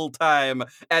whole time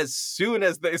as soon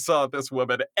as they saw this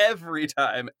woman. Every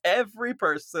time, every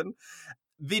person.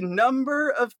 The number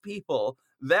of people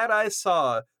that I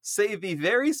saw say the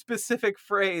very specific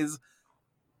phrase,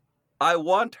 "I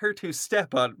want her to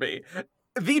step on me."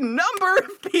 The number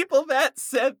of people that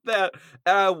said that,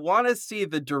 and I want to see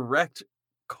the direct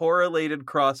correlated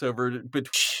crossover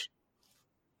between.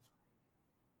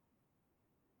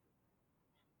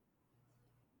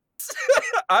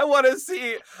 I want to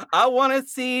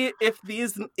see if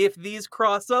these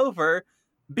cross over,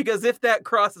 because if that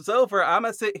crosses over, I'm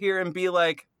gonna sit here and be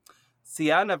like,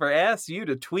 see, I never asked you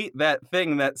to tweet that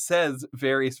thing that says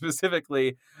very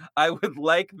specifically, "I would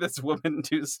like this woman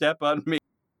to step on me."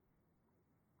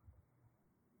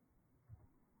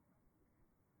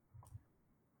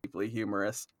 Deeply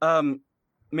humorous.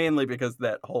 Mainly because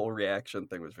that whole reaction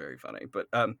thing was very funny. But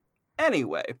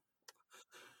anyway.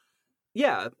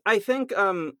 Yeah, I think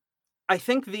the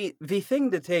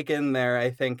thing to take in there, I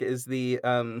think, is the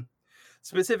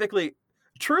specifically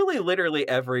truly literally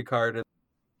every card.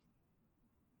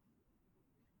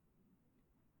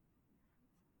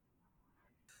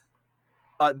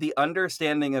 The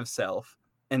understanding of self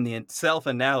and the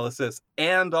self-analysis,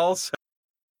 and also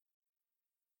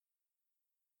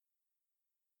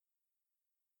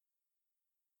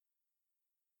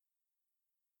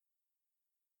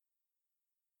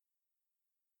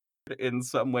in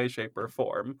some way, shape, or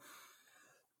form,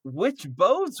 which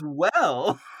bodes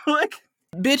well. Like,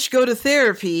 bitch, go to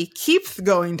therapy. Keep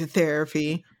going to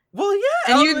therapy. Well,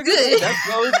 yeah, and you're good.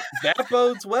 That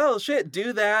bodes well. Shit,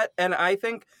 do that, and I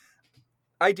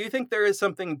do think there is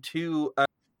something to.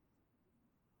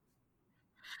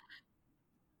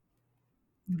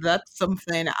 That's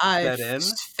something I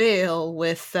fail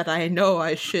with that I know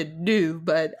I should do,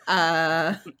 but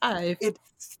I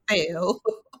fail.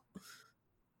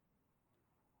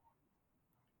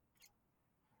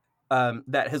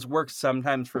 That has worked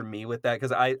sometimes for me with that,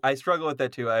 because I struggle with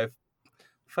that too. I have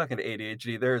fucking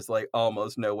ADHD. There's like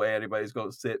almost no way anybody's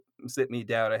going to sit me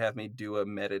down and have me do a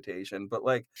meditation.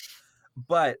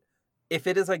 But if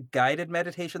it is a guided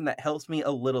meditation that helps me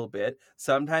a little bit,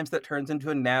 sometimes that turns into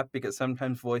a nap, because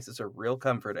sometimes voices are real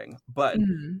comforting. But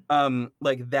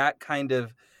like that kind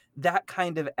of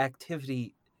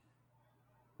activity,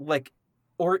 like,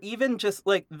 or even just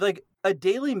like a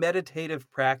daily meditative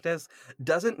practice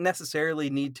doesn't necessarily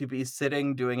need to be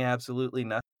sitting doing absolutely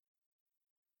nothing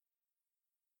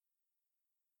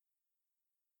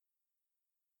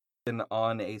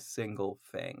on a single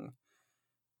thing,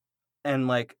 and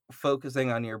like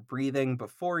focusing on your breathing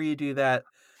before you do that,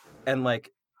 and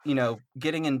like, you know,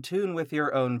 getting in tune with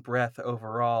your own breath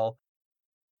overall.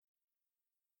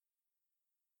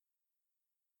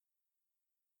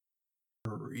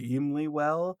 Extremely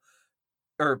well.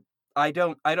 Or I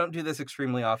don't do this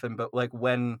extremely often, but like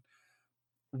when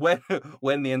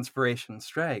the inspiration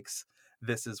strikes,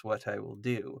 this is what I will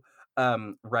do.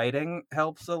 Writing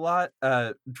helps a lot.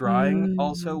 Drawing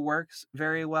also works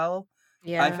very well.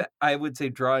 Yeah, I would say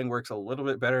drawing works a little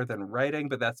bit better than writing,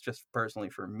 but that's just personally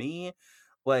for me.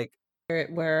 Like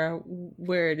where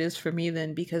it is for me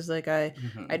then, because like I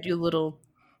do little,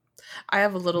 I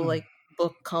have a little like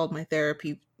book called my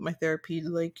therapy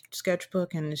like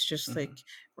sketchbook, and it's just like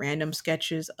random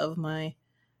sketches of my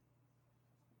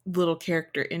little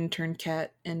character intern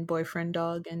cat and boyfriend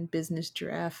dog and business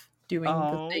giraffe doing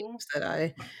the things that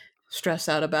I stress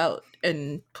out about,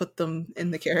 and put them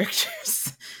in the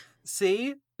characters.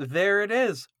 See, there it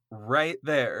is, right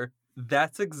there.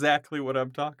 That's exactly what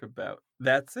I'm talking about.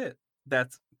 That's it.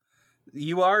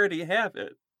 You already have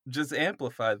it. Just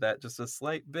amplify that just a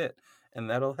slight bit, and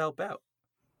that'll help out.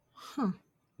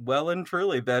 Well and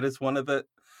truly, that is one of the.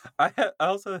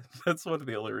 Also, that's one of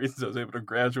the only reasons I was able to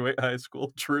graduate high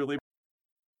school. Truly.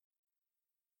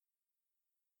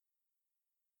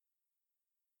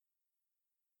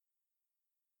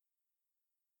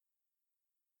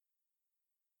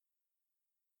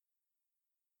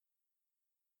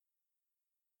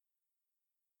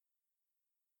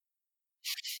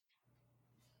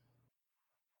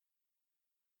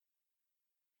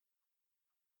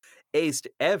 Aced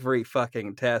every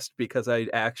fucking test because I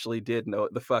actually did know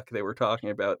what the fuck they were talking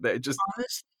about. They just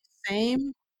honestly,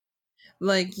 same.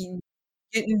 Like you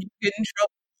get in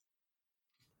trouble.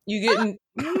 You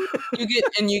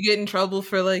get in trouble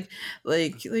for like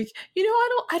you know,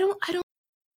 I don't.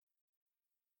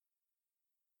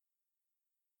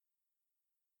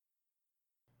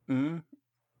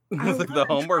 Like the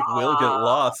homework will get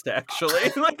lost, actually.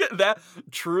 Like that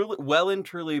truly, well and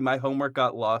truly, my homework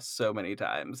got lost so many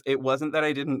times. It wasn't that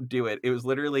I didn't do it. It was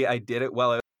literally I did it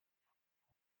while I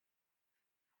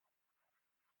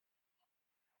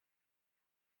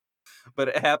but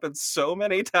it happened so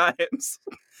many times.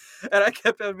 And I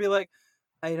kept on being like,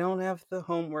 I don't have the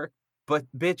homework. But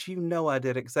bitch, you know I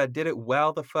did it because I did it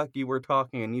while the fuck you were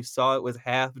talking and you saw it was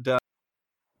half done.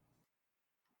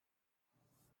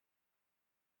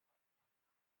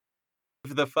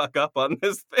 The fuck up on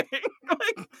this thing.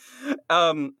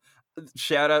 Like,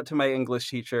 shout out to my English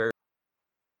teacher.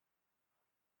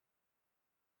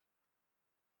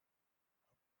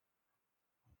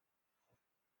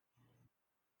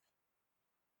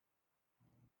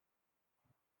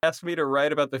 Asked me to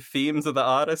write about the themes of the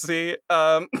Odyssey.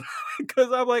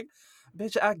 Because I'm like,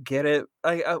 bitch, I get it.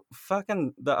 I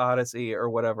fucking the Odyssey or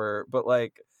whatever, but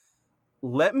like,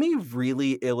 let me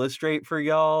really illustrate for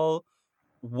y'all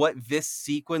what this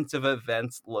sequence of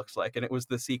events looks like. And it was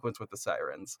the sequence with the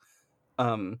sirens,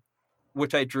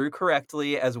 which I drew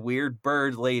correctly as weird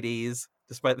bird ladies,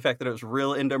 despite the fact that I was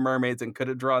real into mermaids and could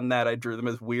have drawn that. I drew them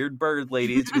as weird bird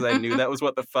ladies because I knew that was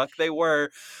what the fuck they were.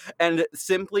 And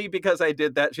simply because I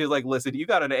did that, she was like, listen, you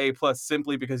got an A+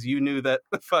 simply because you knew that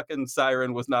the fucking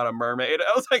siren was not a mermaid.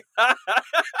 I was like,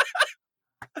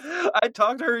 I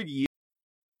talked to her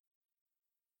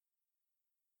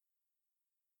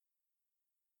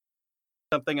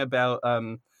something about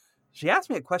she asked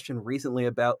me a question recently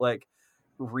about like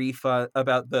refund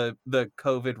about the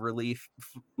COVID relief,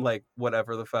 like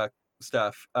whatever the fuck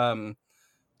stuff,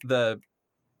 the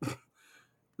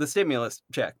stimulus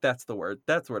check, that's the word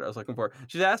I was looking for.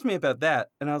 She asked me about that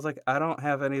and I was like, I don't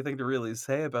have anything to really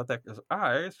say about that because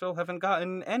I still haven't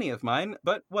gotten any of mine,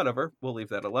 but whatever, we'll leave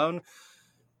that alone.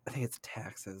 I think it's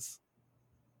taxes.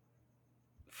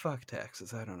 Fuck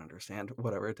taxes. I don't understand.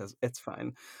 Whatever, it does. It's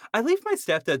fine. I leave my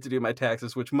stepdad to do my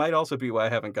taxes, which might also be why I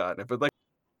haven't gotten it. But like,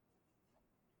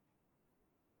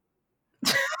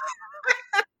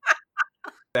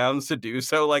 bounds to do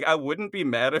so. Like, I wouldn't be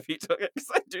mad if he took it because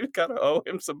I do kind of owe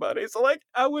him some money. So like,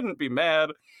 I wouldn't be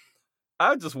mad.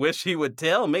 I just wish he would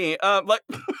tell me. Like,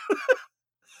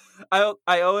 I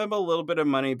owe him a little bit of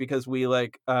money because we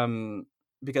like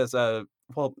because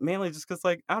well, mainly just because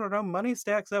like I don't know, money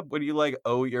stacks up when you like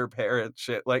owe your parents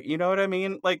shit. Like, you know what I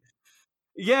mean? Like,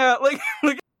 yeah, like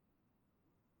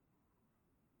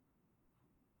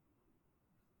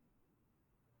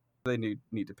they need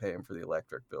to pay him for the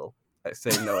electric bill. I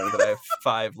say knowing that I have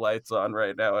 5 lights on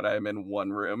right now and I'm in one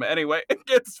room. Anyway,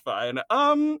 it's fine.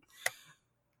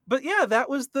 But yeah, that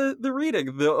was the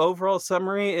reading. The overall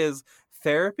summary is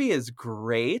therapy is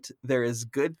great. There is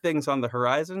good things on the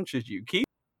horizon should you keep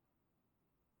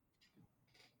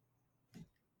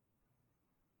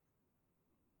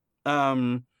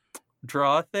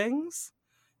draw things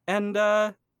and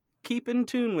keep in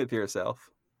tune with yourself.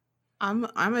 I'm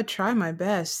gonna try my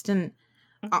best, and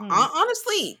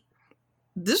honestly,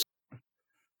 this.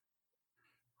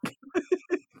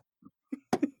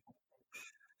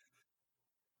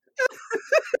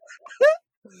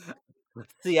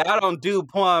 See, I don't do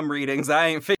palm readings. I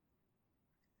ain't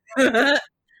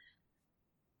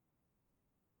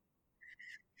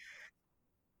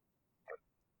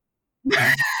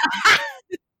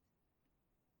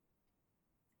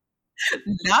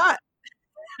not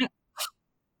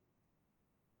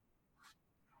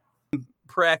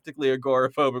practically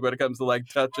agoraphobic when it comes to like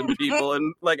touching people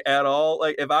and like at all.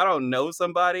 Like if I don't know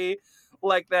somebody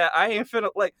like that, I ain't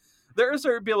finna like. There are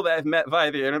certain people that I've met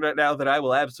via the internet now that I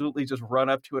will absolutely just run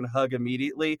up to and hug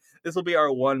immediately. This will be our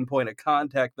one point of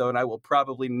contact though, and I will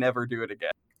probably never do it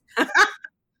again.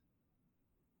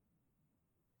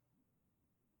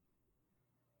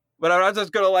 But I'm not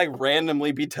just gonna like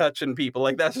randomly be touching people.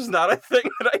 Like that's just not a thing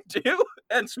that I do.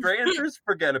 And strangers,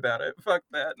 forget about it. Fuck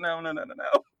that. No.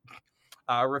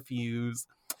 I refuse.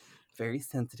 Very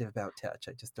sensitive about touch.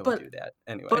 I just don't do that.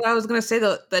 Anyway. But I was gonna say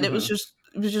though that it was just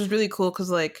really cool because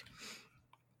like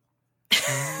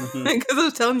because I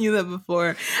was telling you that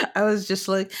before. I was just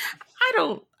like,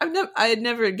 I had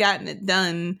never gotten it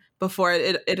done before.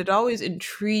 It had always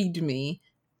intrigued me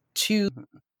to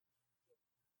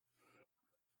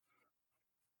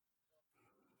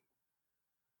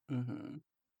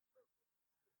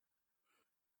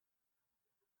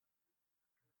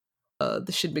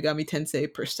the Shin Megami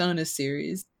Tensei Persona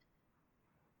series.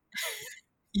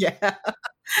 Yeah.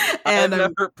 And I've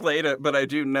never played it, but I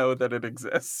do know that it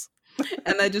exists.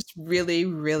 And I just really,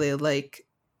 really like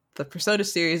the Persona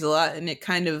series a lot, and it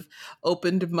kind of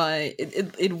opened my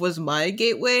it was my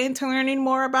gateway into learning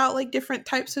more about like different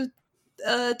types of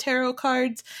tarot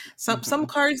cards. Some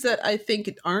cards that I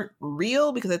think aren't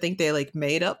real because I think they like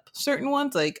made up certain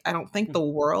ones. Like I don't think the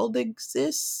world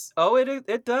exists. Oh,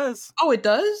 it does. Oh, it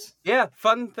does? Yeah.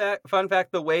 Fun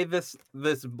fact. The way this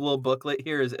little booklet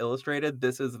here is illustrated,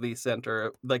 this is the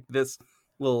center. Like this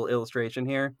little illustration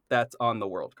here, that's on the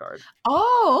world card.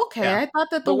 Oh, okay. Yeah. I thought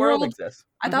that the world exists.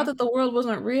 I thought that the world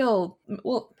wasn't real.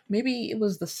 Well, maybe it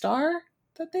was the star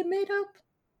that they made up.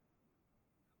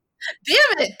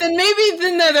 Damn it!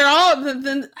 Then they're all.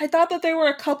 Then I thought that there were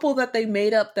a couple that they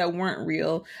made up that weren't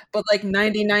real, but like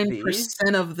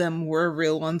 99% of them were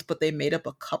real ones. But they made up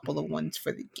a couple of ones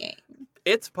for the game.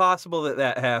 It's possible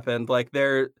that happened. Like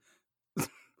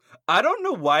I don't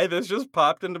know why this just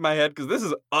popped into my head because this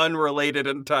is unrelated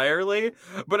entirely.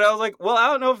 But I was like, well, I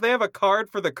don't know if they have a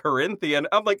card for the Corinthian.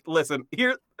 I'm like, listen,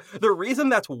 here, the reason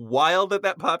that's wild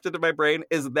that popped into my brain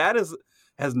is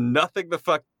has nothing to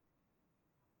fuck.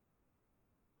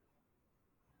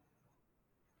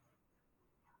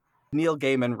 Neil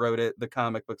Gaiman wrote it, the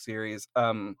comic book series.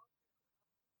 Talking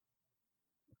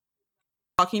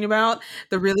about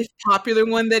the really popular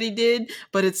one that he did,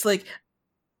 but it's like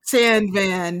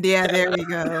Sandman. Yeah, there we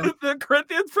go. The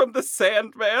Corinthians from the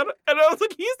Sandman. And I was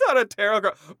like, he's not a tarot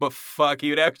card. But fuck,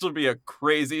 he'd actually be a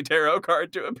crazy tarot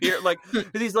card to appear. Like,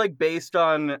 he's like based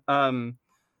on, I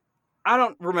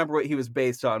don't remember what he was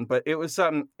based on, but it was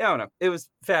something, I don't know. It was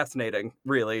fascinating,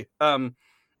 really.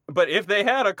 But if they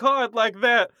had a card like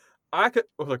that, I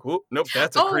was like, oh, nope,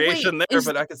 that's a creation there,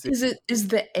 but I could see. Is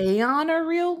the Aeon a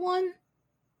real one?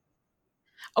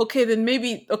 Okay, then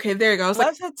maybe. Okay, there you go. I was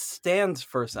like, that stands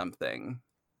for something.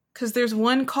 Because there's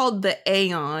one called the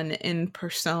Aeon in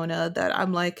Persona that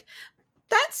I'm like,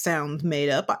 that sounds made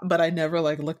up, but I never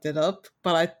like looked it up.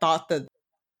 But I thought that.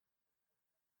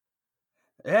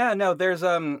 Yeah, no, there's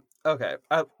okay,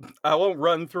 I won't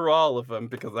run through all of them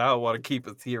because I don't want to keep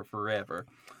us here forever.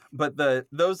 But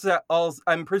those that all,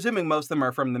 I'm presuming most of them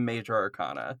are from the major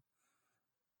arcana.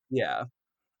 Yeah.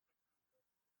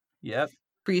 Yep.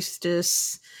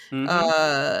 Priestess,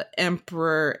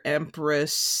 Emperor,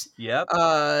 Empress. Yep.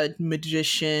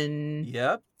 Magician.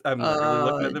 Yep. I'm literally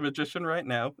looking at the magician right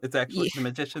now. It's actually the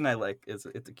magician I like. It's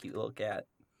a cute little cat.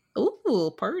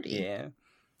 Ooh, party. Yeah.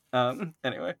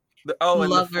 Anyway. And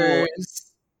Lovers.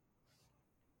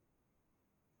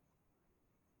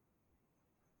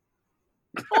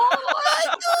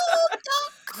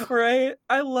 Right?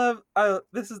 I love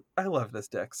this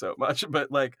deck so much,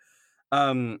 but like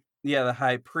yeah, the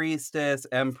High Priestess,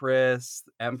 Empress,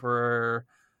 Emperor,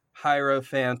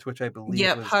 Hierophant, which I believe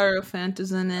Hierophant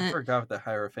is in it. I forgot what the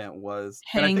Hierophant was.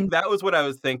 And I think that was what I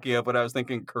was thinking of when I was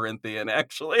thinking Corinthian,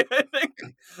 actually. I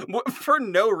think for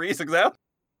no reason.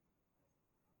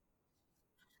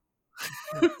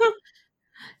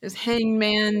 There's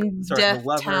Hangman, Death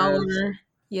Tower.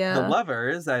 Yeah. The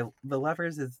Lovers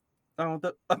is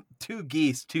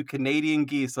two Canadian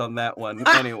geese on that one.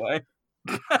 Anyway.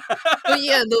 But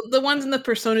yeah, the ones in the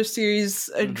Persona series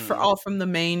are all from the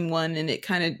main one, and it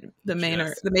kind of the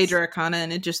major arcana,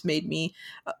 and it just made me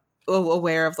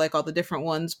aware of like all the different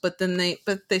ones. But then they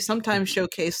sometimes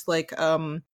showcase like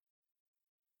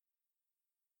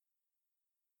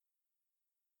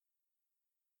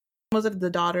was it the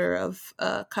Daughter of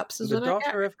Cups? Is the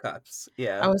Daughter of Cups?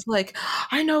 Yeah. I was like,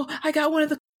 I know, I got one of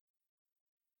the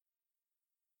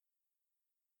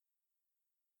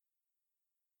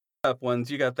Cup ones.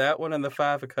 You got that one and the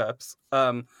Five of Cups.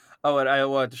 And I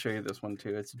wanted to show you this one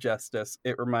too. It's Justice.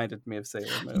 It reminded me of Sailor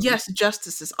Moon. Yes,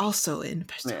 Justice is also in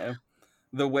Persona. Yeah.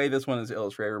 The way this one is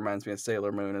illustrated reminds me of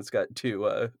Sailor Moon. It's got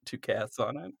two cats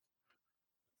on it.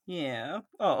 Yeah.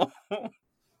 Oh.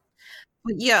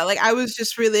 But yeah, like I was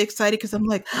just really excited because I'm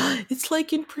like, it's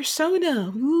like in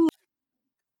Persona. Ooh.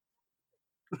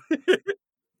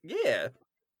 Yeah.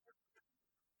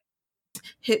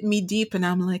 Hit me deep, and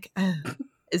I'm like, oh,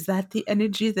 is that the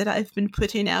energy that I've been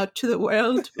putting out to the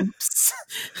world? Oops.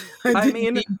 I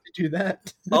mean, need to do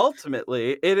that.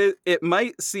 Ultimately, it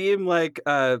might seem like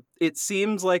it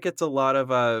seems like it's a lot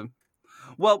of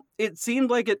well, it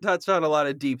seemed like it touched on a lot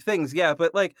of deep things, yeah,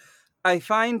 but like I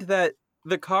find that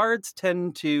the cards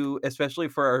tend to, especially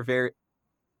for our very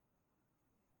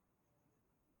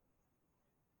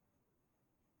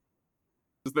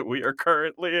that we are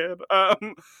currently in. I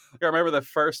remember the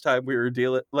first time we were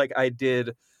I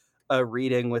did a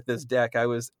reading with this deck. I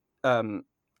was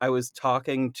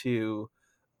talking to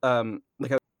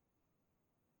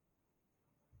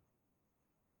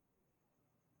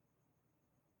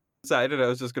decided I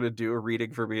was just going to do a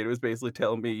reading for me, and it was basically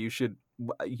telling me you should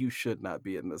not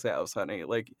be in this house, honey.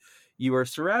 Like, you are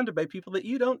surrounded by people that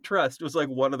you don't trust. It was like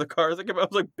one of the cards that came out. I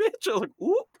was like, bitch. I was like,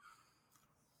 ooh,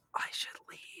 I should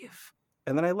leave.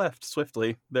 And then I left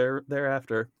swiftly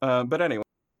thereafter. But anyway.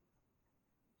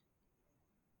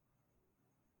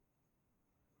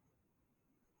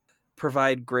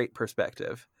 Provide great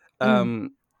perspective.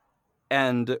 And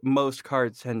most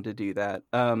cards tend to do that.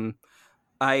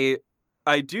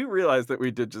 I do realize that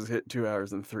we did just hit 2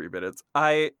 hours and 3 minutes.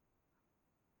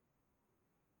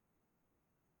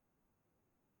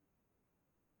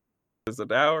 Is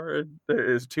an hour,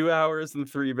 is 2 hours and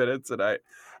 3 minutes, and I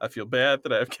feel bad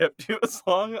that I've kept you as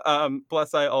long.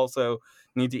 Plus I also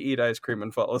need to eat ice cream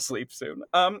and fall asleep soon.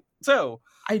 So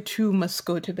I too must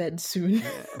go to bed soon.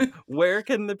 Where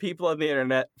can the people on the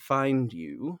internet find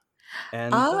you?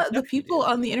 And the people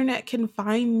on the internet can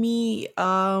find me,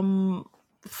 I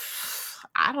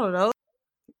don't know.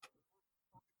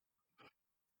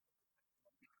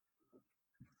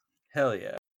 Hell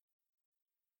yeah.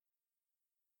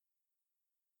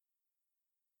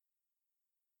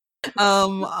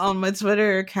 On my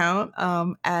Twitter account,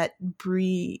 at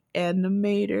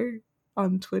BrieAnimator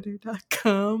on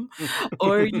twitter.com.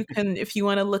 Or you can, if you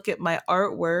want to look at my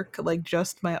artwork, like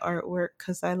just my artwork,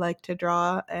 because I like to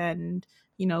draw and,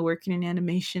 working in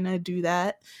animation, I do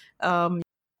that.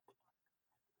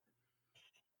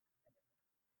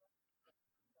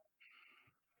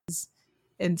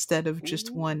 Instead of just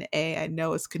one A. I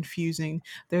know it's confusing.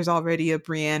 There's already a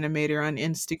BrieAnimator on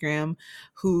Instagram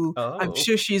who I'm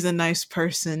sure she's a nice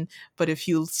person, but if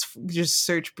you just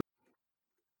search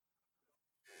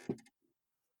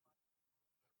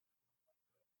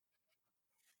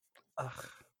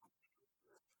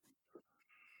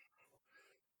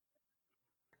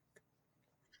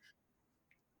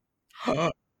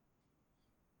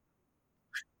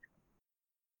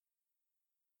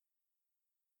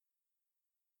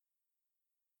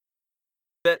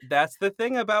That's the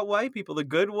thing about white people. The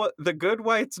good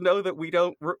whites know that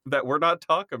we're not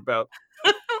talking about.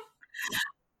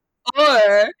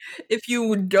 Or if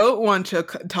you don't want to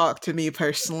talk to me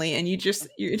personally and you're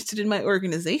interested in my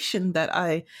organization that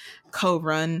I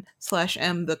co-run /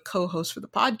 am the co-host for the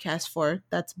podcast for,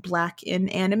 that's Black in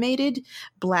Animated.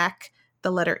 Black,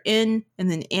 the letter N,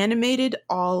 and then animated,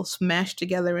 all smashed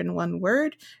together in one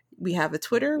word. We have a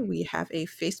Twitter, we have a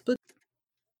Facebook,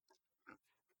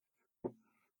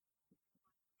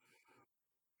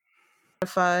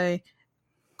 Spotify,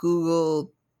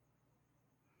 Google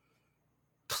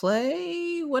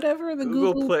Play, whatever the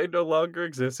Google Play no longer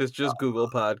exists. It's just Google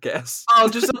Podcasts. Oh,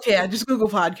 just Google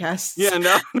Podcasts. Yeah,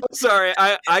 no, sorry.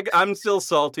 I'm still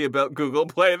salty about Google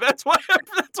Play. That's why I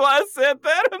said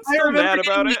that. I'm still mad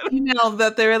about it. Email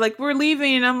that they were like, "We're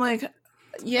leaving," and I'm like,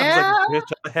 "Yeah." I was like,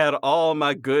 bitch, I had all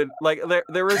my good, like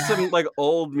there was some like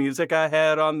old music I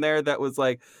had on there that was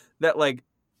like that, like,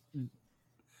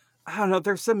 I don't know,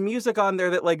 there's some music on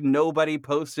there that like nobody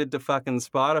posted to fucking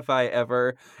Spotify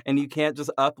ever, and you can't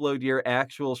just upload your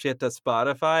actual shit to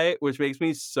Spotify, which makes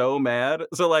me so mad.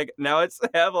 So like now I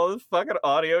have all this fucking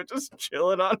audio just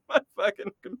chilling on my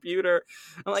fucking computer.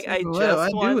 I'm like, I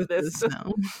just want this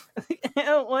now.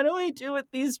 What do I do with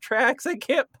these tracks? I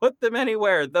can't put them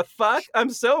anywhere. The fuck?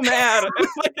 I'm so mad.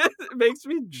 It makes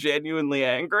me genuinely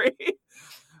angry.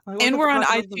 Like, and we're on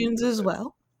iTunes as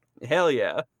well. Hell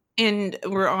yeah. And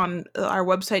we're on, our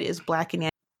website is Black and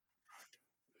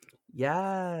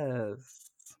Yes.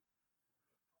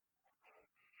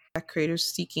 Creators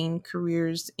seeking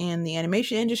careers in the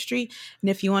animation industry. And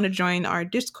if you want to join our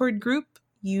Discord group,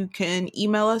 you can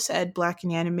email us at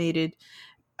blackandanimated.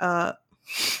 Why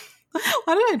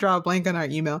did I draw a blank on our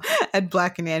email? At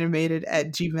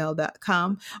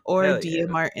blackandanimated@gmail.com, or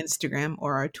DM our Instagram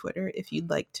or our Twitter if you'd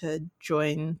like to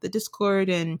join the Discord.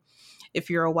 And if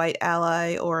you're a white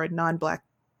ally or a non-Black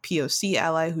POC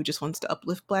ally who just wants to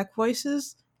uplift Black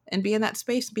voices and be in that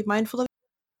space and be mindful of it,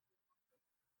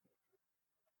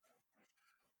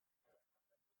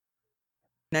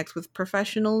 connect with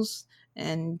professionals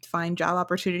and find job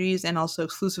opportunities and also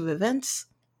exclusive events.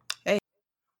 Hey.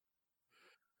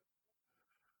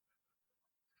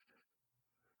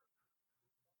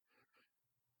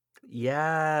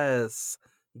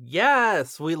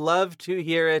 Yes, we love to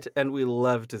hear it and we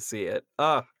love to see it.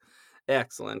 Oh,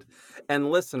 excellent. And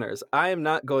listeners, I am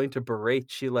not going to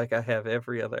berate you like I have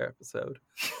every other episode.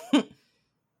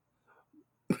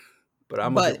 But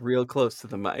I'm going to get real close to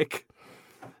the mic.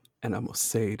 And I'm going to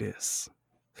say this.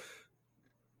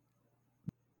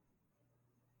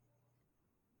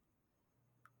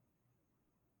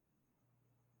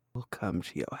 We'll come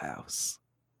to your house.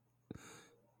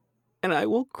 And I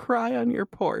will cry on your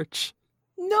porch.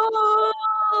 No!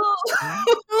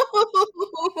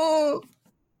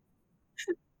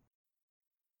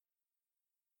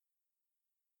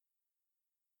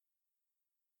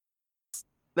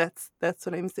 That's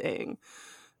what I'm saying.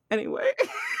 Anyway,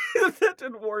 that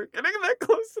didn't work. Getting that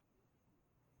close.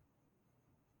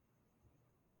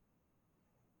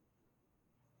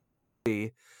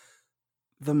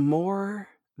 The more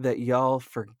that y'all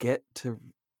forget to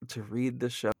read the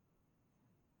show,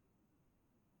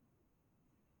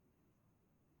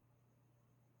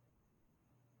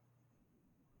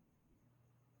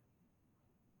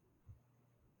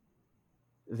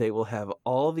 they will have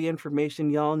all the information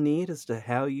y'all need as to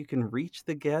how you can reach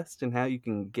the guest and how you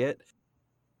can get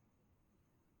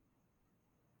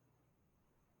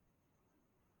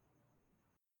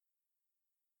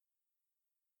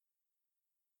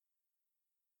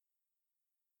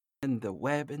and the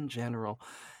web in general.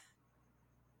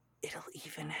 It'll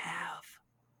even have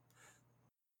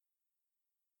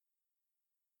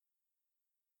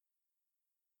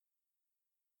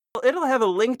it'll have a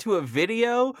link to a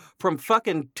video from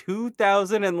fucking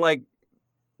 2000 and like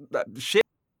shit.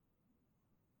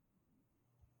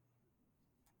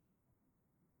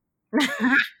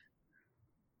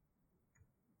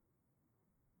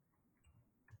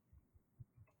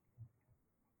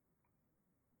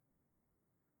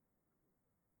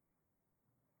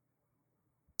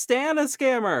 Stan a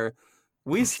scammer.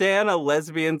 We stan a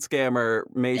lesbian scammer.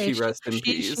 May she rest in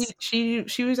peace.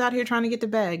 She was out here trying to get the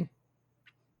bag.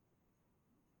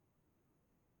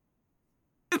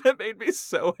 That made me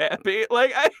so happy.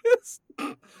 Like I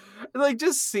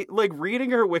just see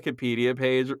reading her Wikipedia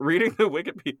page, reading the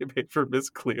Wikipedia page for Miss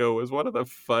Cleo was one of the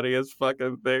funniest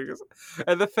fucking things.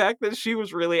 And the fact that she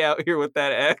was really out here with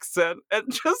that accent and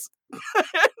just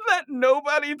that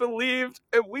nobody believed,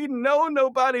 and we know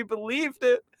nobody believed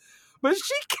it, but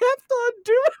she kept on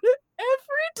doing it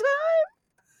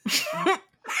every time.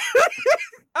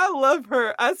 I love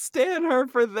her. I stan her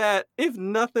for that, if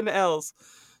nothing else.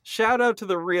 Shout out to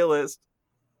the realist.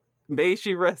 May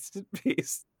she rest in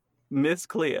peace, Miss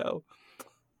Cleo.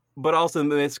 But also,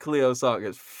 the Miss Cleo song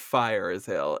is fire as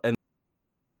hell. And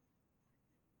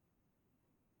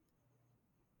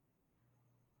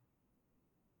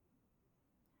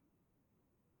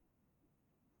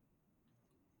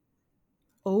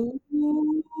oh,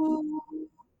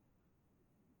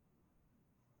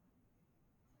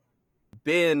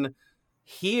 been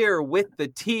here with the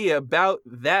tea about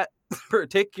that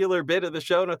particular bit of the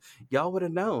show, y'all would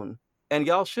have known. And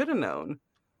y'all should have known.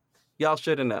 Y'all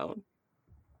should have known.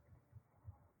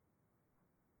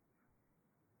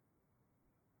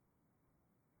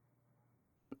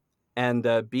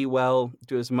 And be well,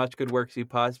 do as much good work as you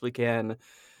possibly can.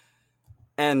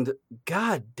 And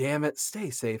god damn it, stay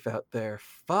safe out there.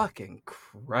 Fucking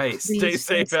Christ. Please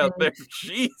stay safe out there.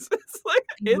 Jesus.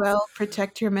 Well,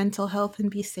 protect your mental health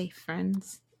and be safe,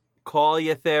 friends. Call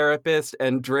your therapist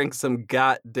and drink some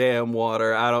goddamn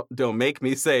water. Don't make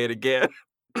me say it again.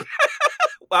 I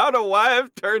don't know why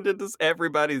I've turned into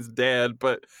everybody's dad,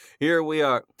 but here we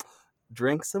are.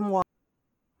 Drink some water.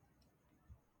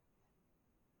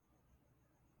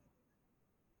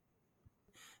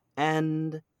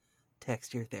 And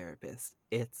text your therapist.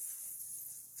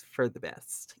 It's for the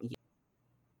best.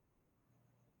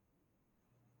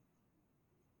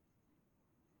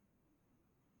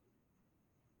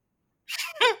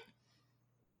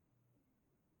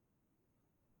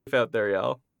 Out there,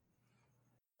 y'all.